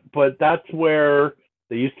lot, but that's where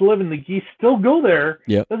they used to live, and the geese still go there.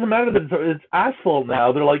 Yep. Doesn't matter that it's asphalt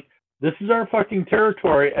now. They're like, this is our fucking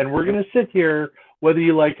territory, and we're going to sit here whether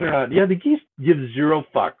you like it or not. Yeah, the geese give zero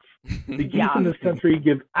fucks. The geese in this country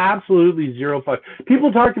give absolutely zero fucks.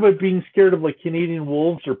 People talk about being scared of like Canadian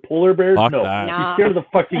wolves or polar bears. Fuck No, that. you're scared of the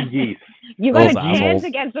fucking geese. You got Those a chance assholes.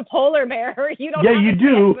 against a polar bear. You don't. Yeah, have you a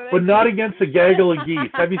do, chance but not against a gaggle of geese.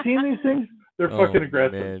 Have you seen these things? They're fucking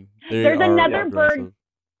aggressive. Man. They There's are another aggressive. bird.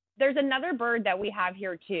 There's another bird that we have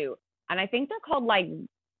here too, and I think they're called like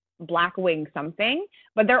blackwing something.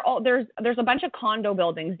 But they're all there's a bunch of condo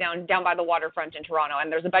buildings down by the waterfront in Toronto,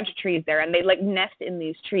 and there's a bunch of trees there, and they like nest in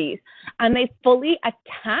these trees, and they fully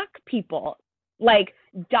attack people, like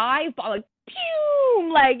dive, like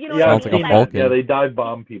pew, like you know. Yeah, Sounds I've like a seen that. falcon. Yeah, they dive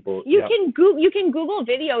bomb people. You Yeah. can Google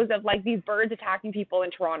videos of like these birds attacking people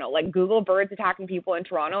in Toronto. Like Google birds attacking people in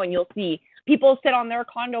Toronto, and you'll see people sit on their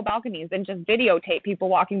condo balconies and just videotape people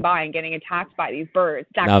walking by and getting attacked by these birds.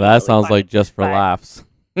 It's Now actually that really sounds funny. like just for But- laughs.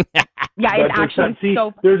 Yeah, it's actually See,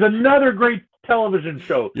 so there's another great television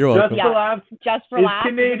show. You're welcome. Just for laughs. just for It's laughs.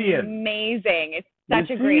 Canadian. It's amazing. It's You such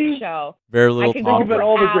a great see? show. Very I little could talk go about for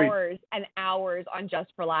all the great- hours and hours on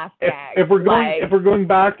Just for Laughs If, gags. if we're going Like, if we're going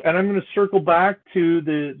back, and I'm going to circle back to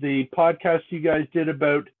the podcast you guys did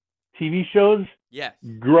about TV shows, Yes.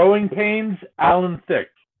 Growing Pains, Alan Thicke.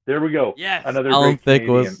 There we go. Yes. Another Alan great Thicke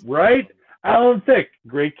Canadian, was- right. Alan Thicke,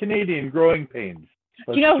 great Canadian. Growing Pains.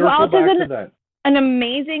 Let's you know who circle else back is to that. an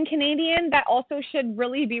amazing Canadian that also should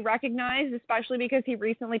really be recognized, especially because he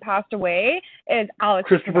recently passed away, is Alex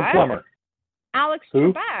Christopher Trebek. Plummer. Alex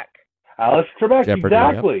Who? Trebek. Alex Trebek, Jeopardy,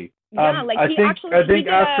 yep. exactly. Yeah, like I he think actually I think he did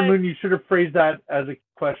Astor a- Moon, you should have phrased that as a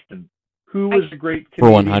question. Who was the great For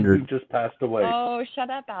Canadian 100. who just passed away? Oh, shut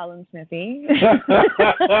up, Alan Smithy.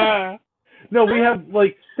 No, we have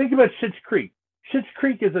like think about Schitt's Creek. Schitt's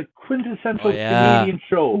Creek is a quintessential Oh, yeah. Canadian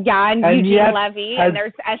show. Yeah, and And Eugene yet Levy, has- and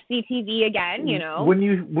there's SCTV again, you know. When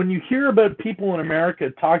you hear about people in America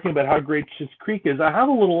talking about how great Schitt's Creek is, I have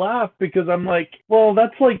a little laugh because I'm like, well,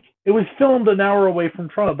 that's like it was filmed an hour away from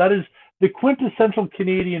Toronto. That is the quintessential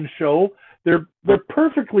Canadian show. They're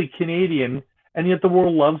perfectly Canadian, and yet the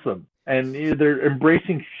world loves them, and they're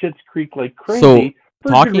embracing Schitt's Creek like crazy. So, for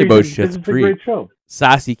talking good about reason, because Schitt's it's a great Creek, show.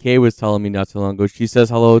 Sassy K was telling me not too long ago. She says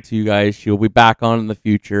hello to you guys. She'll be back on in the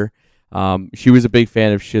future. She was a big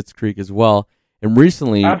fan of Schitt's Creek as well. And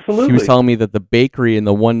recently, she Absolutely. was telling me that the bakery in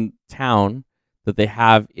the one town that they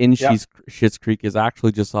have in Yep. Schitt's Creek is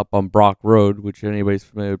actually just up on Brock Road, which anybody's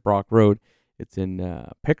familiar with Brock Road. It's in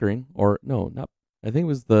Pickering, or no, not. I think it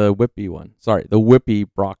was the Whippy one. Sorry, the Whippy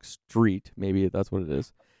Brock Street. Maybe that's what it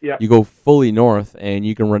is. Yeah. You go fully north, and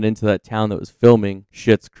you can run into that town that was filming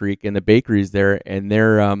Schitt's Creek, and the bakery's there, and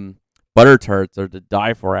their butter tarts are to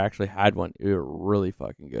die for. I actually had one. They were really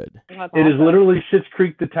fucking good. That's It is awesome. literally Schitt's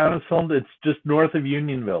Creek. The town is filmed. It's just north of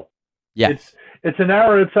Unionville. Yes. It's an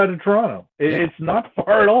hour outside of Toronto. Yeah. It's not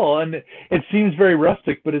far at all, and it seems very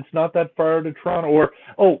rustic, but it's not that far out of Toronto. Or,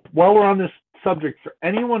 while we're on this subject, for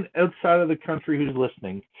anyone outside of the country who's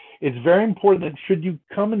listening, it's very important that should you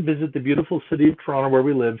come and visit the beautiful city of Toronto where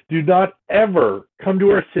we live, do not ever come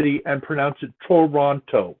to our city and pronounce it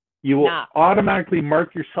Toronto. You will Nah. automatically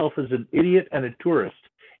mark yourself as an idiot and a tourist.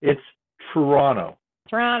 It's Toronto.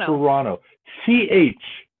 Toronto. Toronto.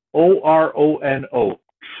 Chorono.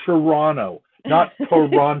 Toronto. Not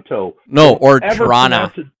Toronto. No, or Don't ever Toronto.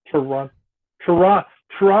 pronounce it Toronto.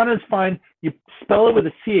 Toronto is fine. You spell it with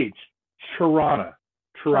a CH. Toronto.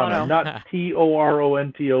 Toronto. Not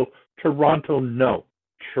Toronto. Toronto, no.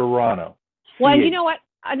 Toronto. Well, and you CH. know what?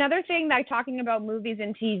 Another thing that talking about movies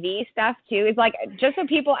and TV stuff too is like just so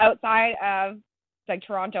people outside of like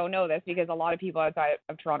Toronto know this, because a lot of people outside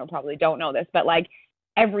of Toronto probably don't know this, but like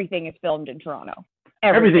everything is filmed in Toronto.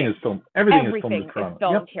 Everything is filmed. Everything is Everything filmed in is Toronto.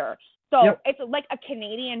 filmed Yep. here. So Yep. it's like a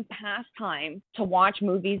Canadian pastime to watch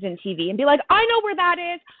movies and TV and be like, I know where that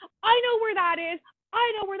is. I know where that is.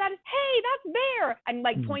 I know where that is. Hey, that's there. And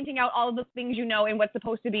like pointing out all of the things you know in what's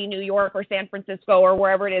supposed to be New York or San Francisco or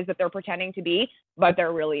wherever it is that they're pretending to be, but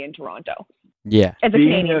they're really in Toronto. Yeah. It's a Being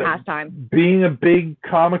Canadian a- pastime. Being a big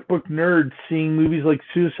comic book nerd, seeing movies like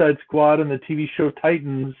Suicide Squad and the TV show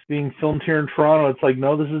Titans being filmed here in Toronto, it's like,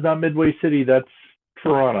 no, this is not Midway City. That's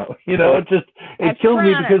Toronto. You know, it That's kills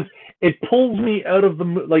me Toronto. because it pulls me out of the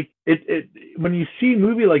like it when you see a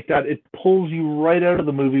movie like that, it pulls you right out of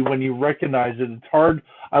the movie when you recognize it. It's hard.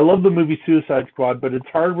 I love the movie Suicide Squad, but it's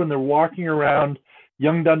hard when they're walking around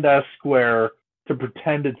Young Dundas Square to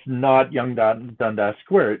pretend it's not Young Dundas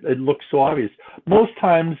Square. It looks so obvious. Most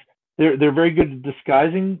times they're very good at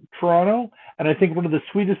disguising Toronto, and I think one of the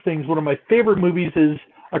sweetest things, one of my favorite movies is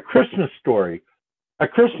A Christmas Story. A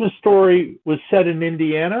Christmas Story was set in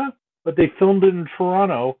Indiana, but they filmed it in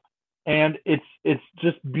Toronto, and it's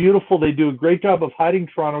just beautiful. They do a great job of hiding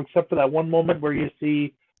Toronto, except for that one moment where you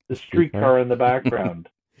see the streetcar in the background.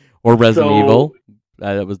 Or Resident Evil.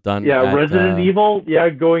 That was done. Yeah, Resident Evil. Yeah,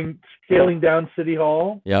 scaling down City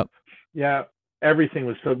Hall. Yep. Yeah, everything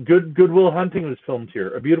was filmed. Good Will Hunting was filmed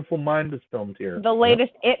here. A Beautiful Mind was filmed here. The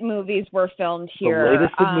latest It movies were filmed here. The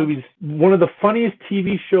latest It movies. One of the funniest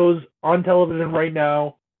TV shows on television right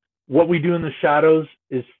now, What We Do in the Shadows,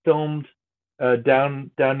 is filmed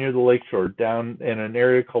down near the lakeshore, down in an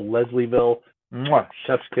area called Leslieville. Mwah,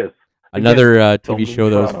 chef's kiss. Another TV show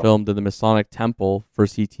that was filmed in the Masonic Temple for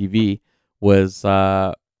CTV was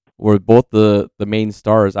where both the main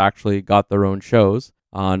stars actually got their own shows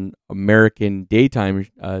on American daytime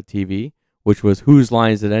TV, which was Whose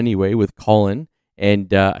Line Is It Anyway with Colin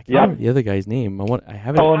and I can't remember the other guy's name. I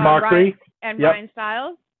haven't. Colin Mockery and Ryan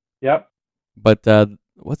Stiles. Yep. But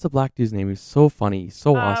what's the black dude's name? He's so funny,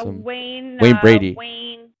 so awesome. Wayne Brady.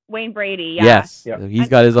 Wayne Brady. Yeah. Yes, he's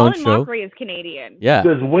got his own show. Colin Mockery is Canadian. Yeah.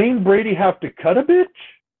 Does Wayne Brady have to cut a bitch?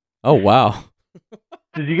 Oh wow.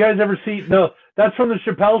 Did you guys ever see? No, that's from the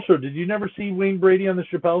Chappelle Show. Did you never see Wayne Brady on the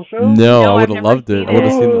Chappelle Show? No, I would have loved it. I would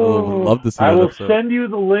have loved to see I that will episode. send you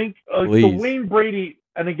the link. So Please. Wayne Brady,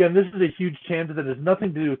 and again, this is a huge tangent that has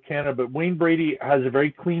nothing to do with Canada, but Wayne Brady has a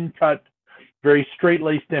very clean cut, very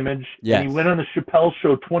straight-laced image. Yes. And he went on the Chappelle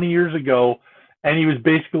Show 20 years ago, and he was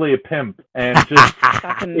basically a pimp. And just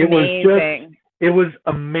That's amazing. it was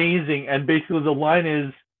amazing. And basically the line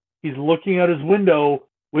is, he's looking out his window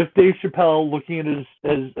with Dave Chappelle, looking at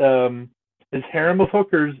his harem of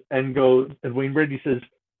hookers, and Wayne Brady says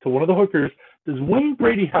to one of the hookers, "Does Wayne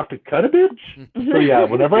Brady have to cut a bitch?" So yeah,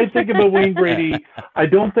 whenever I think about Wayne Brady, I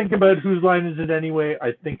don't think about Whose Line Is It Anyway.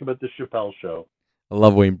 I think about the Chappelle Show. I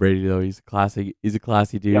love Wayne Brady though. He's a classy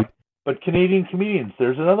dude. Yeah. But Canadian comedians,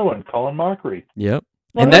 there's another one, Colin Mockery. Yep.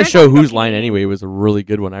 Well, And that show, Whose Line Anyway, was a really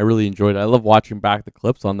good one. I really enjoyed it. I love watching back the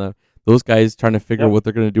clips on those guys trying to figure out what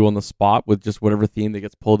they're going to do on the spot with just whatever theme that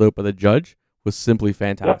gets pulled out by the judge was simply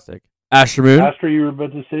fantastic. Asher Moon? Asher, you were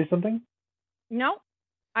about to say something? No,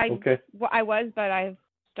 Okay. I was, but I have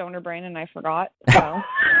stoner brain and I forgot. So.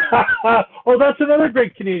 Oh, that's another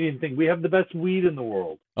great Canadian thing. We have the best weed in the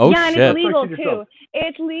world. Oh, yeah, shit. and it's legal Question too. yourself.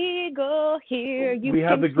 It's legal here. You We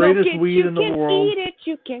have can the greatest smoke it, weed in the world. You can eat it.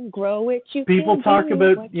 You can grow it. You People can talk do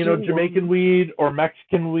about, what Jamaican want. weed or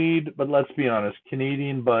Mexican weed, but let's be honest,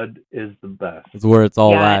 Canadian bud is the best. That's where it's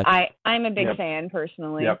all Yeah, at. I'm a big Yep. fan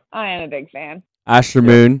personally. Yep. I am a big fan. Asher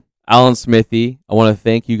Moon, Alan Smithy, I want to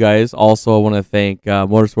thank you guys. Also, I want to thank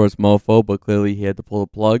Motorsports Mofo, but clearly he had to pull the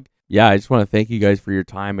plug. Yeah, I just want to thank you guys for your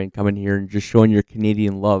time and coming here and just showing your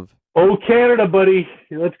Canadian love. Oh, Canada, buddy.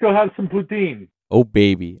 Let's go have some poutine. Oh,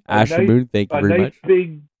 baby. Asher Moon, thank you A very nice much.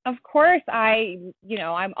 big... Of course, I'm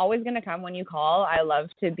always going to come when you call. I love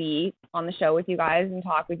to be on the show with you guys and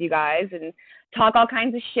talk with you guys and talk all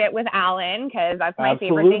kinds of shit with Alan because that's my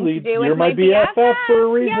favorite thing to do. You're with my BFF for a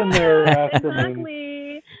reason there, Asher Moon.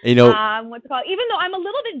 Exactly. You know, What's it called? Even though I'm a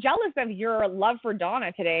little bit jealous of your love for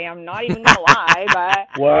Donna today, I'm not even gonna lie.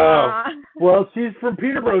 But Wow. Well, she's from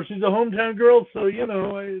Peterborough. She's a hometown girl, so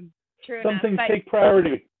true some enough. things But take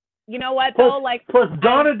priority. you know what Plus, though? Like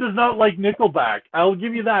Donna does not like Nickelback. I'll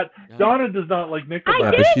give you that. Yeah. Donna does not like Nickelback. I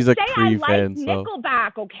but didn't she's a say I Creed like fan, so-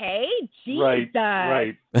 Nickelback. Okay, Jesus.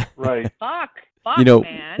 Right. Fuck, you know,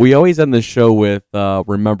 man. we always end the show with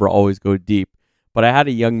remember, always go deep. But I had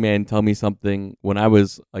a young man tell me something when I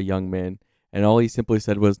was a young man, and all he simply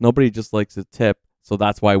said was, nobody just likes a tip, so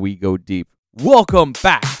that's why we go deep. Welcome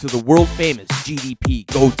back to the world famous GDP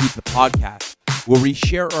Go Deep the podcast, where we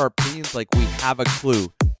share our opinions like we have a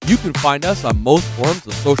clue. You can find us on most forms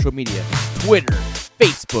of social media, Twitter,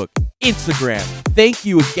 Facebook, Instagram. Thank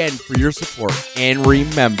you again for your support, and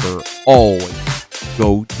remember, always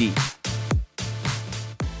go deep.